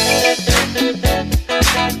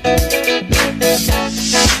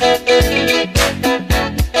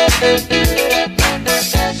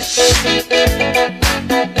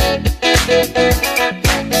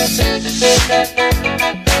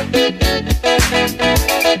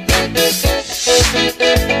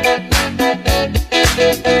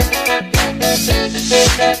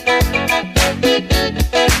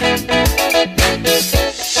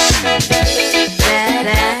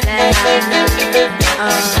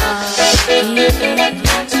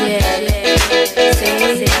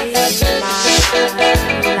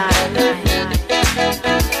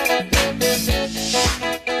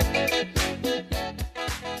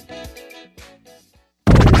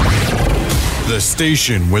 The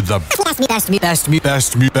station with the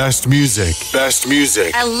best music. Best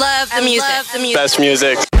music. I love the music. Best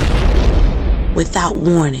music. Without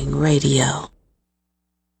Warning Radio.